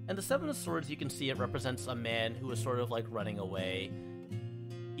 And the Seven of Swords, you can see it represents a man who is sort of like running away.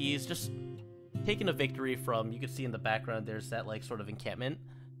 He's just taking a victory from, you can see in the background there's that like sort of encampment.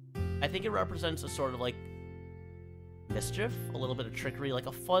 I think it represents a sort of like mischief, a little bit of trickery, like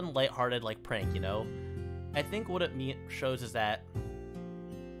a fun, lighthearted like prank, you know? I think what it shows is that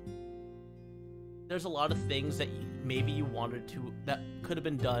there's a lot of things that maybe you wanted to, that could have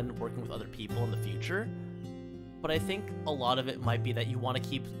been done working with other people in the future, but I think a lot of it might be that you want to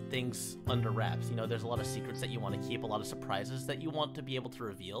keep things under wraps. You know, there's a lot of secrets that you want to keep, a lot of surprises that you want to be able to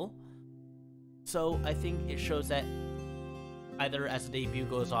reveal. So I think it shows that either as the debut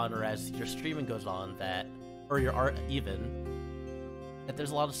goes on or as your streaming goes on, that, or your art even, that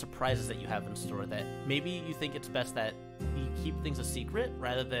there's a lot of surprises that you have in store, that maybe you think it's best that you keep things a secret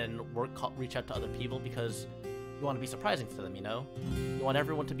rather than reach out to other people because you want to be surprising to them, you know? You want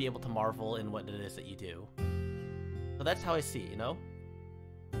everyone to be able to marvel in what it is that you do. So that's how I see it, you know?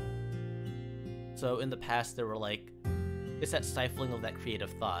 So in the past there were like, it's that stifling of that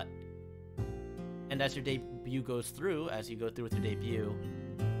creative thought. And as your debut goes through, as you go through with your debut,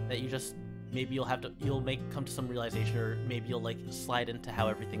 that you just, maybe you'll come to some realization, or maybe you'll like slide into how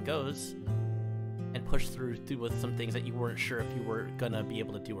everything goes and push through with some things that you weren't sure if you were gonna be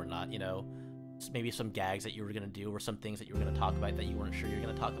able to do or not, you know? Maybe some gags that you were gonna do, or some things that you were gonna talk about that you weren't sure you were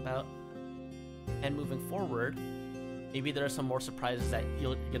gonna talk about. And moving forward, maybe there are some more surprises that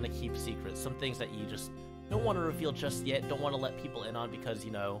you're gonna keep secret, some things that you just don't want to reveal just yet, don't want to let people in on because,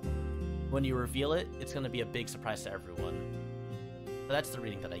 you know, when you reveal it, it's going to be a big surprise to everyone. So that's the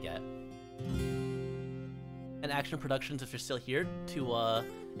reading that I get. And Action Productions, if you're still here, to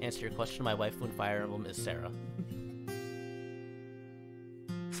answer your question, my waifu in Fire Emblem is Sarah.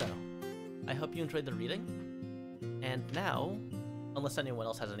 So, I hope you enjoyed the reading. And now, unless anyone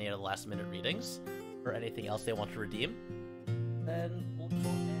else has any other last minute readings, or anything else they want to redeem, then we'll go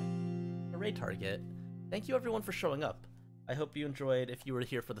and a raid target. Thank you everyone for showing up. I hope you enjoyed, if you were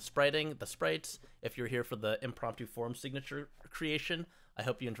here for the spriting, the sprites, if you're here for the impromptu form signature creation, I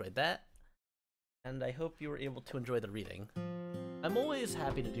hope you enjoyed that. And I hope you were able to enjoy the reading. I'm always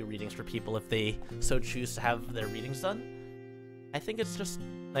happy to do readings for people if they so choose to have their readings done. I think it's just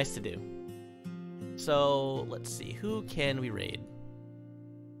nice to do. So, let's see, who can we raid?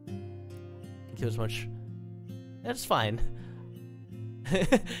 Give as much. That's fine.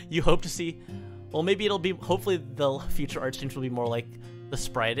 You hope to see. Well, maybe it'll be. Hopefully, the future art streams will be more like the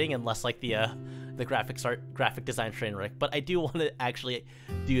spriting and less like the graphic design train wreck. But I do want to actually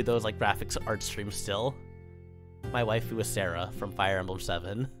do those like graphics art streams still. My waifu is Sarah from Fire Emblem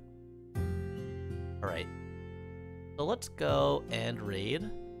 7. All right. So let's go and raid.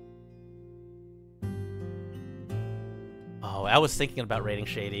 Oh, I was thinking about raiding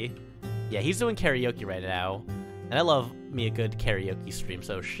Shady. Yeah, he's doing karaoke right now. And I love me a good karaoke stream.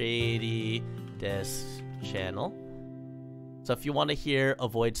 So Shady this channel. So if you want to hear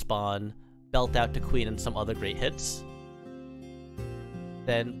Avoid Spawn, Belt Out to Queen, and some other great hits,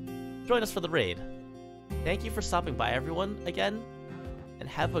 then join us for the raid. Thank you for stopping by, everyone, again. And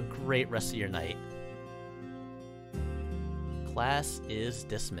have a great rest of your night. Class is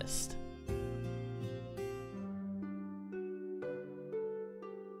dismissed.